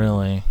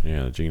 Really?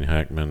 Yeah, the Gene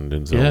Hackman,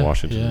 Denzel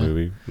Washington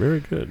movie.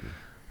 Very good.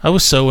 I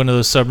was so into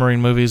those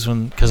submarine movies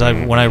when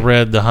I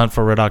read The Hunt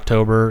for Red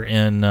October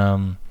in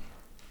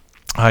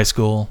high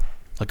school.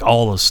 Like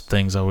all those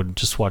things, I would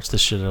just watch the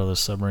shit out of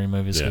those submarine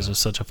movies because it was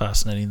such a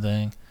fascinating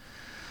thing.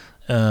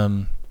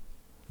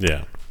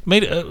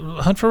 Made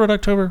Hunt for Red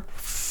October,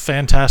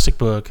 fantastic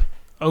book,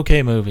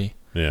 okay movie.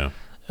 Yeah.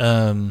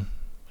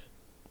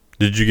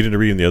 Did you get into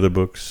reading the other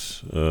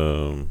books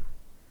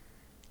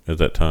at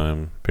that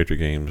time, Patriot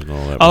Games and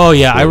all that? Oh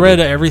yeah, I read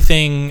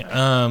everything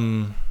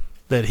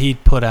that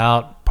he'd put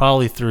out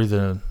probably through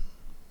the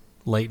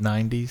late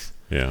 90s.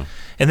 Yeah.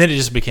 And then it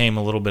just became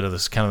a little bit of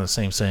this kind of the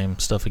same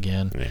stuff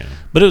again. Yeah.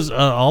 But it was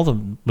all the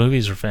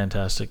movies are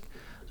fantastic.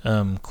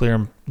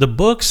 The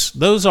books,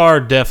 those are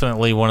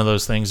definitely one of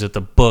those things that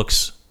the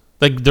books,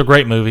 they're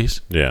great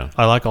movies. Yeah.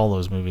 I like all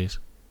those movies.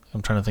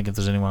 I'm trying to think if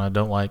there's anyone I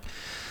don't like.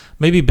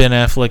 Maybe Ben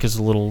Affleck is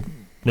a little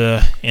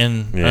Clear,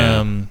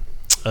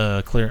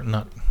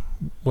 not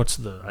what's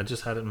the? I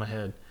just had it in my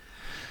head.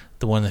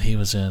 The one that he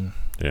was in.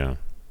 Yeah.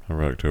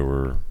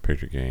 October,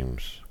 Patriot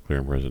Games, Clear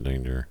and Present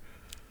Danger.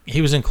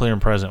 He was in Clear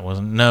and Present,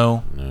 wasn't?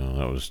 No,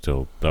 that was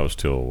still.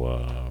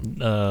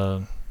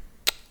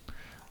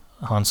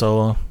 Han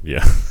Solo.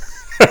 Yeah.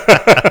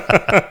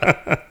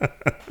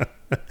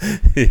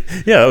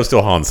 Yeah, that was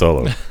still Han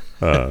Solo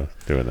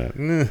doing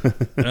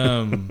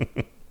that.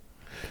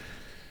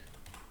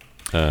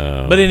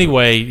 But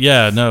anyway,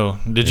 no.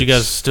 Did you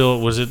guys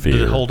still? Did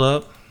it hold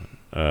up?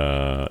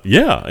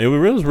 Yeah, it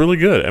was really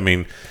good. I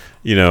mean,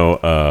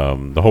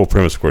 the whole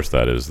premise, of course,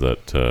 that is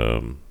that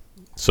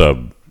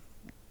sub,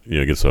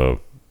 gets the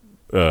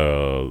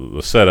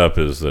setup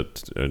is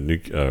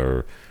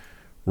that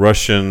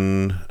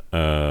Russian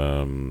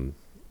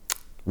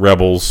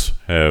rebels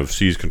have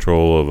seized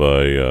control of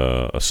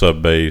a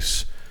sub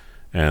base,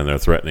 and they're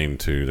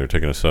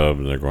taking a sub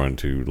and they're going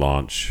to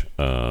launch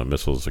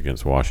missiles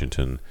against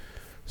Washington.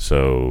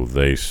 So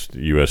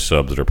U.S.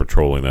 subs that are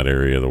patrolling that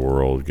area of the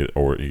world get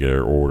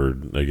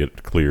ordered. They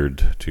get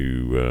cleared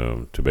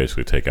to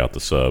basically take out the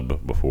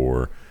sub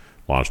before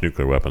launch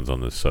nuclear weapons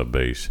on this sub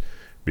base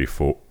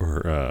before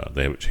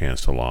they have a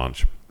chance to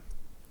launch.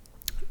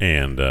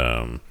 And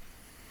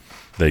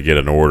they get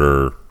an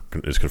order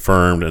is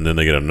confirmed, and then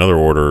they get another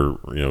order.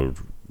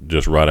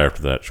 Just right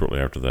after that, shortly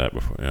after that,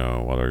 before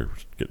while they're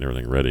getting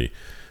everything ready,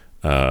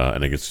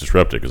 and it gets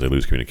disrupted because they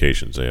lose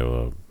communications.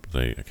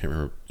 I can't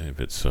remember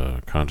if it's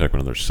contact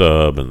with another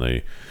sub, and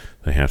they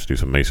have to do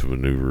some massive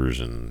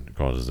maneuvers, and it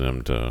causes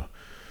them to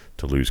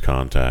lose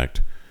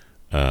contact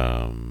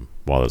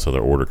while this other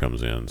order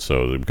comes in.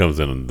 So it becomes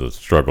then the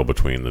struggle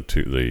between the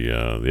two,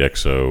 the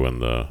XO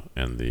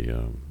and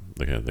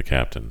the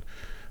captain.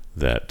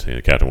 That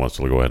the captain wants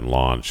to go ahead and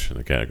launch, and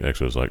the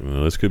XO is like,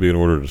 no, this could be an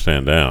order to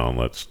stand down.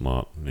 Let's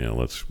not,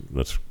 let's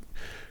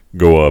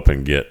go up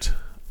and get.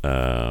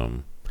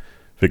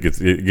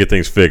 Get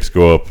things fixed,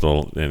 go up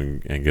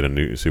and get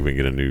see if we can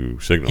get a new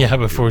signal. Yeah,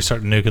 before we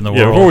start nuking the world.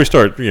 Yeah, before we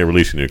start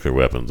releasing nuclear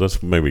weapons,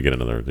 let's maybe get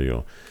another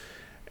deal.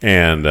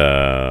 And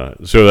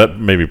so that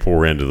maybe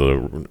pour into the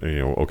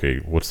okay,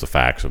 what's the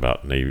facts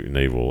about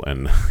naval?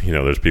 And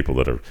there's people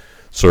that have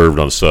served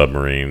on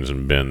submarines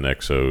and been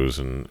XOs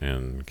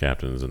and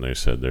captains, and they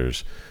said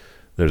there's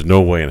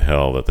no way in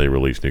hell that they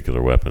release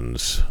nuclear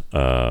weapons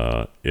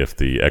if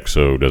the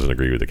XO doesn't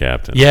agree with the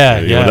captain. Yeah.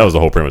 That was the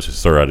whole premise.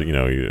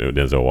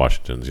 Denzel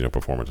Washington's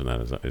performance in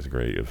that is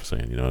great. Of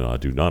saying I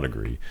do not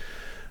agree.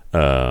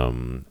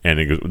 And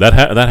he goes, that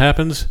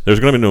happens. There's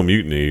going to be no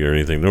mutiny or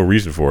anything. No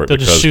reason for it. They'll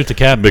just shoot the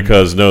captain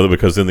because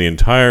in the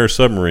entire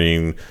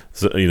submarine,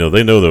 they know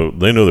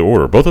the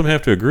order. Both of them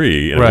have to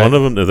agree, and right. One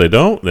of them, if they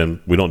don't,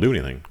 then we don't do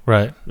anything.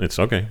 Right. It's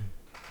okay.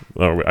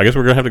 Well, I guess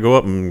we're gonna have to go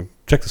up and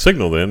check the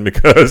signal then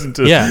because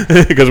we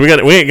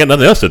ain't got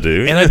nothing else to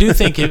do. And I do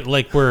think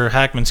where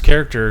Hackman's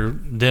character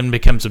then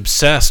becomes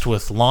obsessed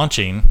with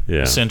launching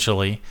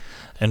essentially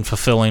and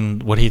fulfilling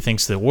what he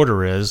thinks the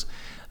order is.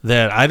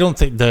 That I don't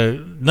think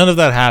none of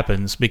that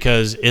happens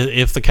because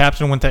if the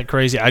captain went that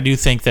crazy, I do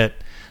think that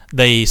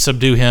they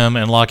subdue him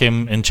and lock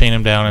him and chain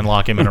him down and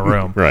lock him in a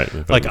room. Right.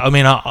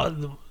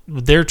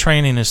 Their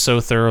training is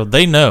so thorough.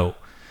 They know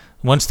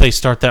once they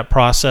start that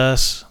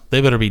process. They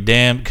better be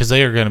damned because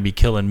they are going to be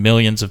killing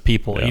millions of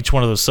people. Yeah. Each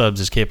one of those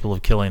subs is capable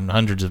of killing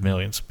hundreds of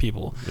millions of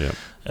people.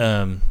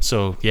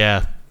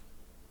 Yeah.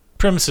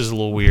 Premise is a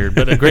little weird,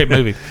 but a great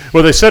movie.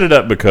 Well, they set it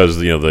up because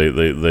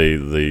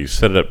they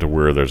set it up to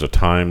where there's a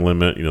time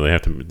limit.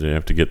 They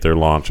have to get their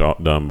launch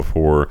done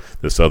before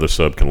this other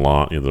sub can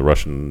launch. The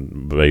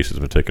Russian base has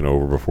been taken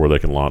over before they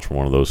can launch from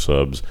one of those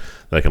subs.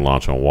 They can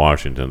launch on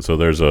Washington. So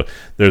there's a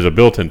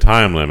built-in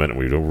time limit, and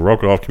we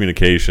broke off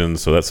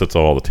communications. So that sets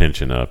all the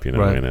tension up,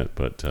 right. in it.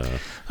 But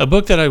a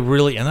book that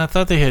I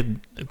thought they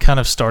had kind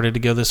of started to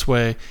go this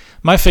way.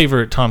 My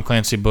favorite Tom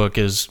Clancy book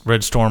is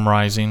Red Storm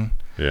Rising.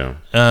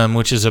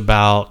 which is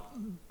about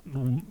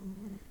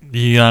the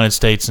United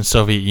States and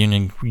Soviet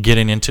Union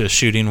getting into a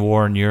shooting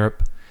war in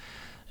Europe.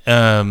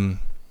 And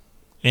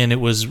it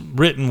was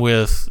co-written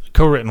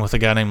with a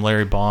guy named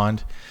Larry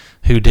Bond,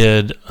 who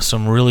did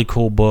some really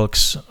cool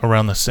books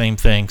around the same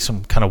thing,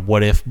 some kind of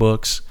what-if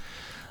books.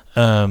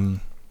 I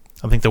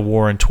think The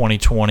War in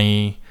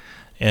 2020,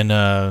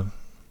 and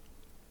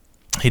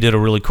he did a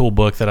really cool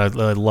book that I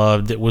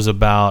loved. It was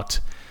about,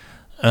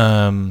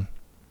 and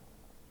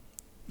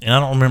I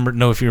don't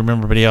know if you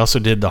remember, but he also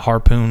did the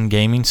Harpoon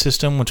gaming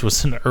system, which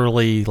was an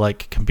early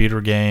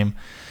computer game.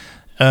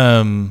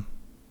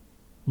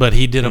 But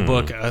he did a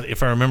book,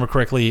 if I remember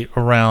correctly,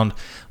 around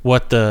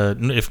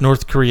if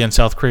North Korea and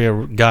South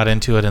Korea got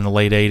into it in the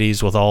late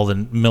 80s with all the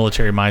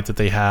military might that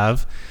they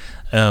have,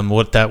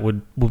 what that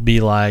would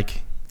be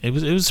like. It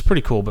was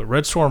pretty cool. But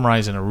Red Storm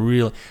Rising,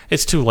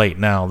 it's too late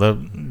now.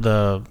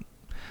 The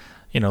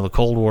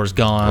Cold War's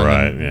gone,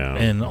 right?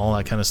 And all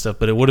that kind of stuff.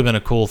 But it would have been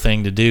a cool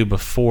thing to do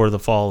before the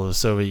fall of the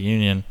Soviet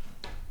Union.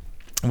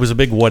 It was a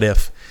big what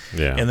if,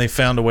 and they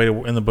found a way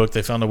to, in the book,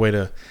 they found a way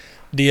to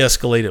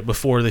de-escalate it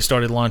before they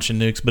started launching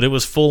nukes. But it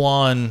was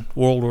full-on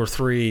World War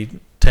III,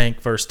 tank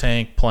versus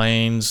tank,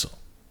 planes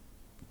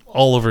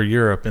all over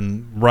Europe.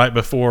 And right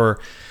before,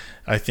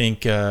 I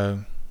think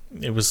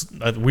it was,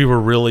 we were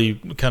really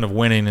kind of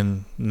winning,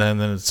 and then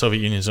the Soviet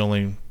Union's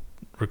only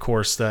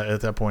recourse at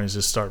that point is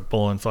just start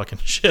blowing fucking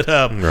shit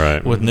up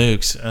with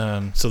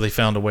nukes. So they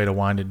found a way to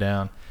wind it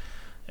down.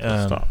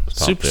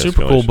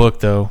 Super cool book,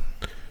 though.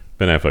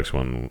 Ben Affleck's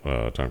one,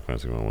 Tom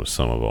Clancy one, was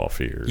Sum of All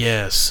Fears.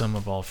 Yes, Sum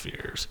of All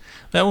Fears.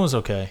 That one was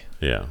okay.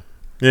 Yeah.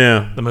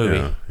 The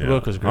movie. The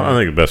book was great. I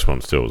think the best one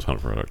still was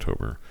Hunt for Red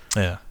October.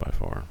 Yeah. By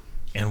far.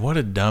 And what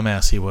a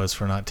dumbass he was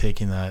for not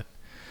taking that.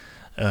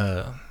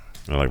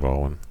 Alec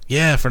Baldwin.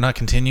 Yeah, for not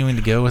continuing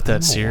to go with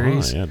that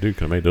series. Why. Yeah, dude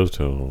could have made those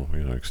till,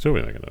 still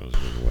be making those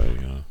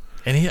anyway.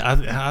 And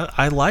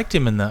I liked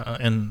him in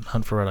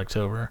Hunt for Red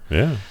October.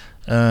 Yeah.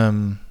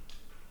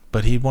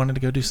 But he wanted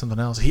to go do something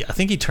else. I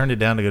think he turned it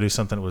down to go do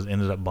something that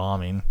ended up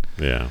bombing.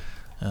 Yeah.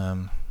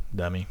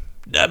 Dummy.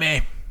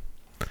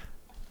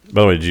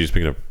 By the way,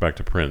 speaking back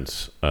to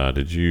Prince,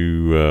 did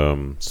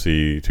you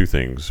see two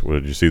things?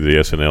 Did you see the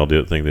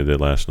SNL thing they did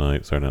last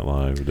night, Saturday Night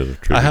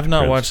Live? I have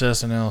not watched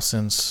SNL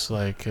since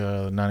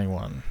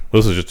 91.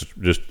 This is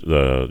just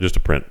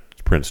a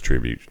Prince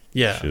tribute.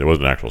 Yeah. It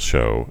wasn't an actual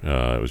show.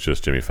 It was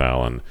just Jimmy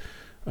Fallon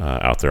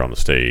out there on the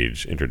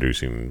stage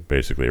introducing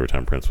basically every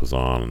time Prince was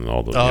on, and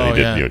all the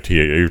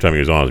every time he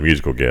was on as a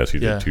musical guest, he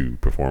did two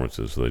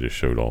performances, so they just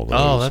showed all those.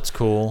 Oh, that's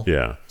cool.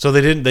 Yeah. So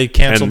they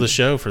canceled the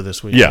show for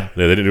this week. Yeah,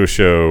 they didn't do a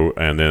show,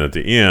 and then at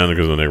the end,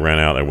 because when they ran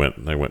out, they went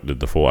and did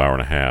the full hour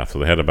and a half. So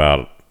they had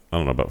about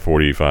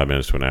 45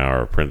 minutes to an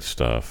hour of Prince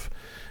stuff,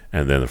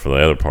 and then for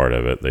the other part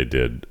of it, they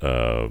did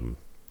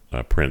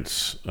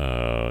Prince,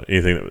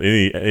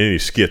 any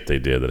skit they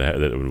did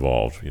that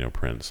involved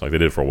Prince, like they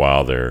did for a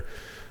while there.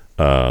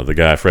 The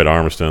guy Fred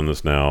Armisen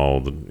that's now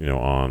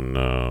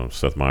on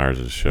Seth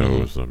Meyers'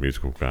 show is a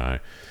musical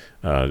guy.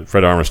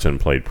 Fred Armisen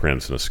played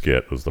Prince in a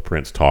skit. It was the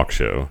Prince Talk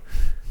Show,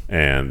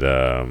 and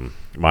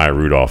Maya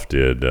Rudolph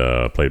played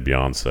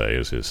Beyonce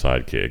as his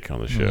sidekick on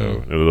the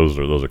show. Those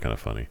are kind of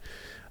funny.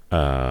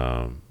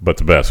 But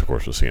the best, of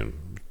course, was seeing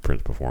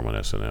Prince perform on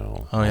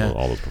SNL. Oh yeah,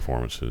 all those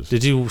performances.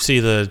 Did you see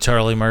the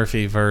Charlie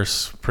Murphy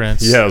versus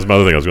Prince? Yeah, that was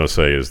another thing I was going to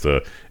say. Is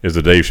the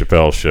Dave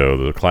Chappelle show,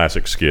 the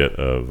classic skit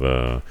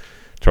of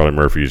Charlie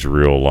Murphy's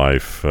real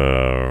life,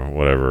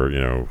 whatever,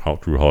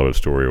 true Hollywood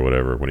story or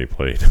whatever, when he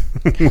played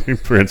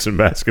Prince in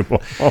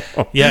basketball.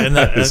 Yeah, and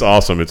it's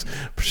awesome. It's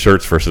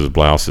shirts versus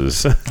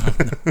blouses.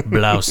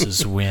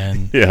 Blouses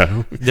win.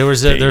 Yeah.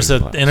 There's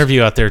an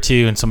interview out there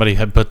too, and somebody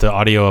had put the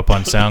audio up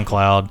on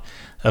SoundCloud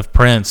of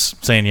Prince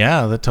saying,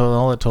 "Yeah, that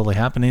totally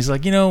happened." He's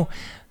like,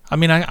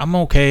 I'm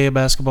okay at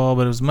basketball,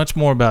 but it was much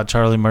more about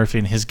Charlie Murphy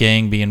and his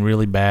gang being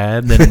really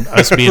bad than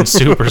us being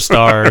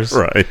superstars.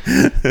 Right.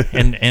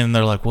 And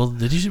they're like, well,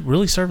 did you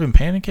really serve him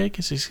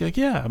pancakes? He's like,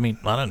 yeah. I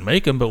didn't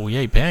make them, but we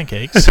ate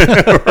pancakes.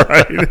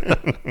 Right.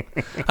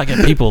 I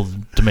got people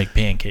to make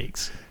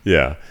pancakes.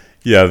 Yeah.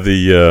 Yeah.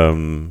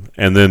 And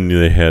then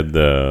they had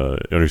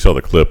you saw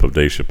the clip of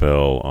Dave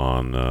Chappelle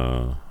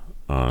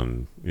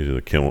on either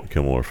the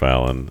Kimmel or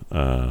Fallon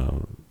a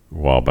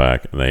while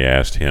back, and they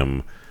asked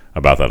him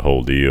about that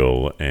whole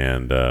deal,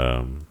 and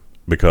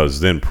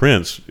because then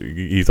Prince,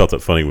 he thought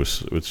that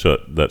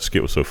that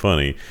skit was so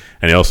funny,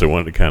 and he also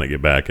wanted to kind of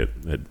get back at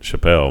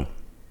Chappelle,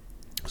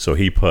 so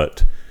he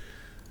put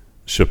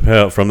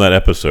Chappelle from that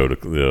episode,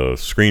 the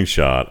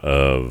screenshot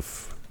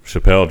of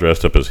Chappelle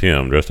dressed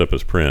up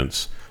as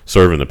Prince,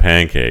 serving the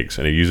pancakes,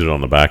 and he used it on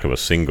the back of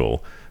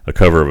a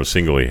cover of a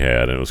single he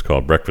had, and it was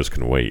called "Breakfast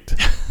Can Wait."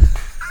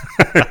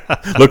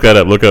 Look that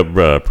up. Look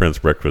up Prince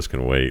 "Breakfast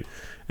Can Wait."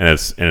 And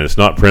it's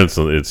not Prince.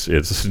 It's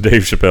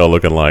Dave Chappelle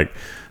looking like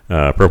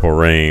Purple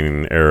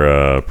Rain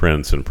era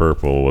Prince in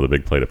purple with a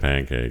big plate of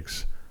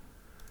pancakes.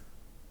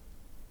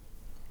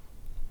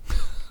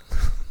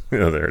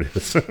 There it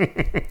is.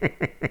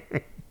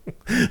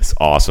 It's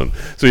awesome.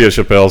 So yeah,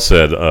 Chappelle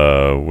said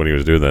when he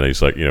was doing that,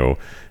 he's like,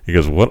 He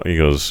goes, what? He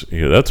goes,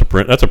 that's a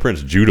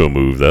Prince judo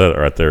move that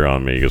right there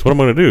on me. He goes, what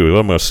am I going to do?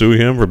 I'm going to sue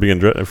him for being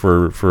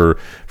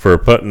for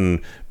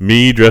putting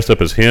me dressed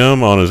up as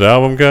him on his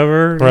album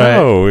cover? Right.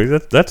 No,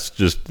 that's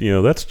just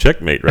that's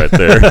checkmate right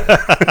there.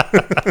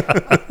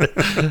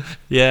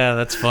 Yeah,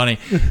 that's funny.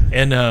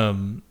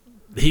 And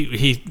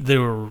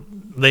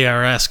they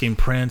are asking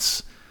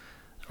Prince,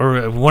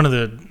 or one of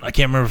the, I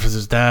can't remember if it was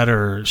his dad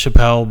or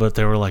Chappelle, but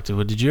they were like,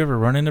 well, did you ever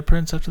run into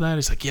Prince after that?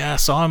 He's like, yeah, I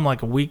saw him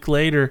like a week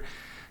later.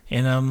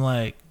 And I'm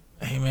like,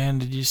 hey, man,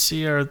 did you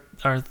see our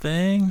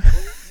thing?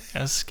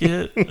 A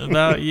skit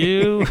about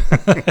you?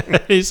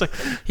 He's like,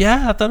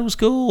 yeah, I thought it was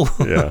cool.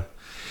 Yeah.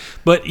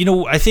 But,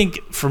 I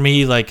think for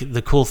me, like,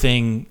 the cool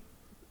thing,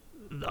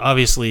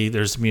 obviously,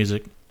 there's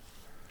music.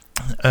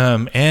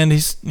 And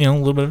he's, a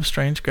little bit of a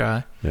strange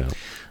guy. Yeah.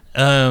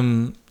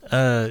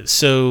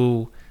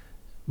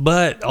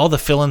 But all the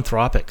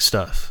philanthropic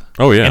stuff.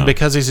 Oh, yeah. And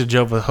because he's a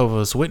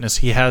Jehovah's Witness,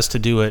 he has to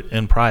do it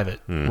in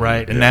private,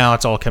 right? And now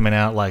it's all coming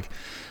out, like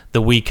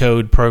the We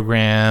Code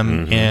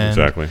program and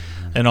exactly.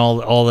 And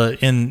all the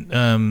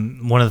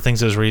one of the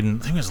things I was reading, I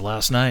think it was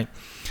last night,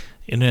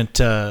 and it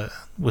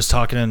was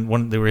talking,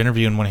 and they were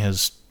interviewing one of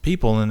his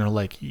people, and they're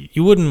like,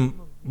 you wouldn't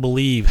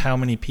believe how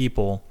many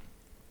people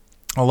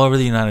all over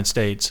the United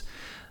States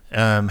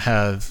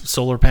have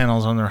solar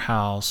panels on their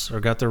house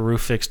or got their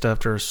roof fixed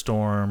after a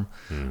storm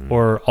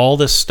or all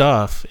this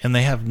stuff, and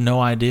they have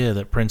no idea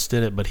that Prince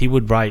did it, but he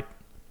would write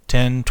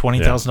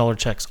 $10,000-$20,000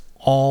 checks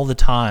all the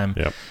time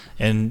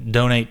and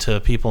donate to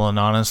people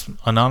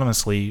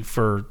anonymously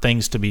for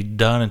things to be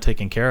done and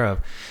taken care of.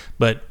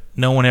 But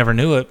no one ever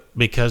knew it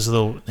because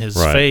his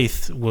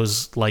faith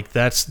was like,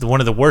 that's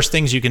one of the worst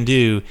things you can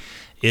do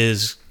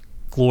is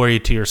glory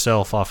to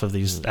yourself off of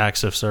these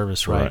acts of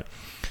service, right?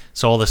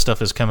 So all this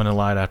stuff is coming to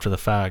light after the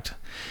fact.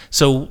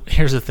 So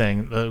here's the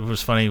thing. It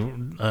was funny.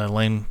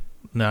 Lane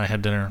and I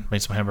had dinner,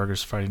 made some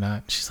hamburgers Friday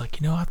night. She's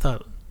like, I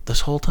thought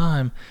this whole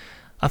time,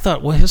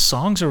 well, his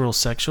songs are real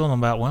sexual and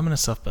about women and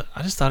stuff, but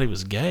I just thought he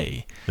was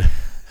gay.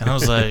 And I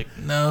was like,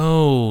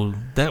 no,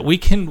 that we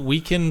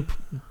can.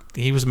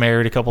 He was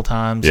married a couple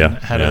times and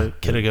had a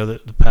kid ago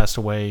that passed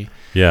away.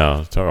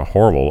 Yeah, it's a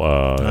horrible.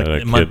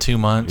 Like 2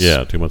 months.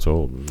 Yeah, 2 months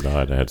old. And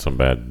died. Had some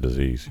bad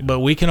disease. But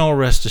we can all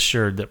rest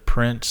assured that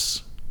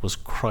Prince was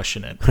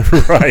crushing it.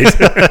 Right.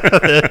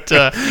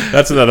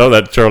 That's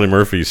that Charlie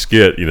Murphy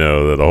skit,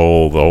 that the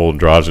whole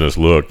androgynous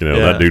look,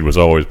 that dude was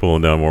always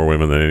pulling down more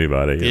women than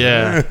anybody.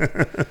 Yeah.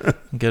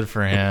 Good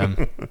for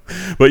him.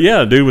 But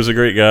yeah, dude was a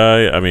great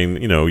guy. I mean,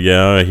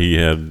 he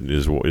had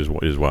his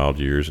wild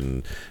years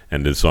and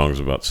did songs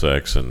about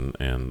sex and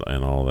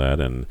all that,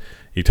 and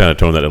he kind of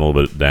toned that a little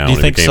bit down. Do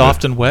you think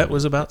Soft and Wet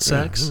was about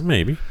sex?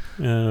 Maybe.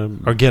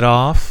 Or Get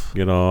Off,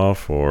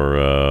 or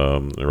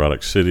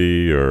Erotic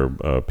City, or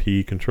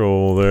P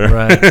Control there,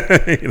 right?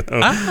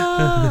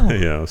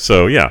 Yeah.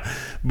 So yeah,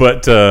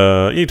 but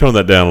he toned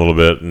that down a little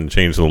bit and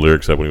changed the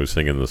lyrics up when he was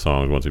singing the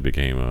songs once he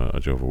became a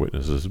Jehovah's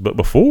Witnesses. But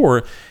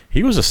before,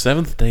 he was a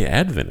Seventh-day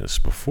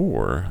Adventist.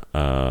 Before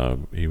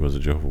he was a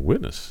Jehovah's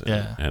Witness,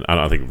 and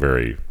I think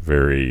very,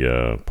 very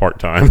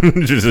part-time.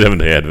 Just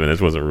Seventh-day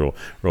Adventist wasn't real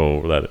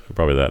that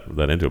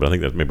into it. But I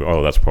think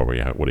that's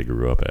probably what he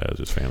grew up as.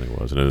 His family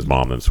was, and then his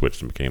mom then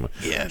switched and became a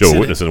Jehovah's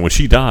Witness. And when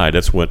she died,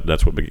 that's what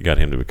got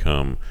him to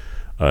become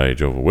a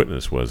Jehovah's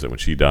Witness. Was that when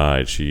she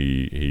died,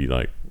 he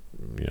one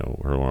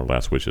of her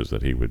last wishes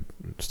that he would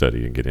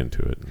study and get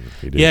into it. And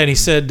he did. Yeah, and he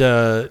said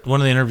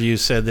one of the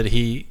interviews said that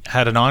he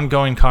had an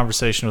ongoing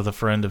conversation with a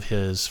friend of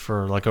his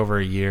for like over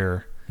a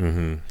year.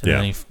 Mm-hmm.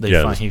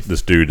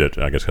 This dude that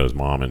I guess got his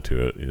mom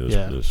into it.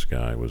 This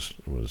guy was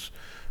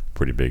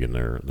pretty big in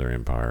their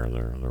empire,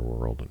 their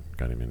world, and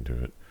got him into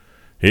it.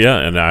 Yeah,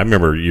 and I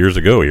remember years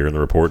ago hearing the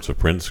reports of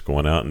Prince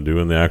going out and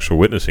doing the actual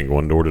witnessing,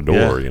 going door to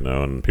door,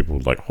 and people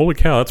were like, holy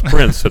cow, that's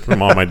Prince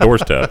sitting on my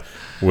doorstep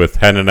with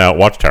handing out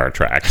Watchtower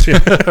tracts.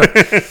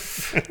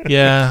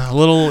 Yeah,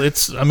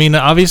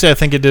 obviously I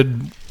think it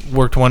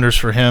worked wonders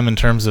for him in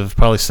terms of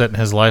probably setting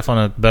his life on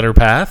a better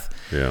path.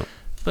 Yeah.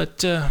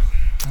 But, I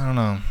don't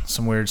know,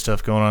 some weird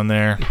stuff going on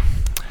there.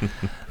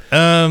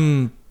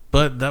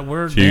 But that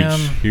word,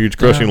 huge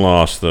crushing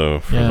loss, though,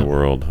 for the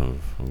world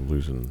of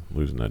losing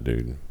that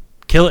dude.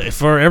 Kill it.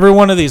 For every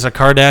one of these, a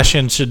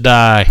Kardashian should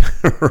die.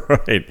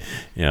 Right.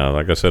 Yeah,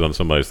 like I said on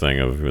somebody's thing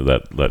of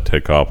that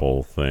Ted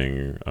Koppel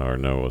thing, or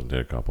no, it wasn't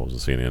Ted Koppel, it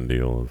was a CNN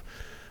deal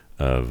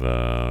of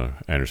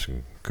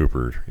Anderson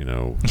Cooper,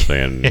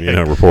 saying,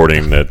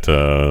 reporting that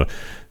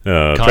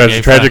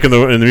tragic in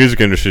the music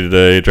industry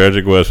today.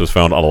 Tragic West was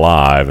found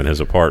alive in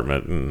his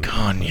apartment. And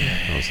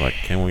Kanye. I was like,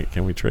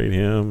 can we trade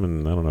him?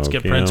 And I don't know. Let's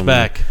get Prince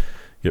back.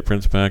 Get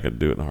Prince back. I'd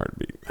do it in a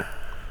heartbeat.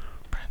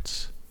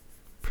 Prince.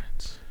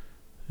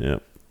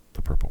 Yep,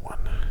 the purple one.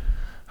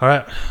 All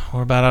right,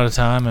 we're about out of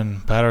time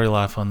and battery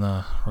life on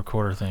the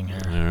recorder thing here.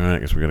 All right, I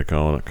guess we got to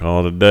call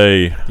it a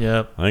day.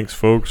 Yep. Thanks,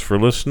 folks, for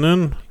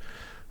listening.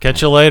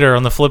 Catch you later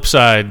on the flip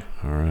side.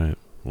 All right,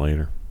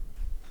 later.